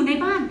นนี้อยู่ใน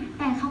บ้าน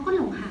แต่เขาก็ห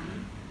ลงหาย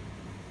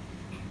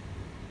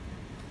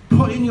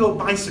Putting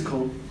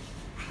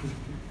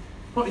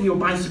your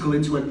bicycle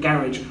into a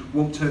garage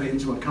won't turn it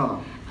into a car.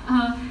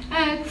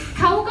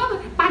 เขาก็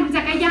ปั่น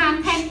จักรยาน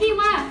แทนที่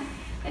ว่า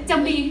จะ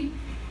มี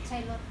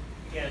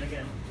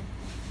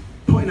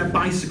putting a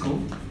bicycle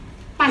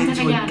ปั่นจัก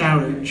ร into ยาน a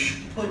garage,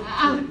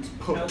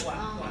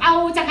 เอา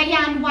จักรย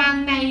านวาง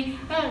ใน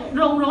โ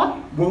รงรถ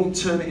won't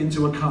turn it into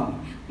a car.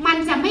 มัน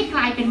จะไม่ก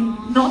ลายเป็น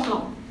รถหร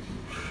อก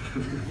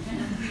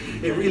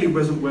It really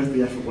wasn't worth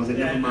the effort, was it?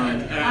 Never mind.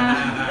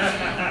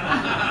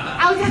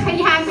 เอาจักร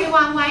ยานไปว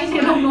างไว้ใน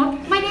โรงรถ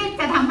ไม่ได้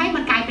จะทำให้มั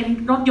นกลายเป็น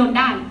รถยนต์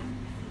ได้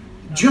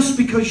Just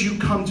because you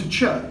come to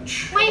church,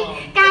 ไม่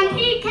การ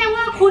ที่แค่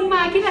ว่าคุณม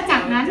าคริสตจั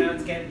กรนั้น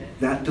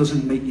that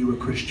doesn't make you a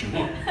Christian.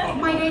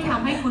 ไม่ได้ท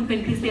ำให้คุณเป็น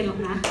คริสเตียนหรอก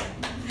นะ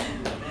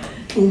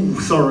Ooh,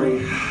 sorry.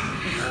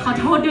 ขอ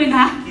โทษด้วยน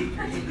ะ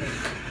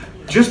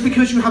Just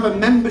because you have a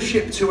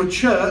membership to a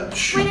church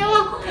ไม่ได้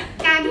ว่า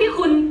การที่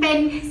คุณเป็น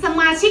ส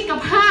มาชิก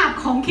ภาพ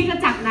ของคริสต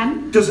จักรนั้น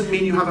doesn't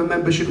mean you have a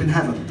membership in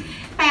heaven.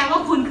 แปลว่า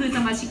คุณคือส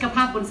มาชิกภ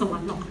าพบนสวร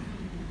รค์หรอก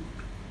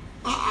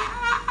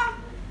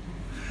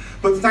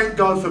But thank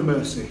God for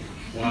mercy.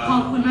 ขอ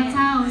บคุณพระเ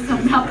จ้าส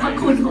ำหรับพระ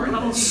คุณของเร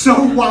า So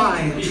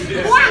wide,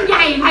 กว้างให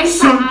ญ่ไพ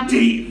ศา so ล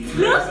deep.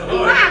 ลึก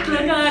มากเหลื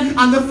อเกิน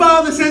And the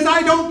Father says, I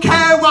don't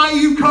care why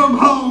you come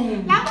home.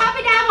 แล้วพระ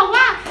บิดาบอก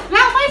ว่าเร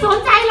าไม่สน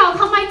ใจหรอก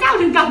ทำไมเจ้า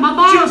ถึงกลับมา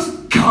บ้าน Just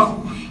come.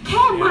 แ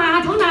ค่มา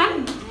เท่านั้น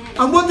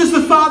And what does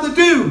the Father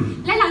do?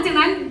 และหลังจาก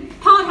นั้น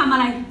พ่อทำอะ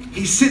ไร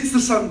He sits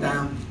the son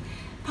down.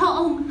 พระอ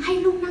งค์ให้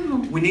ลูกนั่งล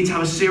ง We need to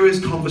have a serious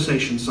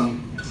conversation, son.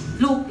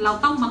 ลูกเรา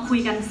ต้องมาคุย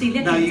กันซีเรี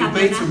ยสจ Now, ริงจัง you've เล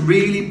ย made นะ some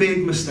really big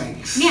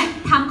mistakes. เนี่ย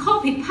ทำข้อ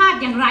ผิดพลาด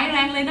อย่างร้ายแร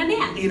งเลยนะเ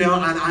นี่ย You know,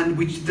 and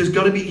there's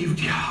got to be,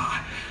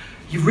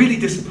 you've really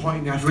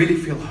disappointed me. I really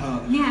feel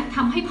hurt. เนี่ยท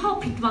ำให้พ่อ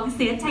ผิดหวังเ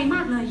สียใจม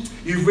ากเลย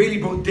You've really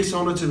brought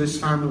dishonor to this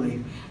family.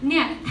 เ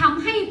นี่ยท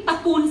ำให้ตระ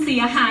กูลเสี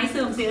ยหายเ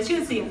สื่อมเสียชื่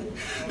อเสียง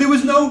There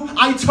was no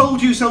I told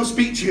you so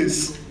speeches.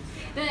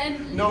 เอ่อ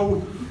No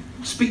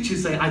speeches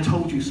say I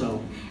told you so.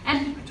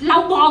 เรา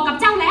บอกกับ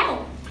เจ้าแล้ว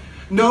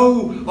No,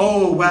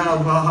 oh well,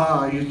 haha,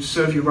 you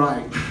serve you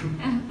right.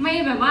 ไม่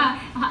แบบว่า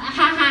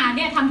ฮ่าเ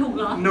นี่ยทำถูกเ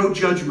หรอ No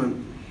judgment.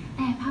 แ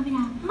ต่พระบิด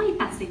าไม่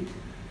ตัดสิน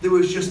There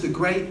was just a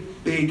great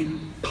big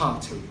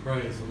party.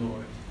 Praise the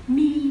Lord.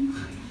 มี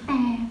แ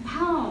ต่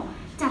พ่อ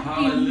จัดเต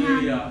รียมงา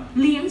น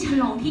เลี้ยงฉ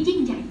ลองที่ยิ่ง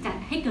ใหญ่จัด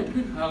ให้เกิด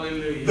ขึ้น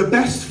Hallelujah. The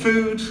best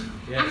food,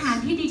 อาหาร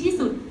ที่ดีที่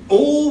สุด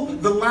all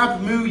the lab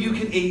moo you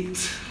can eat.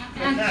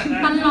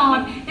 ตลอด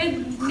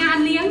งาน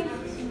เลี้ยง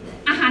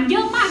อาหารเย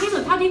อะมากที่สุ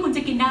ดเท่าที่คุณจ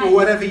ะกินได้ Or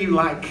whatever you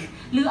like.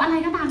 หรืออะไร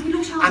ก็ตามที่ลู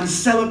กชอบ And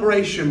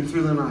celebration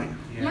through the night.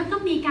 แล้วก็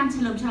มีการเฉ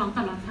ลิมฉลองต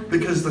ลอดทั้งคืน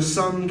Because the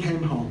son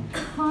came home.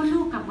 เพราะ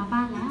ลูกกลับมาบ้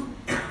านแล้ว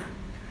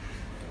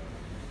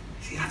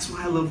See, that's why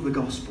I love the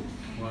gospel.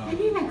 และ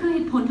นี่แหละคือเห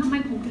ตุผลทำไม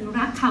ผมถึง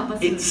รักข่าวประเ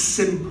สริฐ It's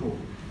simple.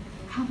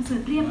 ข่าวประเสริ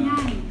ฐเรียบง่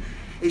าย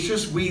It's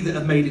just we that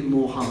have made it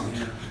more hard.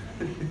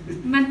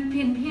 มันเ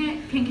พียง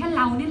แค่เ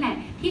รานี่แหละ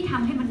ที่ท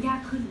ำให้มันยา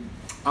กขึ้น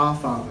Our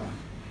Father,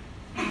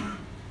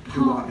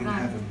 พ่อ who art in เรา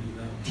heaven,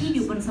 ที่อ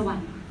ยู่บนสวรร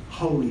ค์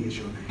holy is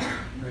your name.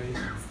 Praise.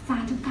 สา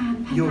ธุการ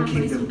พระ Your นามบ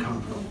ริสุท kingdom ธิ์ของ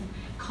come. พระองค์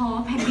ขอ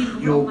แผ่นดินขอ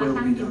งพระอ Your งค์มา will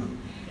ตั้ง be อยู่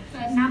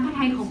done. น้ำพระ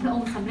ทัยของพระอ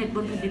งค์สำเร็จบ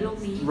นแผ่นดินโลก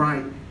นี้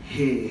Right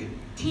here.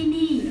 ที่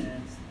นี่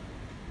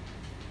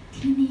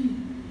ที่นี่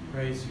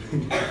Praise you.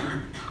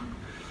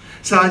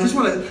 So I just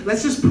want to,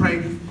 let's just pray.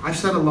 I've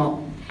said a lot,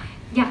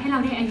 อยากให้เรา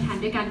ได้อธิษฐาน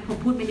ด้วยกันผม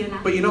พูดไปเยอะแล้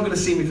ว but you're not going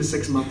to see me for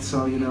 6 months, so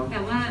you know. แ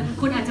ต่ว่า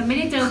คุณอาจจะไม่ไ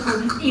ด้เจอผม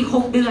อีก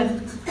 6 เดือน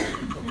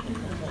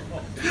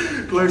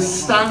Glory,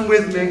 stand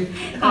with me.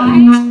 ขอให้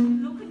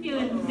ลุกขึ้นยื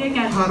นด้วย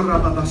กัน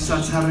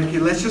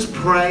Let's just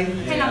pray.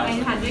 ให้เราอ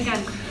ธิษฐานด้วยกัน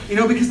You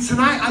know, because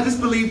tonight I just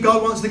believe God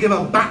wants to give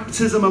a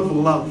baptism of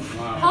love.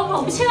 เพราะผ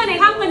มเชื่อใน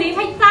ค่ำวันนี้พ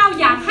ระเจ้า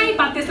อยากให้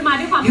บัพติศมา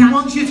ด้วยความ He รัก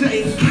wants you to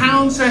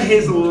encounter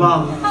His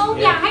love. เขา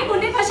อยากให้คุณ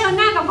ได้เผชิญห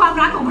น้ากับความ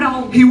รักของพระอ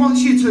งค์ He wants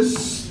you to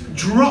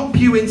drop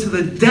you into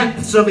the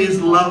depths of His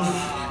love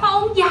พระอ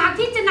งค์อยาก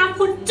ที่จะนำ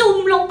คุณจุ่ม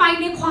ลงไป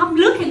ในความ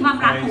ลึกแห่งความ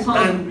รักของพระ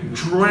องค์ and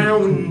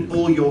drown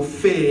all your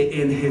fear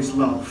in His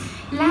love.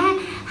 และ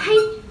ให้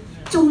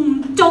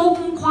จม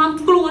ความ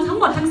กลัวทั้ง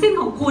หมดทั้งสิ้น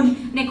ของคุณ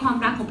ในความ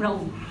รักของพระอ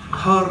งค์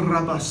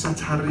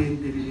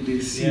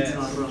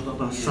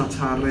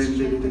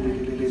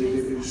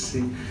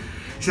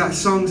See, that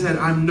song said,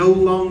 I'm no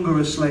longer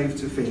a slave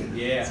to fear,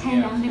 ใช่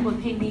แล้วในบท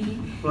เพลงนี้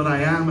but I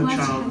am a ว่า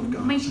ฉัน child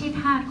of ไม่ God. ใช่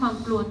ทาสความ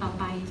กลัวต่อ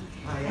ไป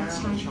I am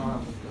a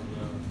child of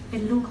God. เป็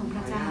นลูกของพร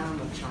ะ I เจ้า am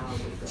a child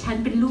of God. ฉัน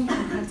เป็นลูกข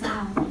องพระเจ้า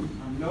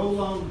I'm no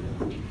longer,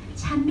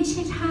 ฉันไม่ใ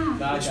ช่ทาส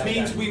which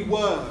means we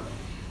were,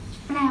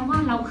 แปลว่า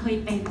เราเคย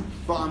เป็น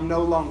but I'm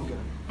no longer,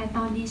 แต่ต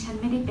อนนี้ฉัน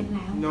ไม่ได้เป็นแ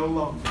ล้ว no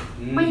longer.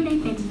 ไม่ได้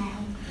เป็นแล้ว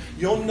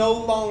You're no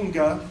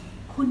longer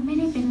คุณไม่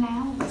ได้เป็นแล้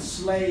ว a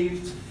slave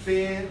to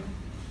fear,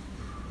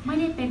 ไม่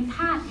ได้เป็นท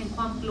าสแห่งค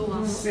วามกลัว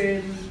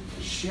sin,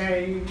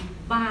 shame.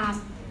 บาป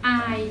อ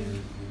าย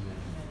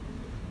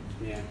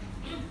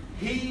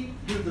He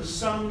who the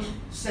Son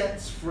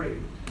sets free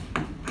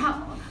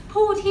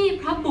ผู้ที่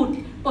พระบุตร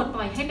ปลดป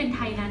ล่อยให้เป็นไท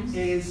ยนั้น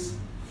is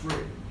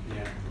free.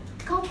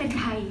 ก็เป็น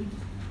ไทย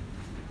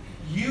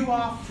You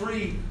are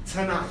free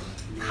tonight.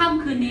 ค่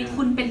ำคืนนี้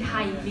คุณเป็นไท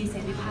ยมีเส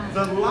รีภาพ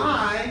The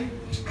lie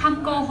ค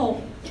ำโกหก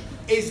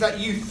is that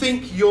you think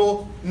you're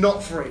not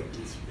free.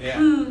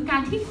 คือกา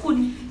รที่คุณ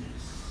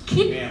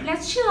คิดและ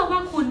เชื่อว่า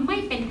คุณไม่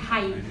เป็นไท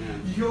ย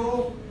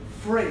You're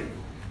free.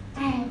 แ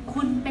ต่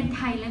คุณเป็นไ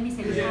ทยและมีเส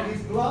รีภาพ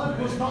His blood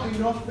was not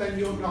enough, then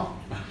you're not.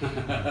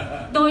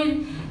 โดย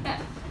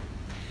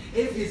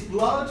If his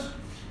blood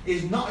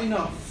is not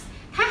enough,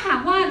 ถ้าหาก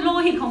ว่าโล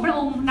หิตของพระอ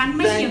งค์นั้นไ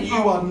ม่เพียง then พอ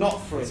you are not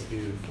free.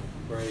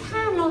 ถ้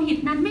าโลหิต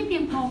นั้นไม่เพี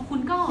ยงพอคุ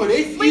ณก็ But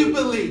if ไม่ you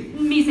believe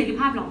มีเสรี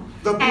ภาพหรอก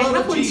the แต่ blood ถ้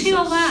า of คุณเชื่อ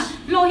Jesus ว่า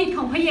โลหิตข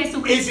องพระเยซู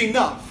คริส is ต์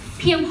enough,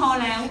 เพียงพอ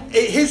แล้ว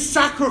his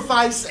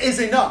sacrifice is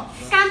enough,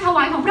 การถว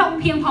ายของพระองค์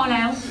เพียงพอแ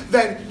ล้ว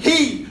then he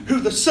who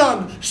the Son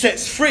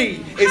sets free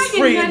ถ้า is อย่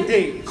าง free นั้น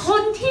indeed. ค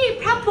นที่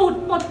พระบุตร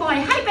ปลดปล่อย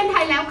ให้เป็นไท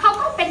ยแล้วเขา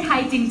ก็เป็นไทย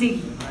จริง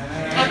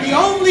And the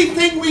only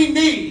thing we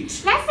need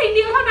ๆ และสิ่งเ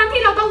ดียวเท่านั้น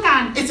ที่เราต้องกา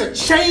ร is a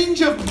change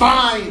of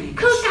mind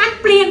คือการ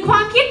เปลี่ยนควา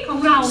มคิดของ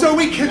เรา so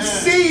we can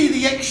see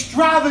the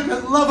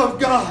extravagant love of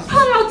God. เ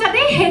พื่อเราจะไ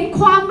ด้เห็น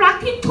ความรัก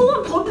ที่ท่วม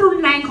ท้นรุน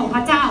แรงของพ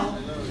ระเจ้า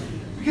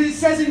Because it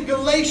says in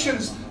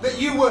Galatians that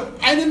you were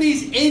enemies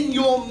in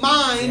your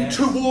mind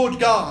toward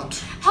God.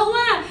 เพราะ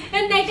ว่า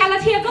ในกาลา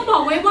เทียก็บอ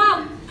กไว้ว่า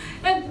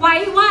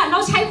เรา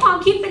ใช้ความ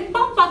คิดเป็น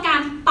ป้อมปราการ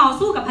ต่อ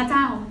สู้กับพระเ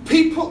จ้า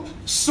People,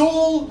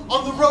 Saul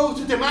on the road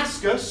to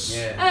Damascus,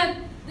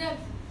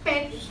 เป็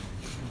น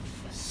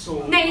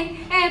Saul ใน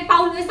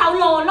เซา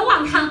โลระหว่า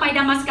งทางไปด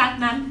ามัสกัส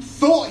นั้น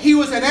thought he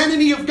was an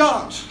enemy of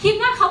God. คิด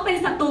ว่าเขาเป็น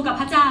ศัตรูกับ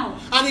พระเจ้า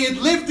And he had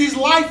lived his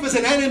life as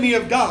an enemy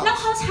of แล้ว God.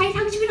 เขาใช้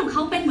ทั้งชีวิตของเข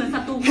าเป็นเหมือนศั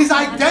ตรูของ His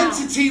พระเจ้า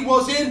identity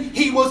was in,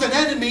 he was an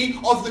enemy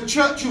of the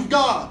church of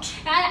God.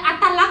 อั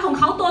ตลักษณ์ของ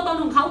เขาตัวตน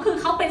ของเขาคือ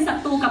เขาเป็นศั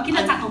ตรูกับคริสต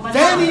จักรของพระเจ้า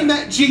Then he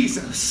met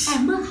Jesus. แต่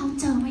เมื่อเขา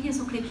เจอพระเย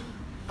ซูคริสต์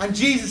And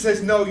Jesus says,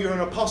 no, you're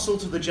an apostle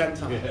to the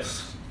Gentiles.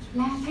 แ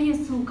ละพระเย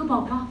ซูก็บอ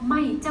กว่าไ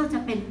ม่เจ้าจะ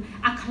เป็น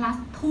อัคร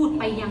ทูต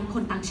ไปยังค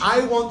นต่างชาติ I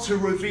want to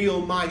reveal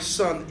my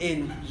son in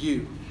you.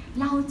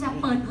 เราจะ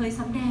เปิดเผย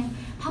สำแดง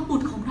พระบุ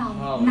ตรของเรา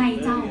ใน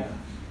เจ้า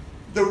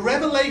The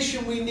revelation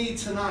we need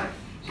tonight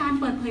การ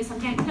เปิดเผยส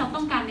ำแดงที่เรา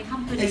ต้องการในค่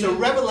ำคืน is นี้ a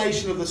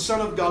revelation of the Son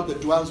of God that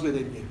dwells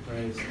within you.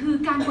 คือ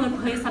การเปิดเ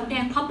ผยสำแด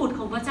งพระบุตรข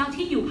องพระเจ้า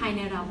ที่อยู่ภายใ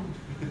นเรา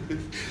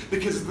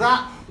Because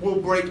that will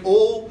break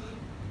all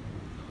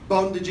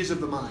bondages of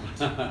the mind.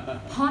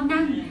 เพราะ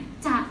นั่น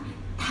จะ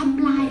ท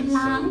ำลาย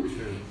ล้าง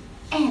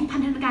แอบพัน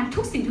ธนาการ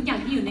ทุกสิ่งทุกอย่าง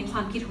ที่อยู่ในคว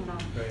ามคิดของเรา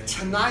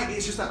Tonight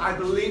it's just that I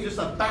believe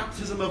just a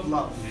baptism of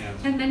love.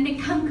 ดังนั้นใน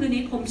ค่ำคืน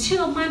นี้ผมเชื่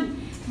อมั่น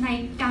ใน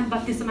การบั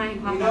พติศมาแห่ง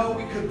ความ You รัก know,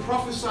 we could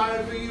prophesy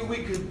over you,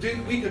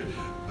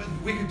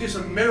 we could do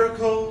some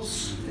miracles,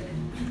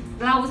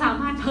 เราสา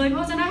มารถเผยพร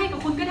ะวจนะให้กับ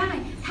คุณก็ได้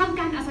ทำ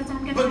การอัศจรร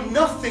ย์ก็ได้ but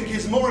nothing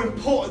is more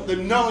important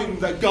than knowing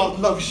that God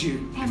loves you.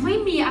 แต่ไม่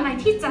มีอะไร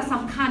ที่จะส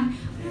ำคัญ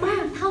มา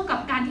กเท่ากับ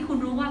การที่คุณ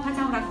รู้ว่าพระเ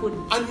จ้ารักคุณ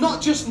And not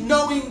just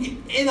knowing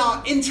in our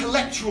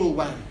intellectual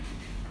way,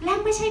 และ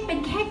ไม่ใช่เป็น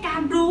แค่กา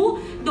รรู้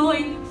โดย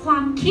ควา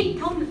มคิด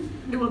เท่านั้น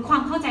หรือควา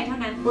มเข้าใจเท่า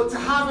นั้น but to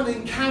have an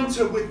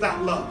encounter with that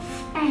love.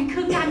 แต่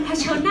คือการเผ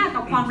ชิญหน้า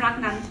กับความรัก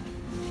นั้น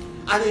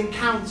An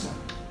encounter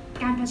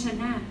การเผชิญ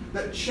หน้า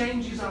that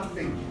changes our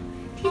thinking,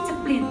 ที่จะ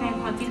เปลี่ยนแปลง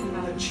ความคิดของเร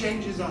า that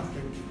changes our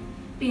thinking,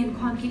 เปลี่ยน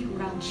ความคิดของ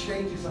เรา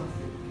changes our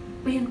thinking.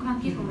 เปลี่ยนความ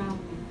คิดของเรา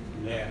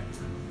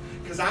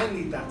Because I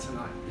need that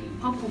tonight.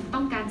 เพราะผมต้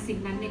องการสิ่ง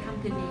นั้นในค่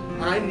ำคืนนี้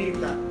I need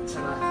that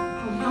tonight.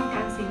 ผมต้องก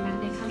ารสิ่งนั้น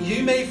ในค่ำคืน You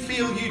นี้ may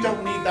feel you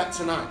don't need that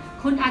tonight,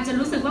 คุณอาจจะ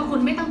รู้สึกว่าคุณ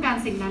ไม่ต้องการ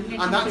สิ่งนั้นใน and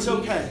ค่ำคืน that's นี้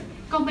okay.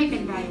 ก็ไม่เป็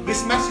นไร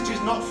This message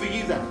is not for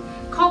you then.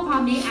 ข้อควา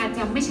มนี้อาจจ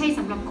ะไม่ใช่ส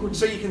ำหรับคุณ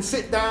So you can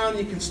sit down,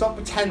 you can stop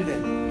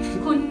pretending.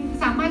 คุณ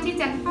สามารถที่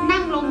จะ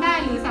นั่งลงได้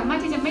หรือสามารถ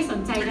ที่จะไม่สน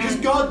ใจได้ Because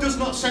God does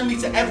not send me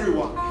to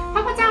everyone. เพร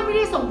าะพระเจ้าไม่ไ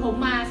ด้ส่งผม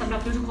มาสำหรับ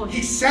ทุกๆคน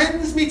He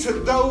sends me to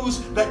those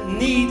that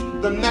need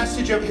the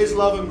message of His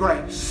love and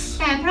grace.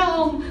 แต่พระอ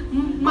งค์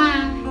มา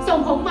ส่ง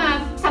ผมมา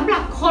สำหรั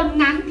บคน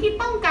นั้นที่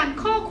ต้องการ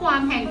ข้อควา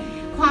มแห่ง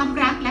ความ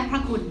รักและพร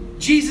ะคุณ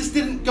Jesus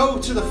didn't go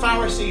to the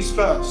Pharisees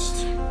first.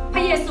 พ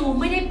ระเยซู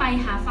ไม่ได้ไป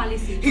หาฟาริ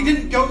สี He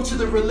didn't go to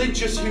the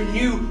religious who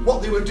knew what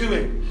they were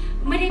doing.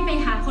 ไม่ได้ไป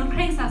หาคนเค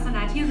ร่งศาสน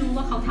าที่รู้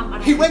ว่าเขาทำอะไ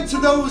ร He went to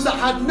those that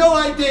had no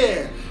idea,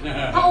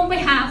 พระองค์ไป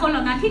หาคนเห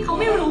ล่านั้นที่เขา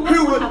ไม่รู้ว่า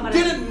who เขาทำอะไร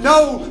didn't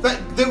know that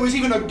there was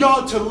even a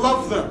God to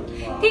love them.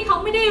 ที่เขา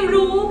ไม่ได้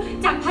รู้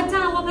จากพระเจ้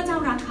าว่าพระเจ้า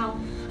รักเขา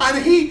And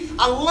He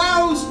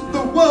allows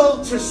the world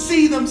to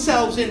see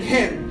themselves in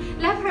Him.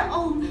 และพระอ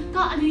งค์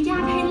ก็อนุญา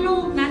ตให้โล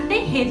กนั้นได้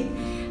เห็น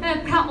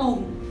พระอง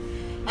ค์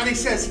And He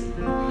says,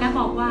 และ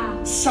บอกว่า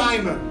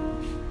Simon,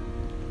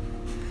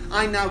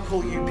 I now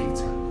call you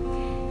Peter.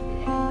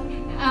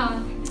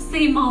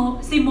 ซี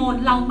โมน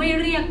เราไม่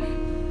เรียก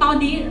ตอน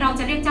นี้เรา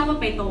จะเรียกเจ้าว่า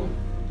เปโตร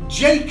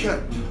Jacob,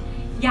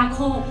 ยาโค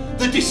บ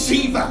the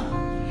deceiver.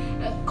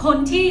 คน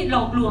ที่หล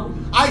อกลวง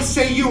I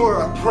say you are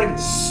a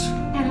prince.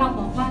 แต่เรา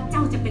บอกว่าเจ้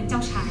าจะเป็นเจ้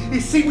าชาย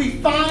You see, we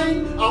find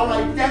our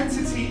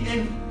identity in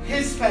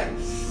His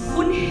face.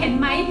 คุณเห็น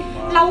ไหม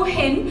เราเ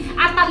ห็น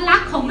อัตลั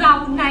กษณ์ของเรา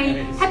ใน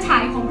พระฉา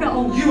ยของพระอ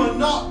งค์ You are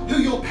not who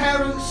your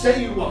parents say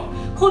you are.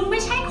 คุณไ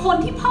ม่ใช่คน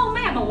ที่พ่อแ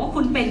ม่บอกว่า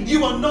คุณเป็น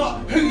You are not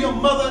who your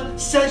mother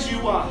says you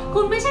are.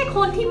 คุณไม่ใช่ค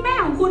นที่แม่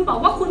ของคุณบอก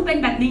ว่าคุณเป็น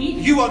แบบนี้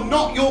You are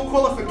not your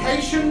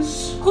qualifications.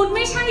 คุณไ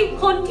ม่ใช่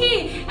คนที่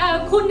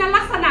คุณ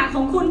ลักษณะข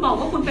องคุณบอก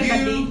ว่าคุณเป็นแบ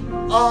บนี้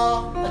You are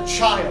a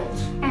child.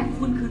 แต่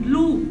คุณคือ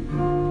ลูก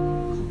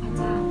ของพระเ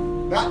จ้า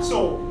That's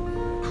all.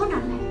 เท่า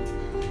นั้นแหละ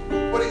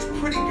But it's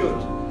pretty good.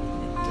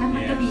 นั่นมั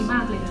นก็ดีมา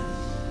กเลยนะ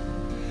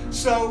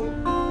So,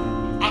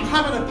 I'm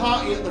having a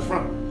party at the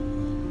front.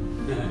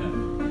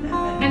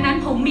 ดังนั้น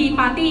ผมมี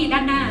ปาร์ตี้ด้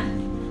านหน้า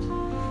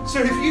So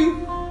if you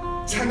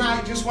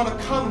tonight just want to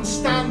come and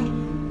stand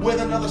with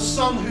another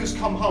son who's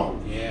come home,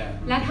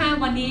 และถ้า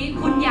วันนี้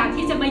คุณอยาก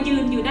ที่จะมายื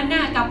นอยู่ด้านหน้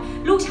ากับ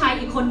ลูกชาย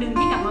อีกคนหนึ่ง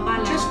ที่กลับมาบ้าน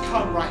แล้ว just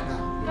come right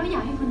now. ก็อย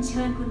ากให้คุณเ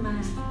ชิญคุณมา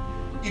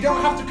You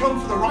don't have to come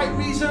for the right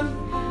reason.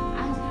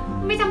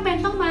 ไม่จำเป็น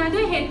ต้องมาด้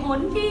วยเหตุผล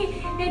ที่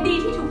ดี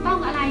ที่ถูกต้อง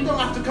อะไร You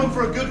don't have to come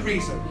for a good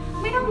reason.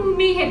 ไม่ต้อง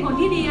มีเหตุผล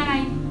ที่ดีอะไร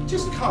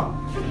Just come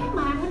แค่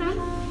มาเท่านั้น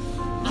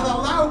and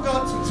allow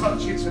God to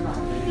touch you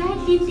tonight. และ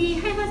ยินดี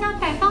ให้พระเจ้า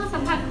แต่ต้องสั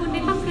มผัสคุณใน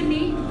ค่ำคืน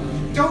นี้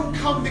Don't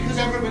come because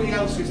everybody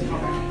else is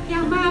coming. อย่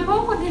ามาเพราะ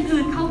คน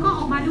อื่นๆเขาก็อ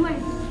อกมาด้วย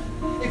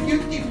If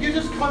you're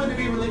just coming to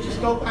be religious,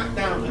 go back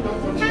down. I don't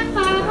want แค่ you. ม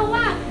าเพราะ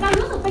ว่าเรา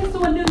รู้สึกเป็น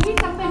ส่วนหนึ่งที่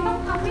จำเป็นต้อง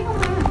ทำไม่ต้อง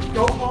มา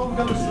Go home,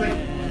 go to sleep.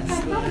 แต่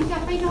ก็อย่า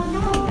ไปนอนไ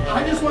ด้ I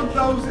just want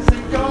those that say,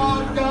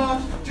 God, God,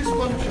 just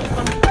one shot.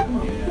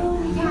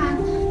 อยาก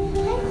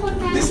ให้คน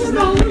นั้น This is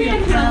ร้อง not going to เรี be ย a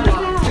นหา prayer พระเจ้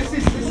า line. This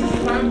is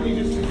family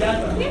just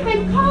together. นี่เป็น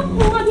ครอบค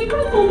รัวที่คร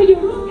อบครัวมาอยู่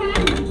ร่วมกัน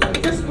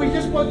We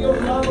just want your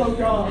love, oh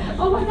God. โ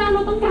อ้พระเจ้าเร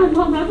าต้องการค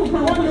วามรักของ We เร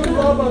า want your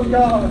love, oh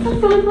God. ต้อง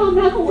การความ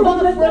รักของ We เรา want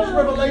พ the ระเจ้า fresh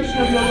revelation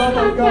of your love,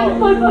 ต้อ oh งการ God.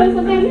 เปิดเผยแส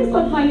ดงที่ส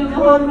ดใหม่ของ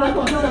ความรักข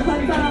องเราพระ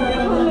เจ้า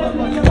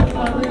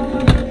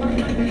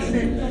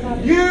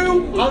You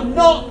are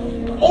not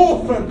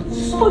orphans.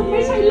 คุณไ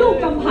ม่ใช่ลูก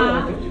กำพร้า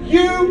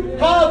You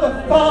have a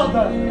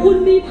father. คุณ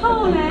มีพ่อ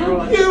แล้ว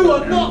You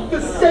are not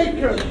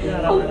forsaken.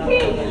 คน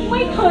ที่ไ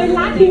ม่เคยล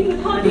ะทิ้ง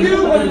พ่อที่ You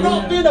have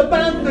not been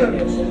abandoned.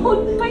 คุณ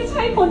ไม่ใ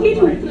ช่คนที่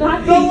ถูกละ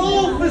ทิ้ง They'll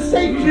all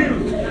forsake you.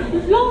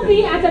 โลก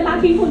นี้อาจจะละ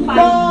ทิ้งคุณไป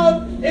God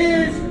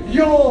is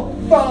your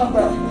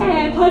father. แต่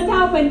พระเจ้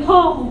าเป็นพ่อ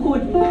ของคุ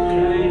ณ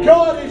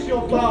God is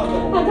your father.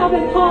 พระเจ้าเ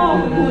ป็นพ่อ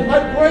ของคุณ I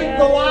break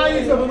the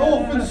lies of an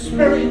orphan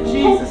spirit in ผม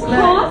Jesus' ข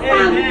อ name.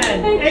 สั่ง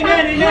เป็นกา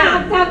รขาด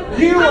จาก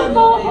You คำ are โก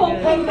หก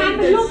เป็นการเ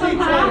ป็นลูกก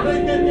ำพร้า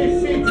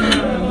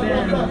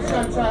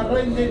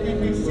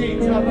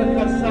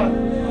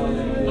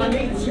I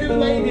need two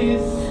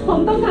ladies ผม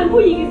ต้องการ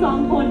ผู้หญิงอีก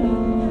2 คน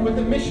with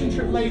the mission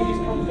trip ladies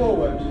come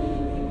forward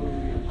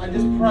and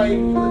just pray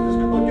for there's a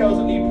couple of girls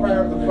that need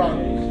prayer at the front.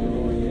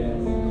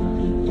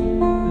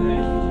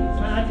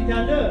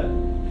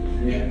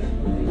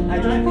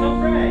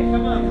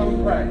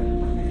 Come pray.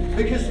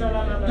 Because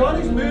God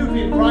is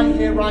moving right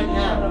here, right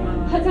now.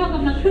 พระเจ้าก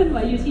ำลังเคลื่อนไหว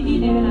อยู่ที่นี่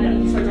ในเวลา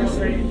นี้ So just,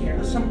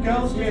 there's some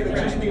girls here that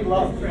just need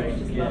love.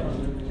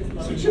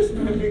 So just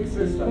be a big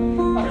sister.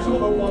 That's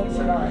all I want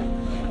tonight.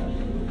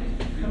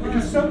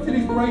 Because something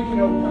is breaking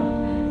open.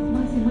 บ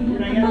างสิ่งบางอ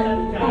ย่างมัน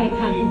แตก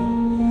หัก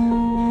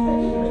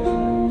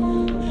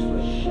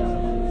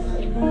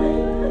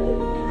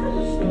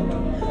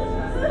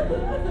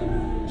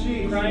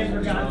Jesus.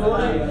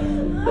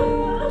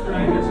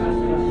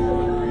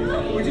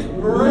 We just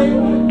break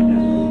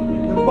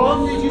the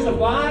bondages of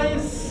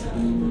lies.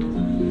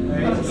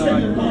 And I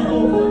say you're not an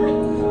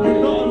orphan.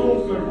 You're not an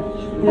orphan.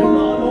 You're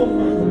not an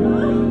orphan.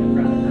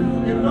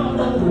 You're not an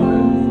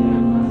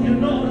orphan. You're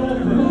not an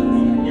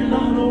orphan. You're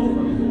not an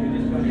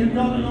orphan. You're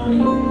not an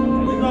orphan. You're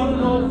not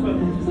an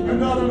orphan. You're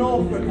not an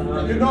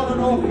orphan. You're not an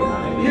orphan.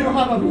 You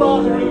have a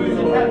father who is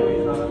in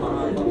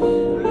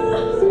heaven.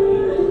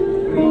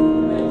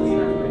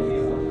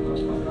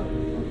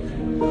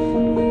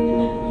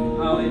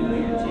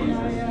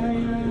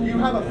 You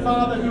have a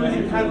father who is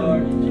in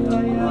heaven. You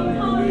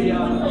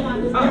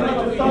have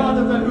a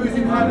father who is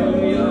in heaven.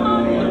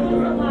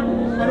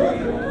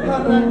 You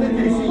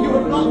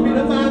have not been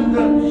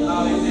abandoned.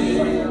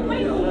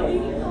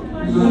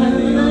 In the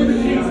name of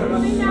Jesus,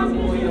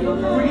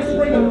 we just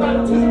bring a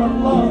baptism of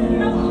love. A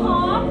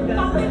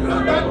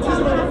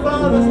baptism of the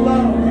Father's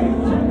love. In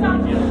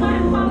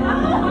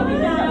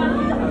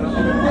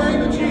the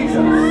name of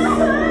Jesus.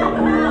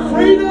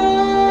 Freedom!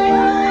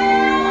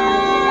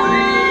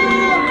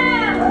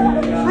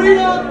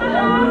 Freedom!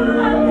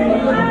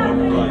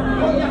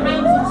 Put your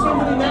hands on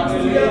somebody next to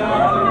you.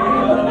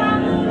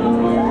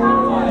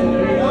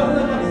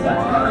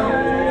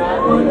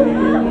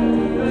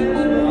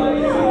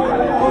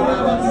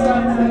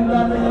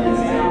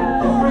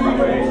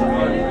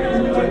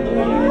 Freedom.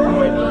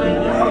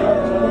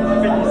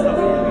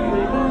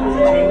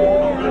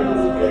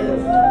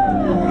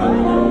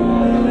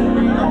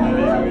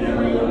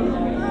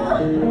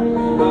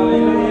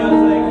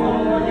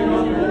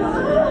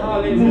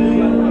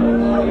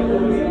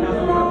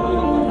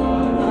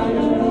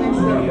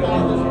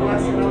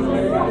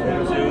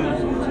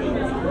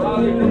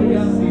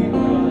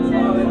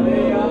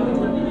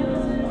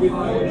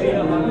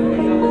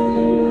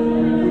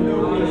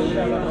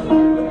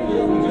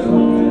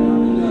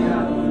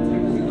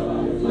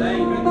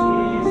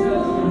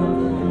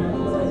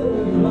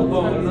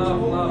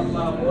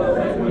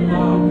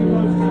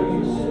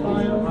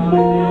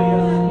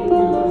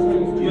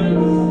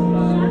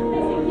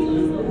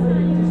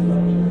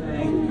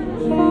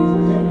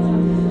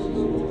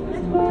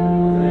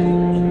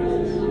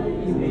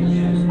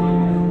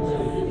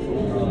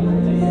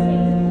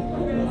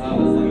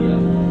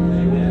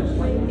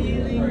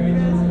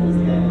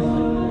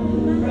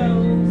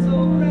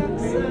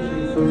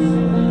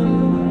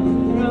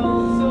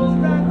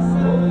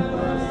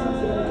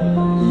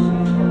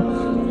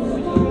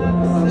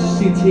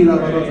 In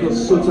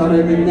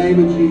the name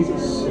of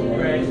Jesus.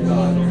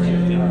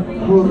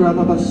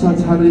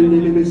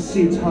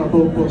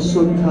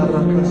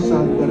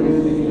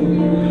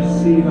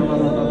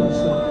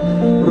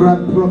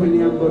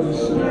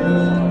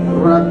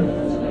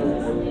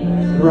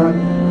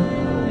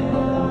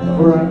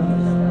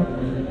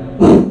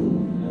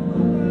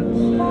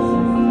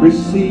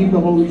 Receive the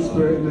Holy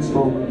Spirit in this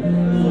moment.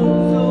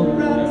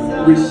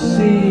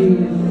 Receive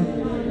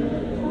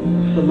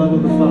the love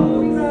of the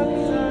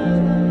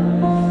Father.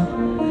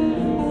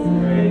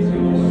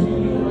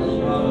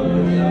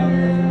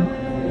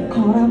 ข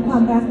อรับควา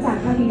มรักจาก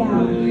พระบิดา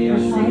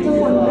ขอให้ทุก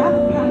คนรับ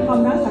ควา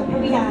มรักจากพระ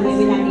บิดาในเ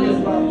วลานี้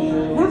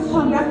รับคว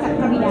ามรักจาก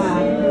พระบิดา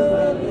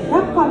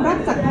รับความรัก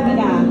จากพระบิ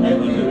ดา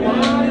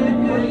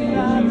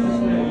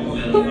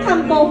ทุกค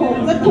ำโกหก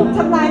จะถูกท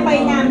ำลายไป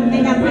ใน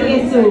นามพระเย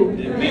ซู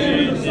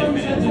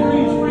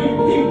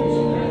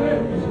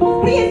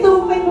พระเยซู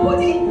เป็นผู้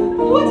ที่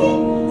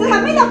จะท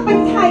ำให้เราเป็น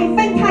ไ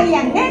ทยอ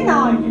ย่างแน่น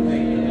อน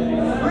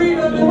ข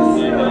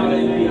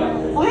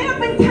อให้เรา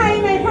เป็นไทย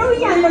ในพระวิ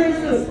ญญาณบริ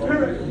สุทธิ์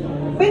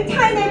เป็นไท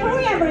ยในพระ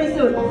วิญญาณบริ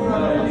สุทธิ์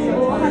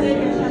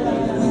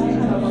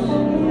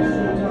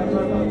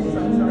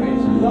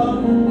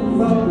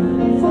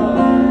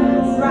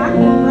รัก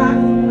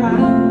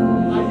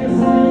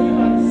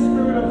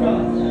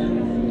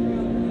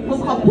ผม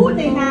ขอพูด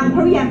ในนามพร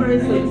ะวิญญาณบริ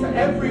สุทธิ์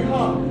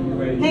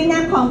ในนา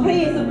มของพระเ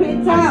ยซูคริส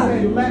ต์เจ้า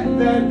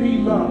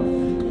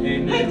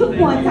ให้ทุก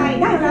หัวใจ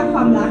ได้รับคว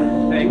ามรัก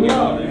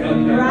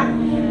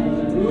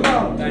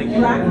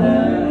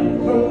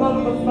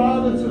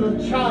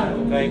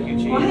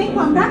ขอให้ค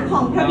วามรักข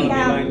องพระบิด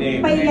า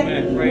ไปยัง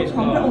ข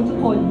องพระองค์ทุก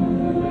คน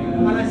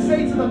And I say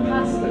to the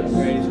pastors,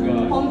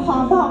 ผมขอ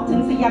บอกถึ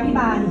งศิษยาภิบ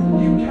าล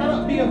you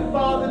cannot be a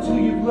father till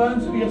you've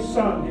learned to be a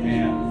son.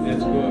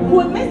 คุ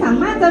ณไม่สา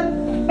มารถจะ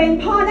เป็น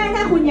พ่อได้ถ้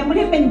าคุณยังไม่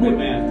ได้เป็นบุตร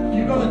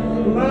You've got to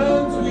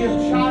learn to be a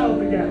child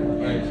again.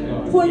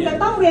 คุณจะ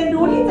ต้องเรียน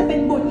รู้ที่จะเป็น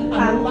บุตรอีกค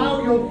รั้ง And allow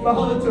your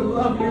father to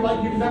love you like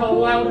you've never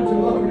allowed him to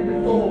love you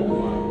before.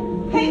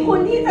 ให้คุณ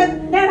ที่จะ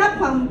ได้รับ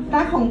ความ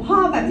รักของพ่อ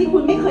แบบที่คุ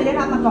ณไม่เคยได้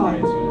รับมาก่อน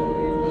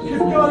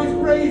Because God is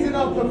raising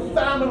up a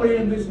family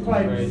in this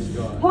place.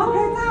 เพราะพ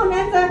ระเจ้า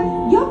นั้นจะ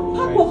ยกค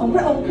รอบครัวของพ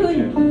ระองค์ขึ้น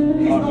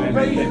He's not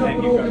raising up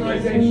an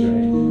organization.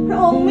 พระ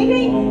องค์ไม่ไ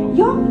ด้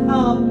ยก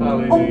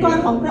องค์กร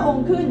ของพระอง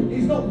ค์ขึ้น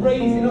He's not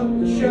raising up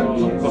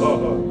churches.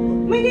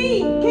 ไม่ได้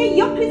แค่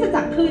ยกคริสต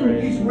จักรขึ้น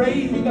He's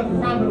raising a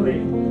family.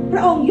 พร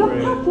ะองค์ยก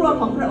ครอบครัว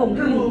ของพระองค์ Who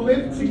ขึ้น will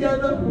live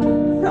together,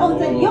 พระองค์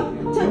จะยก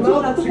เชิญชวน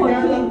เราทุกคน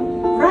ขึ้น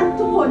รัก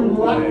ทุกคน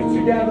laugh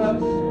together,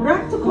 รั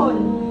กทุกคน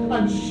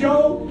and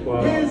show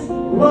His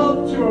love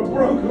to a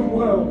broken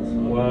world.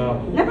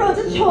 และพระองค์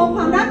จะโชว์ค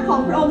วามรักของ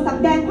พระองค์ส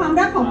ำแดงความ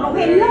รักของพระองค์ใ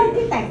ห้โลก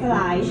ที่แตกสล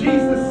าย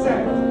Jesus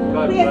said,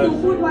 พระเยซู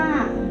พูดว่า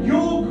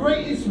your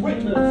greatest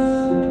witness,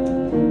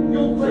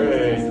 your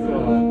greatest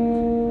testimony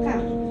ค่ะ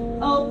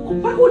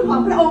พระคุณขอ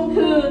งพระองค์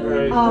คือ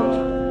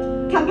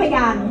คำพย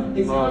าน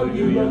is how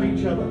you love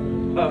each other.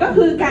 ก็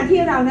คือการที่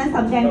เรานั้นส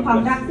ำแดงความ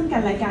รักซึ่งกั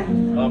นและกัน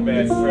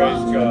It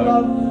starts with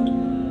love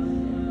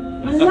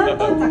มันเริ่ม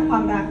ต้นจากควา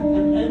มรัก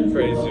and ends with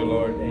Praise you, love.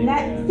 Lord. และ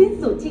สิ้น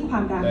สุดที่ควา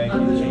มรัก Thank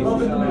And you, there's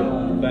love in the middle.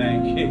 Jesus. Thank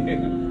you.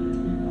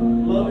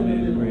 Love in the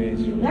middle. Praise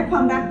you. และคว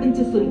ามรักเป็น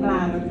จุดศูนย์กล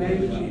าง In the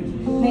name of Jesus.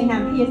 ในนา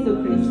มพระเยซู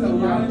คริส Just ต์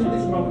allow in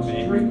this moment to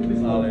drink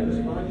this moment. This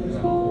wine, this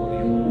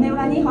wine. ในเว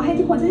ลานี้ขอให้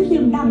ทุกคนได้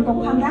ดื่มด่ำกับ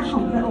ความรักข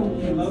องพระองค์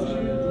He loves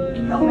you.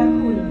 พระองค์รัก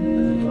คุณ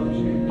He loves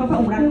you. เพราะพระ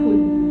องค์รักคุณ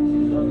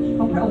He loves you. เพ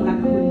ราะพระองค์รัก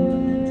คุณ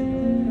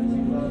He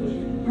loves you.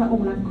 พระอง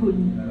ค์รักคุณ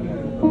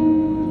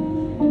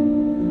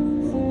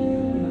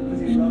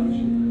Because He loves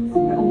you.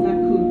 พระองค์รัก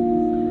คุณ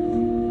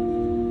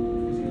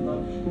Because He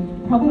loves you.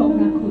 เพราะพระองค์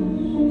รักคุณ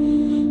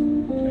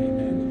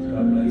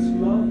His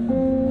love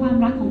ความ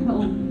รักของพระอ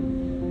งค์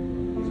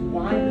is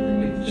wider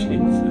than you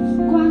think. Jesus.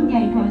 กว้างให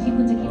ญ่กว่าที่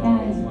คุณจะคิดได้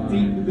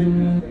Deeper than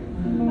you think.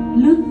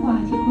 ลึกกว่า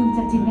ที่คุณจ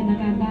ะจินตนา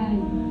การได้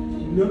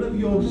None of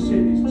your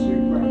sin is too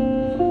great.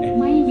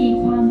 ไม่มี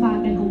ความบาป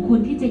ใดของคุณ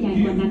ที่จะใหญ่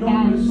กว่า You've นั้น not ไ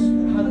ด้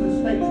had the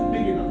stakes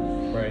big enough.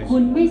 Praise คุ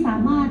ณ you. ไม่สา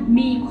มารถ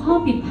มีข้อ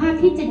ผิดพลาด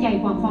ที่จะใหญ่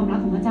กว่าความรัก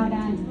ของพระเจ้าไ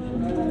ด้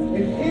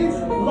If His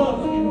love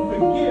can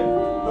forgive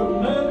the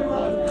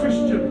murderer of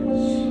Christians,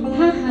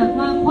 ถ้าหาก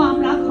ว่าความ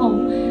รักของ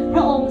พ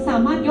ระองค์สา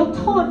มารถยก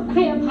โทษใ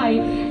ห้อภัย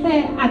แต่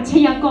อาช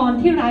ญากร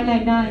ที่ร้ายแร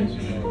งได้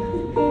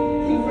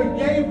He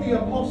forgave the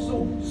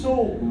apostle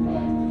Saul.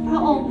 พร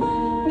ะองค์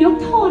ยก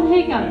โทษให้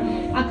กับ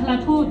อัคร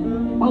ทูต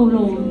เปาโล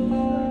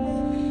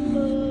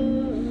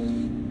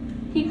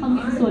ที่เขา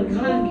มีส่วน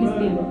ข้างคริสเ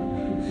ตียน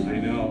I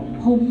know.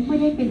 ผมไม่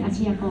ได้เป็นอาช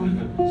ญากร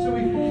So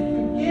if He can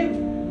forgive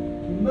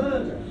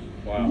murder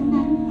Wow. ดัง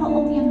นั้นพระอ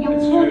งค์ยังยก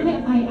โทษให้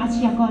อภัยอาช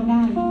ญากรไ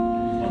ด้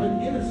of an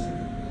innocent,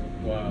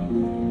 Wow.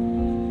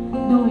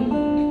 โดย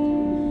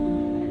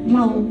เร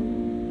า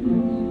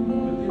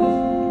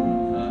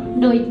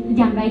โดย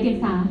อย่างไรเดียง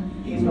สา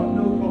He's got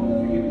no problem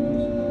forgiving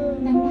you.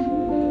 ดังนั้น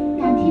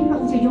การที่พระ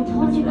องค์จะยกโท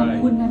ษให้กับ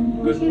คุณนั้น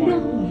ไม่ใช่เรื่อ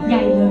งให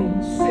ญ่เลย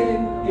Sin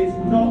is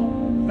not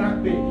that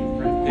big.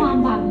 ความ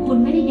บาปของคุณ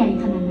ไม่ได้ใหญ่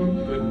ขนาดนั้น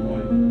Good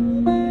point.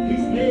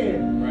 He's here.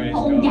 Praise พร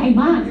ะองค์ใหญ่ God.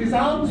 มาก His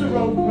arms are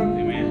open.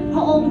 Amen. พ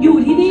ระองค์อยู่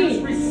ที่นี่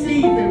Just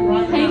receive Him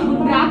right ให้คุณ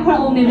now. รักพระ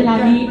องค์ในเวลา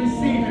นี้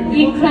Receive Him.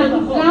 อีกครั้ง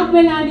รับเว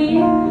ลานี้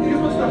He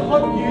wants to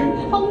hug you,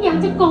 พระองค์อยาก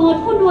จะกอด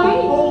คุณไว้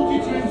hold you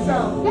to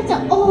Himself. และจะ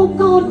โอบ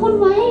กอดคุณ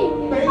ไว้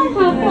เข้าห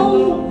าพระอ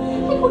งค์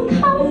ให้คุณเ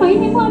ข้าไป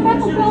ในความรัก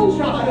ของพระองค์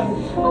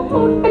เพราะ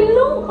คุณเป็น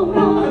ลูกของเ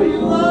รา And He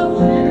loves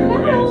และ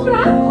you. พระองค์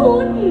รักคุ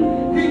ณ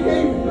He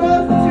gave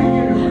birth to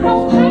you. พระอ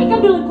งค์ให้ก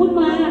ำเนิดคุณ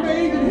มา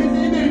Made in His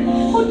image.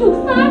 คุณถูก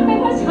สร้างใน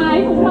พระฉาย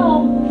ของพระอ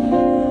งค์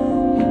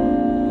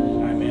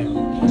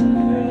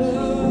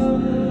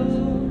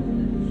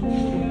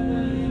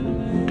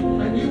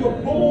And you were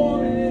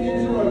born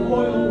into a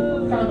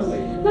royal family.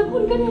 และคุ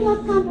ณก็ได้รับ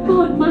การเ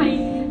กิดใหม่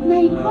ใน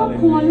ครอบ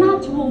ครัวรา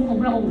ชวงศ์ของ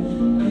พระองค์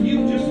And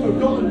you've just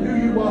forgotten who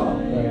you are.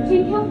 เพีย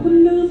งแค่คุณ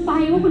ลืมไป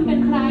ว่าคุณเป็น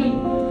ใคร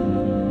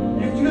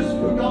You've just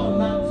forgotten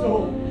that's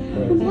all.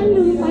 คุณแค่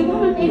ลืมไปเท่า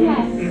นั้นเองแหล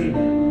ะ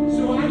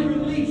So I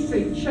release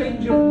a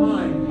change of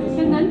mind.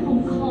 ดังนั้นผม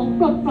ขอป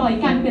ลดปล่อย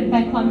การเปลี่ยนแปล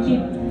งความคิด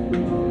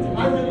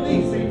I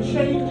release a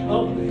change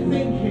of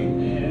thinking.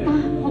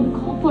 ผมข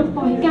อปลดป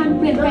ล่อยการเ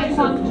ปลี่ยนแปล There ง is ค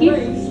วาม a คิด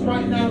grace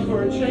right now for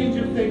a change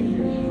of thinking.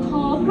 ข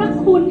อพระ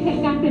คุณแห่ง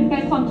การเปลี่ยนแปล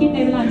งความคิดใน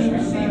เวลานี้ Just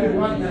receive it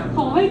right now. ข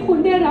อให้คุณ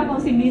ได้รับเอา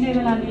สิ่งนี้ในเ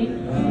วลานี้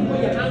Put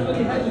your hand on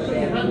your head. Put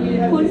your hand on your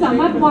head. คุณสา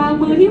มารถวาง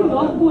มือที่หัว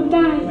ของคุณไ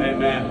ด้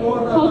Amen.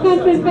 ขอการ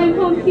เปลี่ยนแปลงค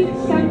วามคิด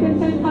การเปลี่ยน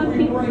แปลงความ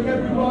คิด Break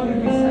everyone and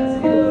be set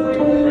free.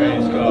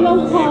 Praise เรา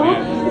God. ขอ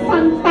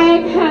สั่นแตก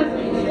หัก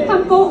ค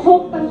ำโกห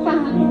กต่า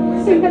ง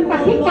ๆ สิ่งต่า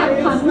งๆที่กัก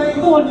ขัง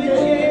คน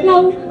เรา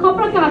เขา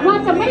ประกาศว่า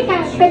จะไม่กา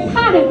รเป็น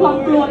ท่าแห่งความ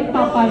กลัวอีก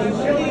ต่อไป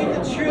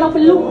เราเป็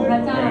นลูกของพร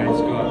ะเจ้า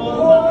Praise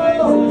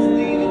God.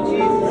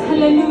 ฮา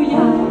เลลูย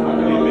า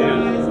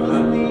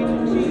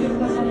Amen.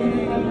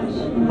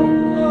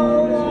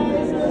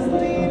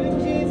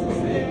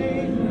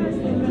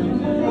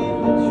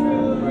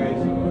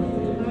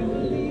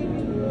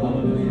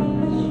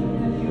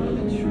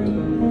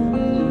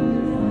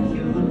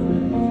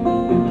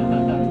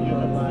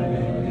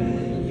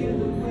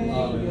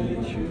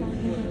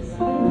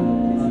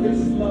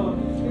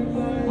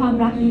 ความ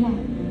รักนี้แหละ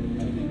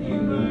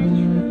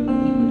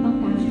ที่คุณต้อง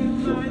การ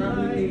Your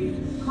family needs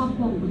ครอบค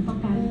รัวของคุณต้อง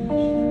การ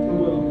the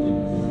world.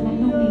 และ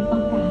โลกนี้ต้อ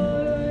งการ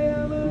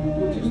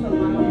Just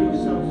allow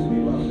yourself to be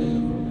loved.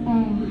 แต่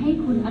ให้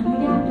คุณอนุ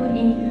ญาตตัวเอ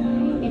งใ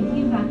ห้เป็น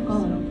ที่รักก่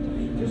อน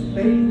Just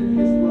bathe in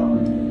His love.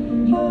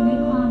 อยู่ใน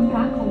ความ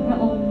รักของพระ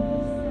องค์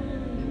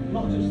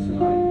Not just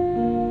tonight,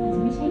 อาจจะ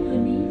ไม่ใช่คื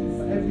นนี้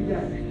but every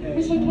day. ไ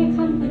ม่ใช่แค่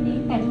ค่ำคืนนี้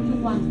แต่ทุก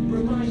ๆวัน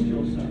Remind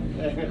yourself.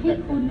 ให้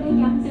คุณได้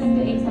ย้ำเตือน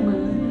ตัวเองเสม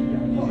อ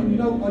Put a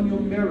note on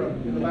your mirror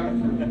in the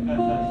bathroom.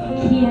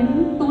 เขียน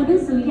ตัวหนั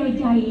งสือใ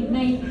หญ่ๆใน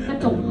กระ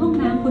จกห้อง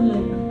น้ำคุณเล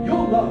ย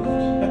You're loved.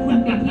 คุณ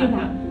เป็นที่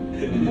รัก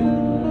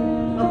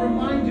And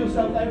remind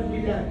yourself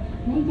every day.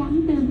 และย้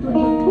ำเตือนตัวเ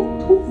อง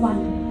ทุกๆวัน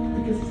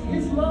Because it's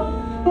His love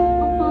เ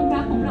พราะความ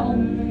รักของพระอง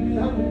ค์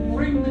that will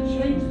bring the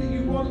change that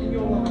you want in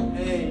your life.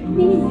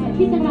 นี่แหละ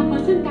ที่จะนำมา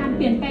ซึ่งการเ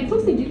ปลี่ยนแปลงทุก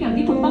สิ่งทุกอย่าง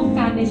ที่คุณต้องก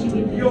ารในชีวิ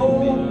ต Your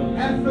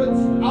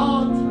efforts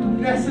aren't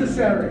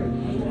necessary.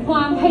 คว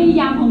ามพยา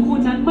ยามของคุณ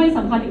นั้นไม่ส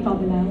ำคัญอีกต่อไ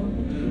ปแล้ว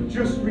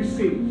Just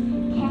receive.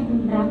 แค่คุณ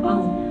รับเอา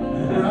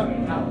Wrap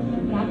out.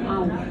 รับเอา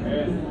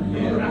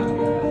Wrap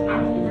out.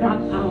 รับ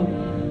เอา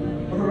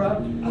Wrap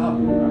out.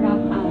 รับ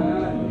เอา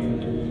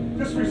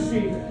Just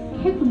receive it.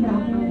 แค่คุณรั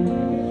บเอา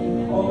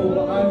Oh,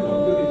 but I'm not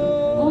good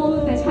enough. โอ้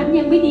แต่ฉัน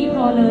ยังไม่ดีพ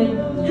อเลย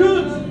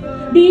Good!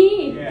 ดี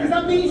Because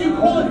that means you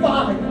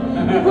qualify.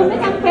 คุณไม่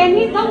จำเป็น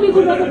ที่ต้องมี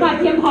คุณสมบัติ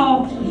เพียงพอ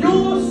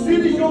Your sin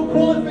is your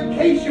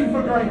qualification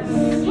for grace.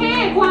 แค่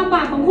ความบ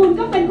าปของคุณ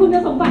ก็เป็นคุณ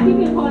สมบัติที่เ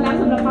พียงพอแล้ว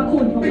สำหรับพระคุ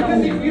ณของเรา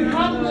Because if you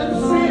hadn't have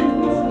sinned,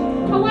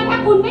 เพราะว่าถ้า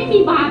คุณไม่มี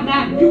บาปน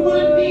ะ you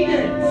wouldn't need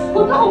it. คุ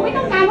ณก็คงไม่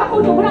ต้องการพระคุ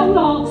ณของพระองค์ห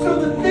รอก So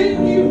the thing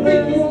you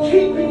think is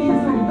keeping you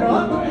from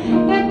God,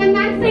 ดัง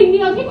นั้นสิ่งเ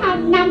ดียวที่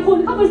นำคุณ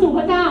เข้าไปสู่พ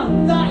ระเจ้า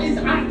that is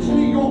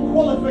actually your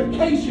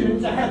qualification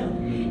into heaven.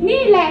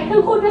 นี่แหละคื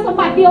อคุณสม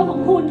บัติเดียวของ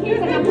คุณที่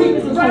จะนำคุณไป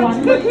We สู่สวรร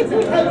ค์ graduate into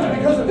heaven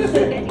because of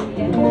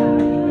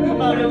sin.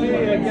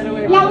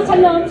 เราเฉ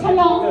ลิมฉ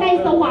ลองใน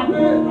สวรรค์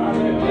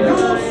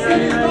Your sin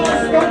is not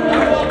stopping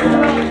you up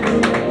tonight.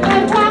 แต่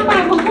ความบา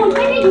ปของคุณไ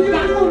ม่ได้หยุด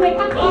ยั้งคุณในค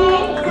รั้งนี้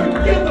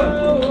Forgiven.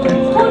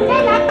 คุณได้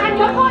รับการ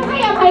ยกโทษให้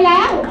อภัยแ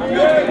ล้ว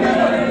You're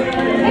forgiven.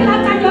 ได้รับ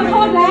การยกโท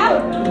ษแล้ว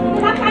ได้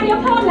รับการย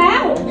กโทษแล้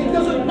ว It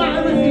doesn't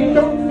matter if you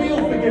don't feel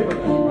forgiven.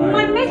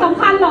 มันไม่สำ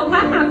คัญหรอกถ้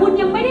าหากคุณ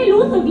ยังไม่ได้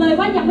รู้สึกเลย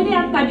ว่ายังไม่ได้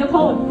รับการยกโท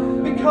ษ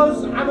Because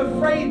I'm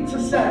afraid to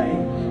say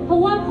เพรา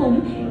ะว่าผม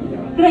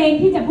เกรง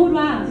ที่จะพูด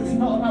ว่า it's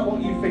not about what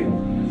you feel.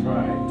 That's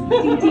right.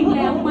 จริงๆ แ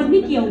ล้วมันไ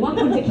ม่เกี่ยวว่า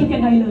คุณจะคิดยั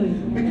งไงเลย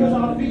Because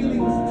our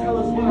feelings tell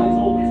us lies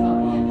all the time.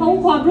 เพราะ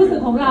ความรู้สึก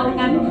ของเรา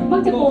นั้นมั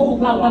กจะโกหก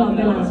เราตลอดเ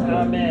วลา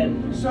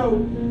So,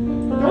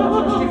 don't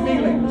trust your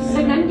feelings.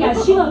 ดังนั้นอย่า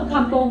เชื่อค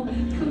ำโกง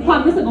ความ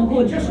รู้สึกของคุ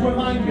ณ Just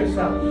remind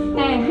yourself, แ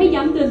ต่ให้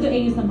ย้ำเตือนตัวเอ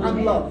งอยู่เสมอ I'm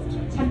loved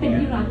ฉันเป็น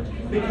ที่รัก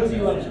because He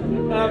loves me.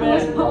 เพรา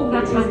ะพระองค์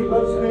รักฉัน Because He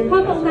loves me. เพรา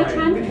ะพระองค์รัก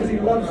ฉัน Because He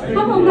loves me. เพร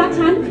าะพระองค์รัก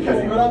ฉัน Because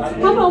He loves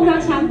เพราะพระองค์ me. รั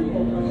กฉัน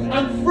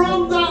And from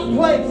that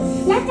place,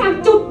 และจาก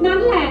จุดนั้น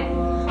แหละ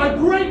a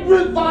great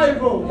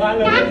revival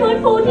การฟื้น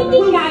ฟูที่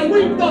ยิ่ง will ใหญ่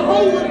sweep the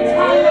whole of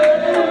Thailand.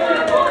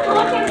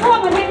 ทั่ว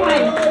ประเทศไทย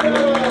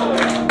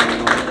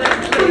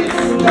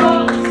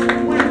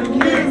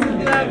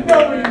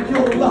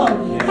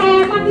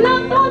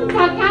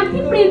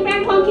ลี่ยนแปลง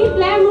ความคิด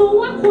และรู้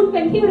ว่าคุณเ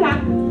ป็นที่รัก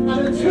And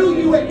until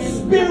you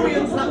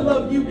experience that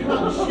love, you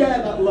can't share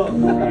that love.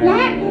 แล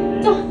ะ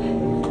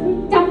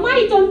จะไม่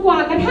จนกว่า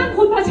กระทั่ง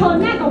คุณเผชิญ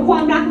หน้ากับควา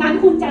มรักนั้น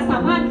คุณจะสา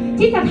มารถ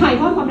ที่จะถ่าย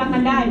ทอดความรัก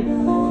นั้นได้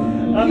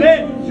Amen.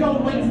 John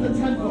went to the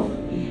temple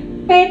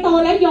เปโตร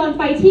และยอห์น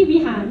ไปที่วิ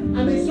หาร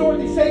and they saw a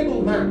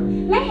disabled man.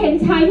 และเห็น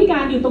ชายพิกา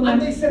รอยู่ตรงนั้น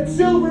And they said,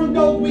 silver and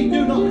gold we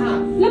do not have.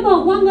 และบอ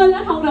กว่าเงินแล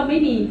ะทองเราไม่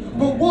มี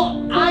But what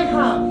I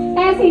have, แ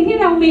ต่สิ่งที่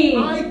เรามี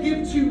I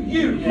give to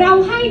you. เรา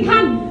ให้ท่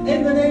าน In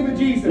the name of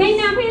Jesus. ใน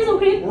นามพระเยซู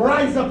คริสต์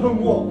Rise up and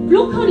walk.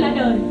 ลุกขึ้นและเ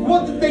ดิน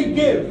What did they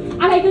give?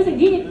 อะไรคือสิ่ง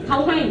ที่เขา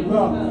ให้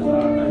Love.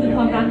 คือค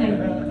วามรักไง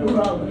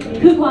Love.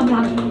 คือความ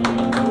รัก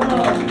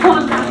ควา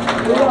มรัก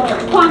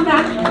ความรั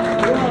ก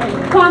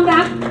ความ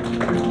รัก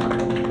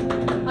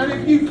And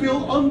if you feel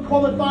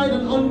unqualified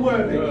and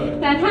unworthy,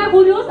 แต่ถ้าคุ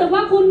ณรู้สึกว่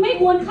าคุณไม่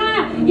ควรค่า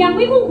ยังไ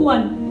ม่คู่ควร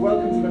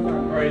welcome to the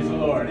family. Praise the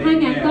Lord. ถ้า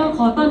งั้นก็ข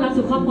อต้อนรับ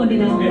สู่ครอบครัวดี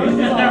แล้ว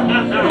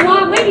เพราะว่า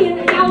ไม่มี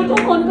เอาทุ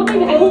กคนก็ไม่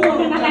มีใครคู่ควร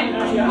กันนั่นแหละ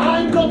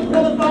I'm not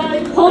qualified.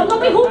 ผมก็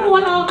ไม่คู่คว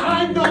รหรอก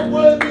I'm not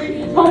worthy.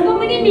 ผมก็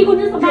ไม่ได้มีคุณ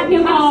สมบัติเพี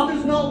ยงพอ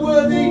Pastor's not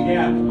worthy.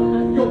 Yeah.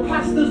 Your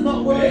pastor's not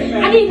worthy.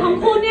 อดีตของ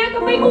คุณเนี่ยก็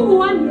ไม่คู่ค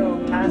วร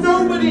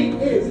Nobody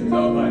is.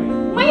 Nobody.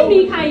 ไม่มี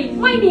ใคร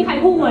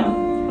คู่ควร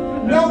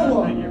No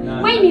one.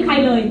 ไม่มีใคร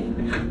เลย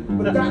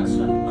But that's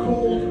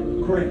called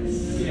grace.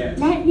 Yes.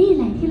 และนี่แ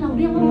หละที่เราเ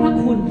รียกว่าพระ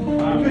คุณ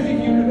Because if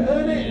you can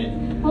earn it,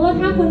 เพราะว่า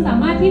ถ้าคุณสา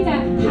มารถที่จะ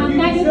ทำ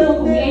ได้ด้วยตัว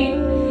ของเอง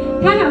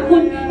ถ้าหากคุ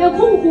ณ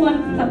คู่ควร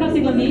สำหรับ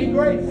สิ่งเหล่านี้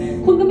grace.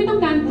 คุณก็ไม่ต้อง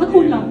การพระ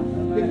คุณหรอก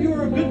If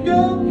you're a good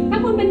girl, ถ้า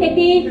คุณเป็นเด็ก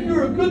ดี if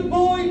you're a good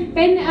boy, เ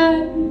ป็น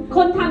ค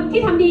น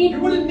ที่ทำดี you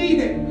wouldn't need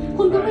it.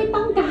 คุณก็ไม่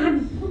ต้องการ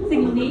สิ่ง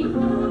เหล่านี้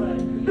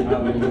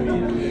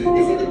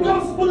You see, the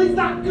gospel is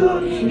that good.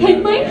 เห็น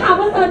ไหมข่าว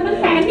ประเสริฐมัน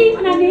แสนดีข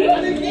นาดนี้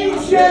And if you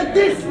share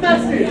this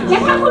message, และ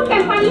ถ้าคุณแบ่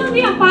งปันเรื่อง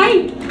นี้ออกไป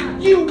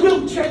you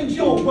will change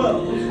your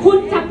world. คุณ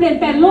จะเปลี่ยน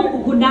แปลงโลกขอ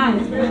งคุณได้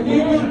You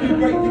will do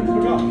great things for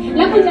God. แ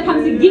ละคุณจะท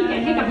ำสิ่งยิ่งใหญ่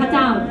ให้กับพระเ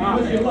จ้า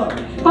Because you love.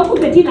 เพราะคุณ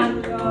เป็นที่รัก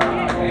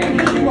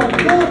Because you are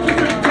daughters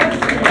of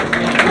destiny.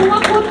 เพราะว่า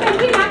คุณเป็น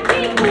ที่รัก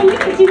ที่คือวิ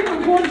ถีชีวิตขอ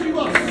งคุณ You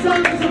are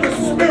sons of the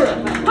Spirit.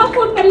 เพราะ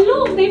คุณเป็นลู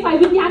กในฝ่าย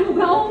วิญญาณของ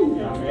พระองค์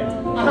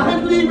And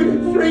I'm leaving in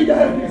 3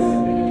 days.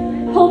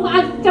 ผมอ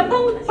าจจะต้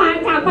อง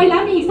จากไปแล้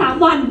วในอีก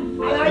3 วัน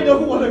And I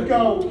don't want to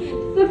go.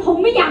 แต่ผม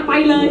ไม่อยากไป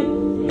เลย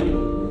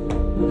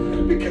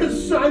Because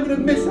I'm going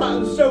to miss out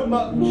on so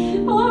much.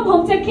 เพราะว่าผม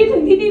จะคิดถึ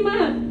งที่นี่ม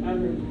าก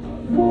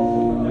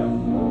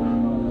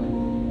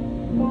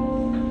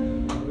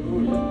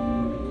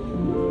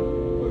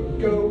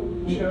Go,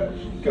 church,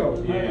 go.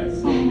 Yes.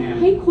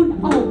 ให้คุณ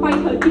ออกไป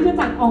เถิดที่จะ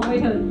จักออกไป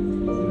เถิด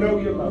Know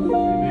you're loved.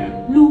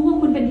 รู้ว่า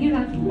คุณเป็นที่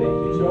รัก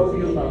Know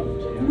you're loved.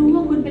 รู้ว่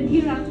าคุณเป็น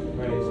ที่รัก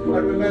I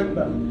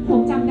remember ผ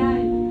มจำได้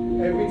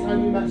every time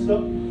you messed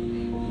up,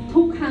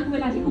 ทุกครั้งเว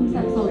ลาที่คุณ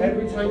สับสน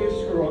every time you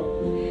screw up,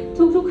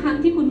 ทุกครั้ง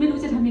ที่คุณไม่รู้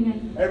จะทำยังไง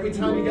every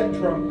time you get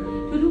drunk,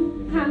 ทุก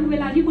ครั้งเว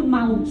ลาที่คุณเม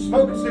า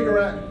smoke a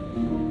cigarette,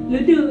 หรื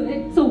อดื่ม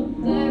สูบ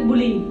บุ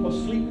หรี่ or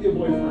sleep with your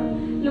boyfriend.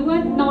 หรือว่า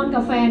นอน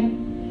กับแฟน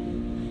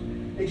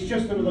It's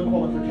just another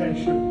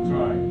qualification. That's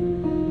right.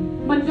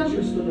 มันก็ It's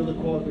just another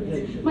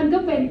qualification. มันก็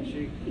เป็น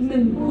อีกหนึ่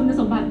งคุณ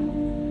สมบัติ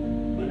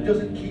It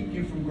doesn't keep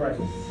you from grace.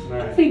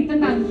 Right. สิ่ง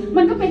ต่างๆ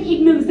มันก็เป็นอีก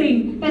หนึ่งสิ่ง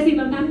แต่สิ่งเ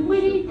หล่านั้นไม่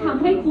ได้ท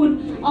ำให้คุณ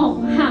ออก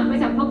ห่างไป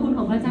จากพระคุณข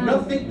องพระเจ้า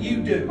Nothing you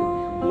do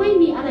ไม่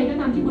มีอะไรก็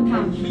ตามที่คุณท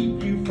can keep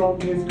you from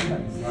His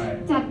grace. Right.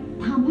 ำจะ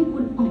ทำให้คุ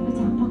ณออกไป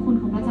จากพระคุณ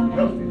ของพระเจ้าได้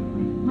Nothing.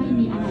 ไม่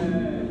มีอะไร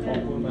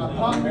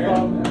Apart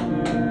from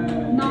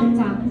นอก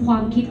จากควา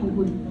มคิดของ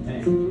คุณ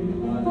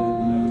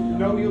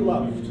know you're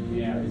loved.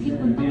 ที่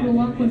คุณต้องรู้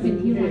ว่าคุณเป็น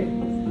ที่รัก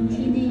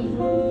ที่นี่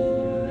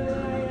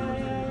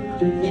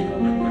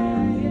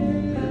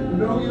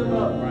Know you're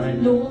loved.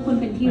 รู้ว่าคุณ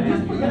เป็นที่รั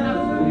ก You can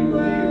absolutely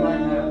believe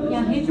right now. อย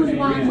ากให้คุณ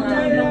วางมื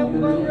อลง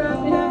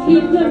ที่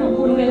เพื่อนของ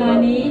คุณเวลา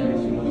นี้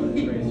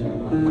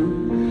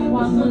ว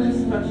างมือ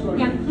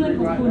ยังเพื่อนข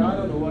อง Right คุณ now, I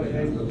don't know what it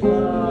is, but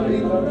He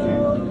loves you.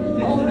 พ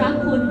ระองค์รัก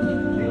คุณ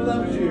He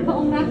loves you. พระอ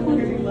งค์รักคุณ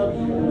Because He loves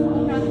you. พระ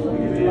องค์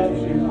รัก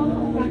คุณ Because He loves you. พระอง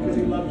ค์รัก Because คุณ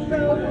He loves พร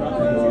ะองค์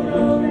รัก you.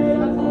 คุณพ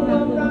ระองค์รั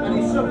กคุณ And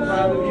He's so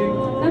proud of you.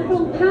 และพระอ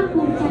งค์ภาค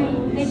ภูมิใจ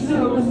ในชีวิต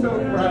ของคุณ So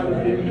proud of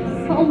you.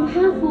 พระองค์ภ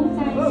าคภูมิใจ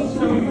ใน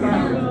ชีวิตขอ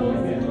งคุณมา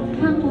ก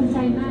ภาคภูมิใจ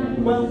มาก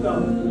Well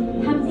done.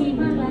 ทำดี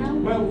มากแล้ว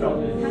Well done.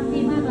 ทำดี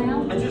มากแล้ว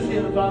I just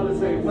hear the Father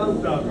say, well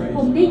done. ผ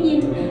มได้ยิน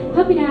พร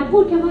ะบิดาพู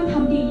ดแค่ว่าท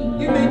ำดี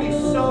You may be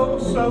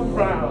so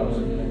proud.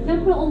 และ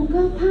พระองค์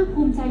ก็ภาค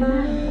ภูมิใจมา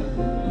ก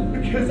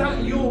Because at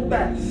your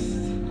best,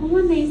 เพราะว่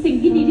าในสิ่ง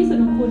ที่ดีที่สุด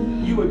ของคุณ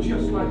you are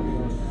just like me.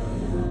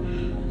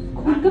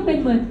 คุณก็เป็น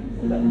เหมือน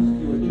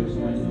You are just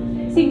like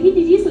me. สิ่งที่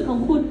ดีที่สุดของ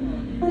คุณ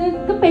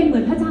ก็เป็นเหมื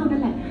อนพระเจ้านั่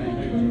นแหละ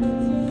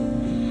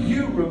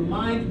You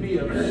remind me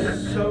of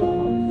so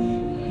much.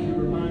 You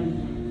remind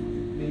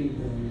me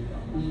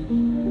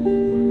of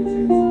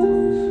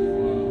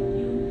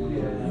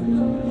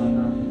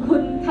คุ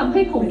ณทำใ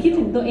ห้ผมคิด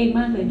ถึงตัวเอง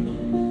มากเลย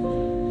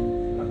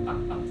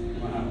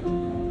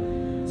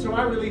So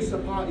I release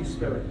a party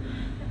spirit.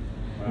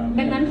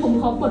 ดังนั้นผม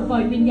ขอปลดปล่อ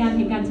ยวิญญาณแ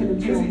ห่งการเฉลิม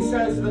ฉล Because อง it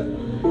says that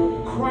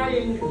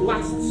crying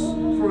lasts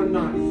for a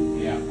night.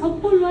 เขา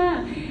พูดว่า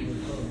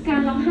กา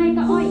รร้องไห้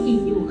ก็อ้อยอิง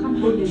อยู่ค่ำ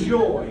คืน But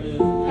joy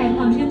แต่ค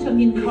วามชื่นชม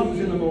ยินดี comes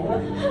in the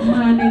morning. ม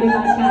าในเวล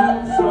าเช้า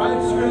So I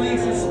just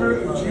release a spirit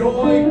of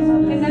joy.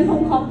 ดังนั้นผ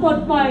มขอปลด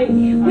ปล่อย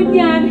วิญ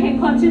ญาณแห่ง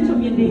ความชื่นชม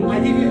ยินดี I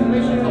give you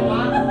permission to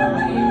laugh.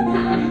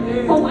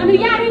 ผมอนุ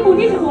ญาตให้คุณ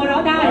ที่จะหัวเรา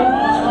ะได้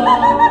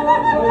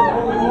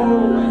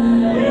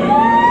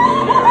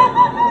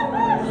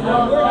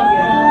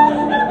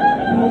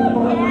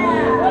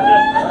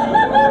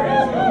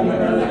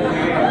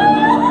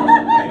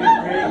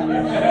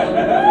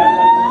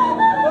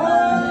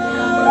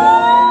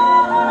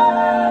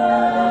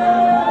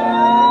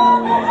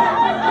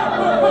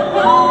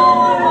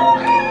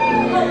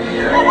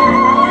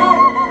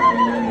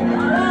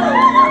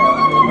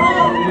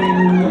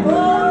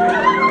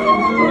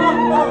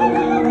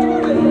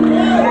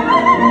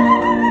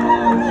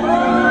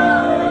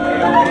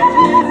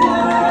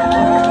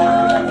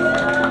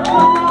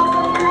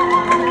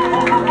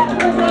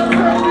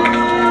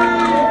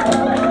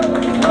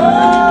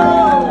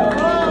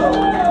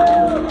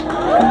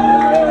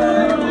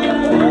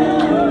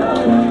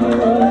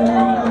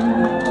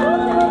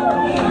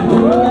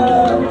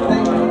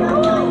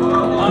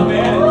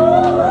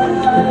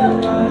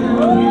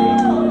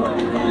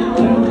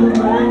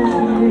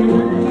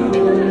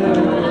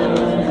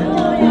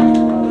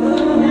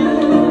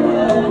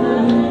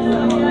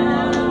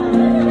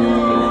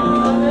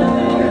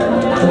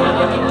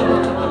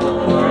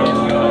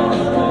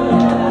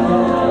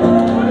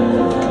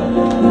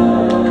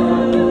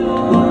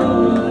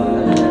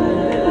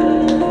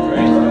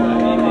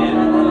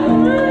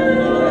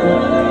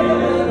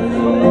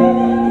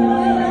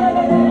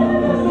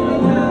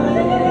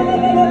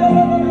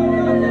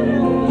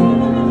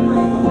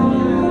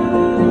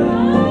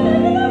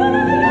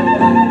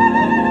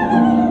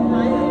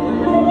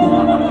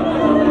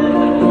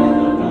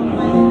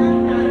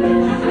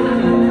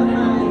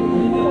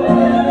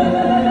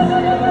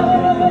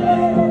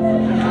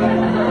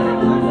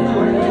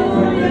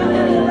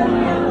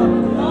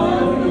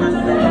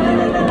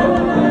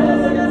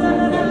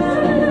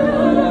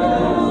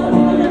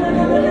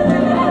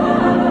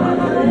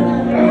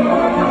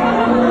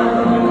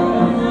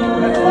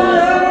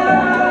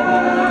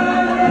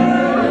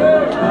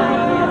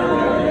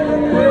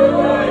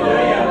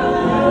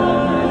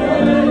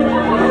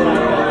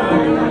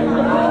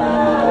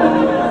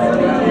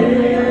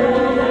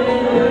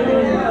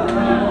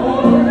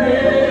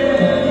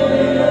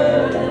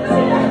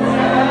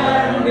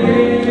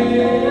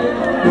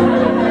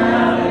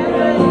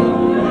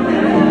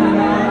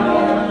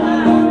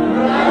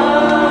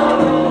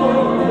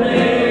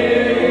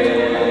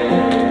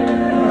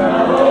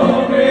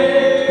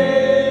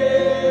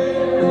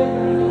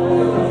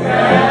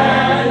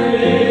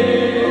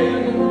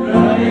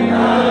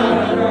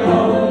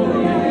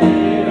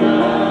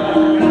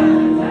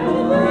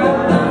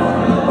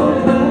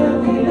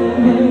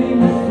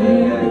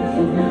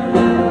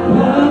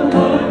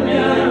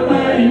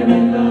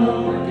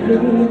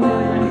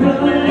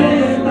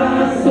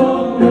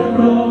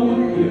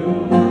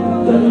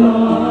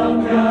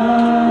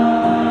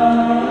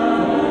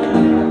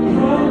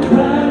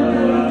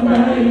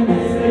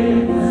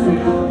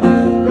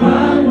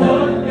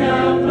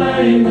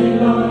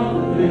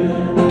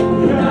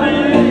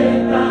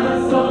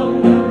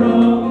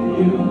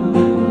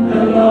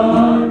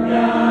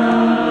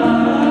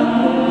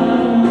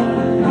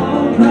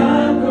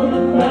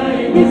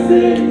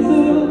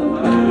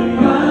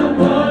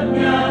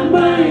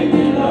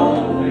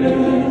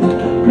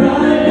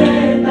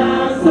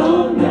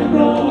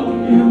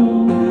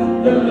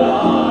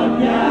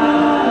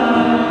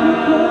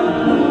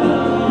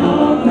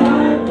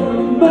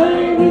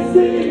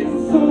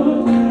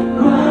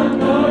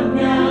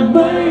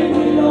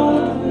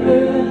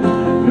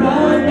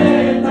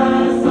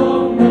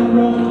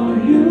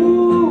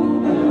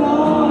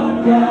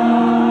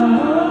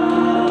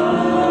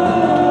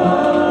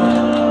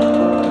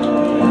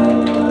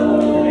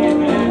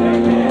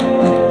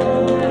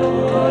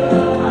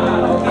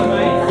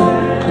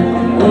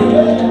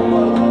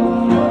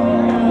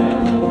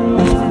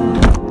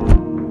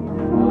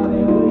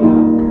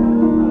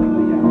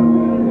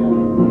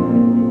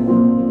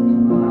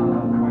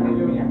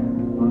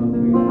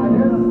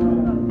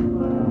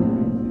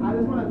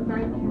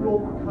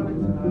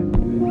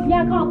อย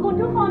ากขอบคุณ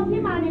ทุกคนที่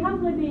มาในค่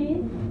ำคืนนี้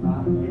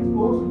It's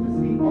awesome to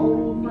see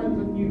old friends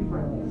and new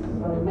friends.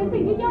 เป็น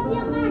สิ่งที่ยอดเยี่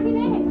ยมมากที่ไ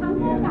ด้เห็นทั้งเ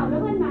พื่อนเก่าและ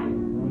เพื่อนใหม่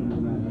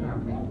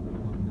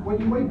When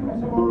you wake up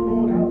tomorrow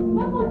morning, เ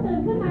มื่อคุณตื่น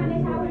ขึ้นมาใน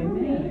เช้าวันพรุ่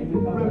งนี้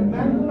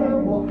remember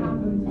what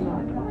happened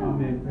tonight.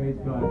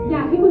 อย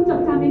ากให้คุณจด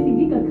จำในสิ่ง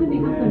ที่เกิดขึ้นใน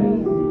ค่ำคืนนี้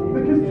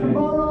Because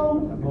tomorrow,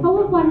 เพราะ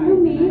ว่าวันพรุ่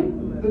งนี้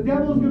the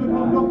devil's going to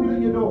come knocking at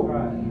your door.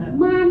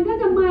 มารก็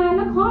จะมาแ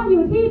ละเคาะอ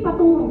ยู่ที่ประ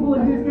ตูของคุณ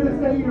And he's going to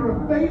say you're a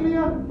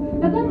failure.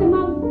 แล้วก็จะม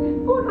า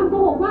พูดคำโก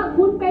หกว่า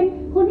คุณเป็น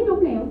คนที่ล้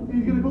มเหลว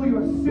He's going to call you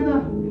a sinner.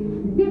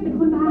 เรียกเป็น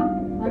คนบาป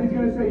And he's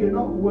going to say you're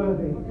not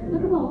worthy. แล้ว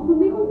ก็บอกว่าคุณ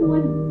ไม่คู่คว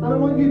ร And I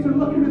want you to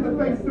look him in the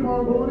face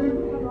tomorrow morning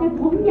แต่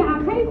ผมอยาก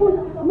ให้คุณ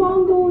มอง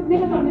ดูใน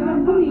กระจกในวัน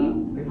พรุ่งนี้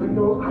and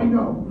I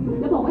know.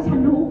 แล้วบอกว่าฉัน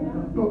รู้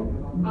But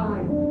I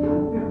have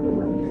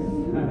information.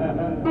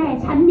 แต่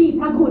ฉันมี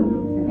พระคุณ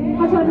เผ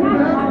ชิญหน้า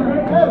กับมัน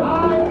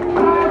I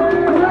have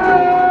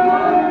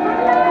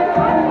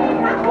ฉันมี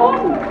พระคุ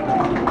ณ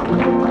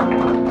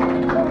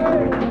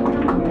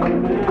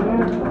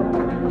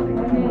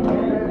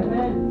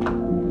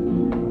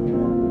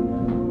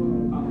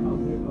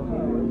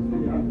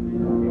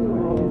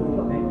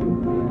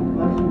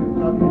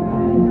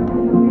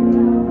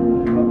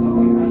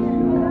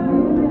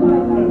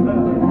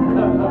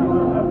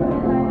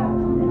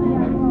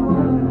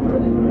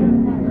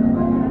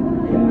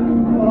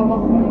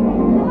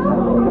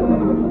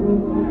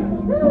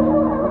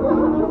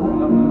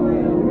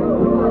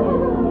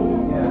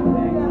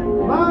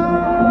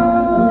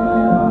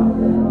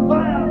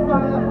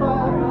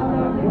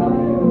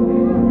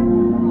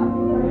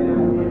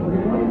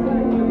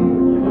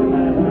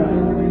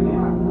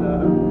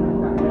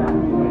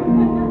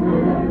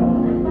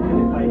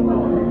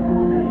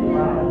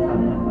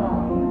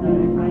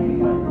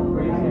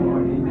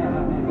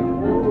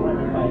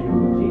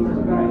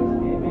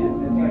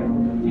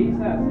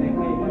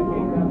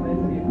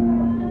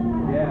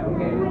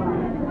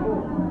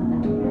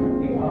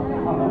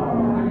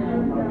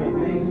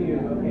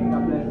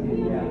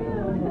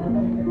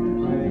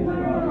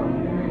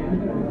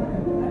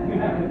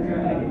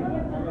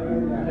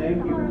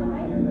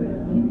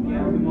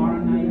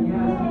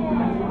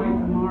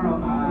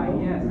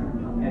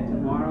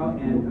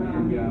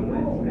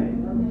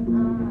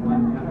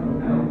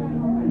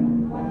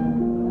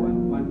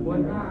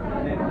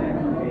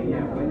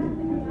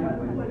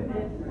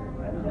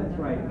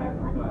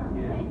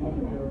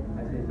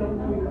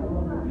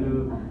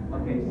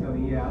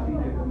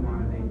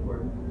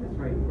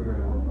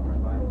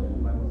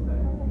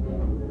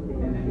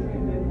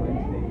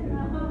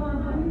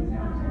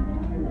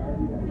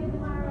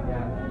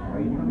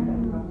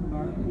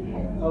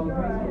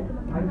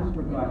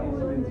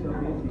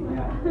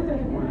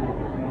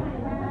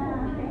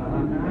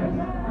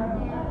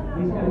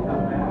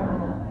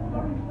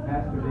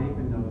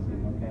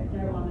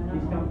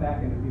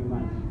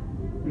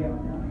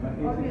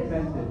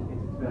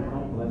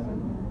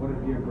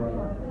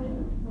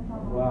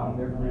Wow,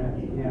 they're friends.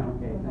 Yeah,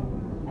 okay, thank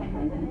you.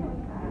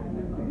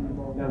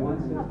 That one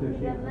sister,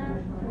 she... Yeah.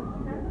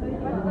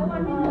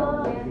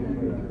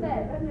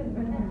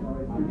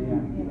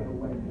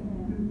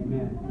 Amen,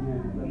 amen.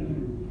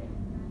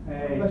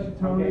 Hey,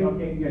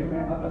 okay, good.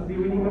 I'll see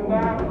when you come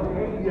back,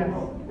 okay? Yes.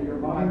 You're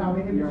I'll be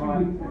having him 2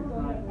 weeks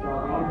next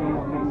time. Okay,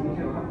 she's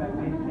gonna come back.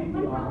 Thank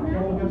you.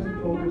 August,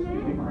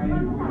 Be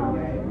praying for you,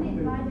 okay?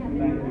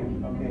 Thank you.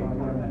 Okay, God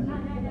bless.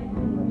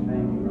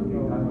 Thank you. Okay,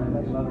 God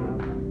bless. Love you.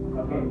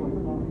 Okay.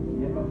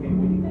 Yeah, okay,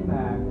 when you come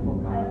back, we'll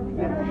come.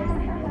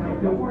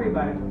 Don't worry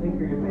about it. Take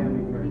care of your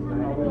family first.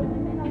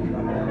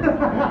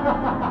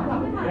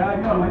 Yeah, I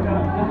know. I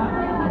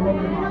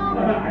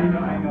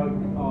know.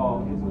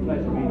 Oh, it's a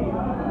pleasure meeting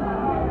you.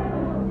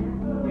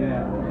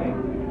 Yeah, okay.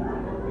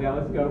 Yeah,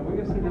 let's go. We're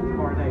going to see them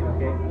tomorrow night,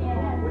 okay?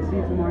 We'll see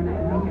you tomorrow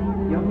night. Okay.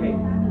 Yeah, okay.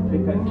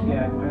 Because,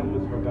 yeah, I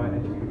almost forgot. I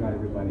just forgot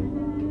everybody.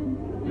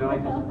 No,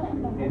 it's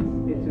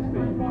just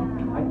been,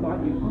 I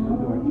thought you'd come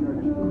to our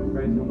church.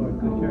 Praise the Lord.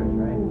 Good church,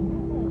 right?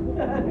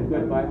 A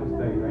good Bible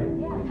study, right?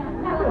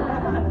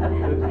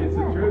 It's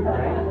the truth,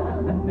 right?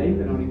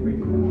 Nathan only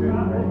preaches the truth,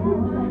 right?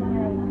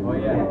 Oh,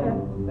 yeah.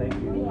 Thank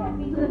you.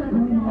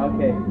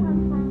 Okay.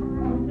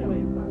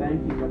 Thank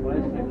you. God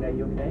bless you. Okay,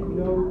 you okay?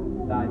 No.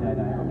 Die. Okay.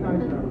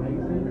 Thank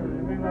you.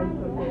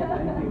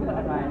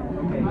 Bye.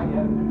 Okay,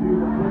 yeah.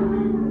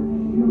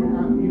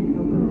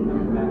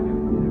 Back in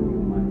a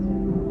few months.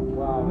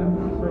 Wow, that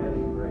was great.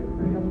 You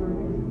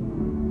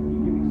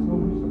give me so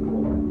much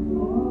support.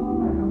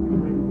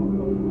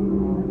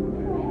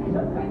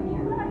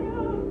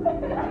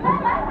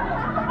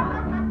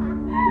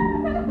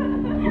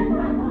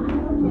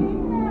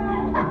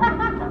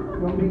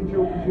 Don't make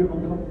jokes you're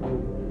uncomfortable.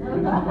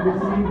 Just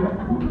receive it.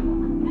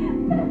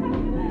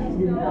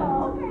 Receive it.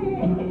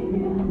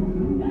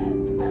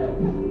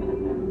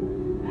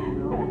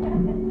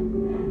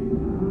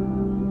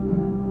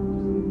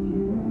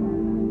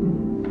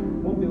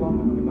 Won't be long,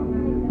 we'll be back.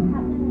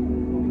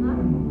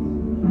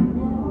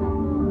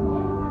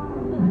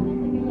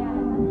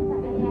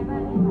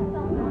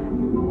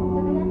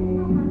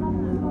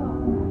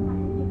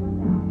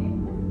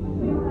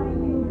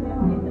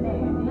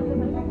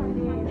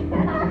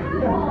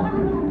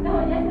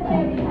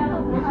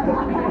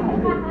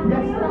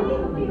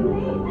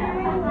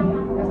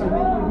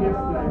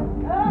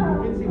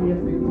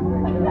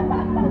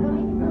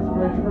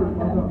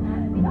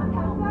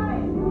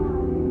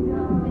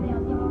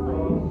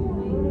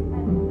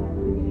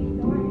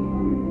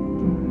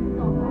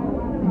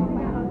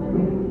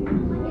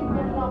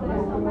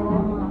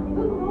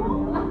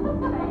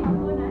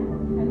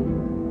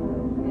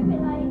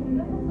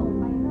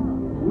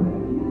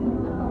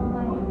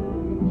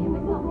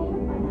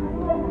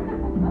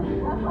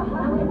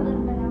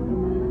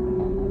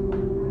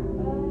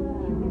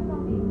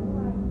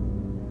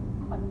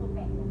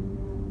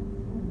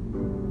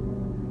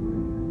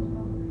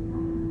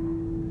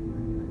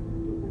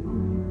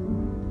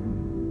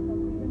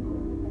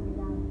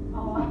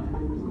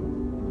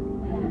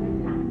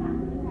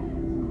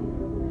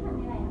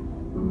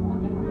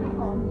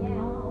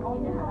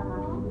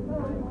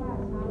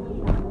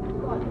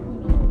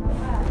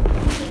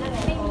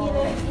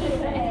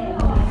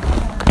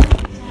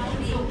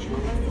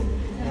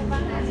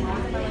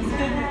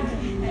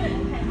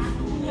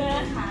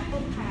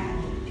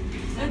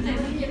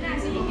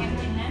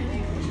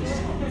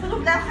 สรุ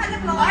ปแล้วค่ะเรี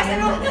ยบร้อยส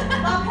รุป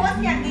รอโพส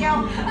อย่างเดียว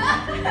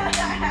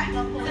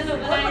สรุป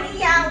วันนี้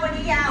ยาววัน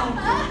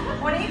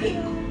นี้พิม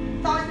พ์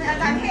ตอนอา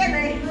จารย์เทศเล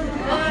ย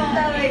เล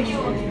ยอ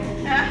ยู่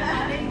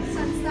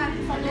สั้น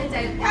ๆเขาเลยใจ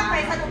ถ้าไป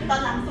สรุปตอ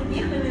นหลังสุด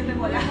นี่คือลืมไป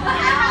หมดแล้ว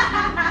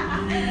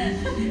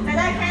จะ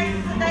ได้แ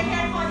ค่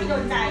ข้อที่โด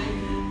นใจ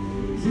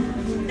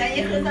แต่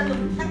นี่คือสรุป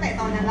ตั้งแต่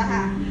ตอนนั้นแล้ว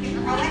ค่ะ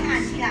เอาไว้อ่า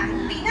นทีหลัง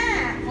ปีหน้า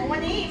ของวั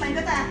นนี้มัน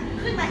ก็จะ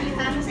ขึ้นมาอีกค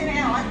รั้งใช่ไหม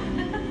คะว่า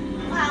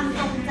ความท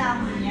รงจ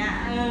ำอย่างเงี้ย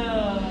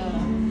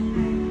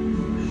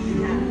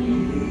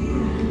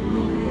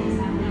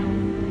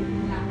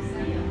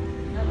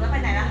แล้วไป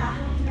ไหนแล้วคะ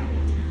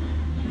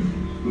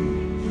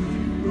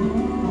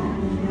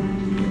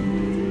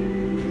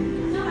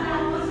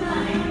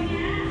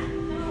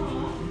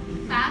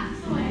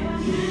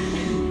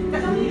จะ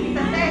ต้องจ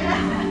ะเต้นแล้ว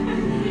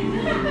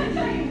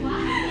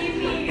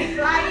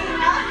ไล่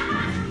นะ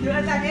ดูอ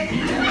าจารย์เนี่ย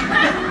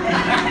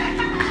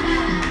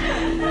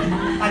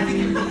I think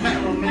it looked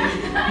better on me.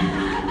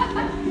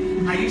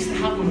 I used to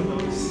have one of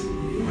those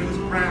when it was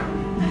brown.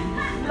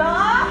 เหรอ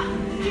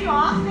จริงเหร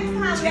อ next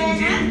time เลย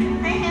นะ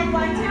I have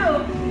one too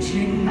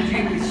Ching,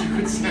 as you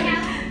could say.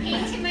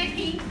 Pink ใช่ไหม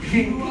Pink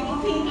Pink.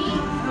 พิง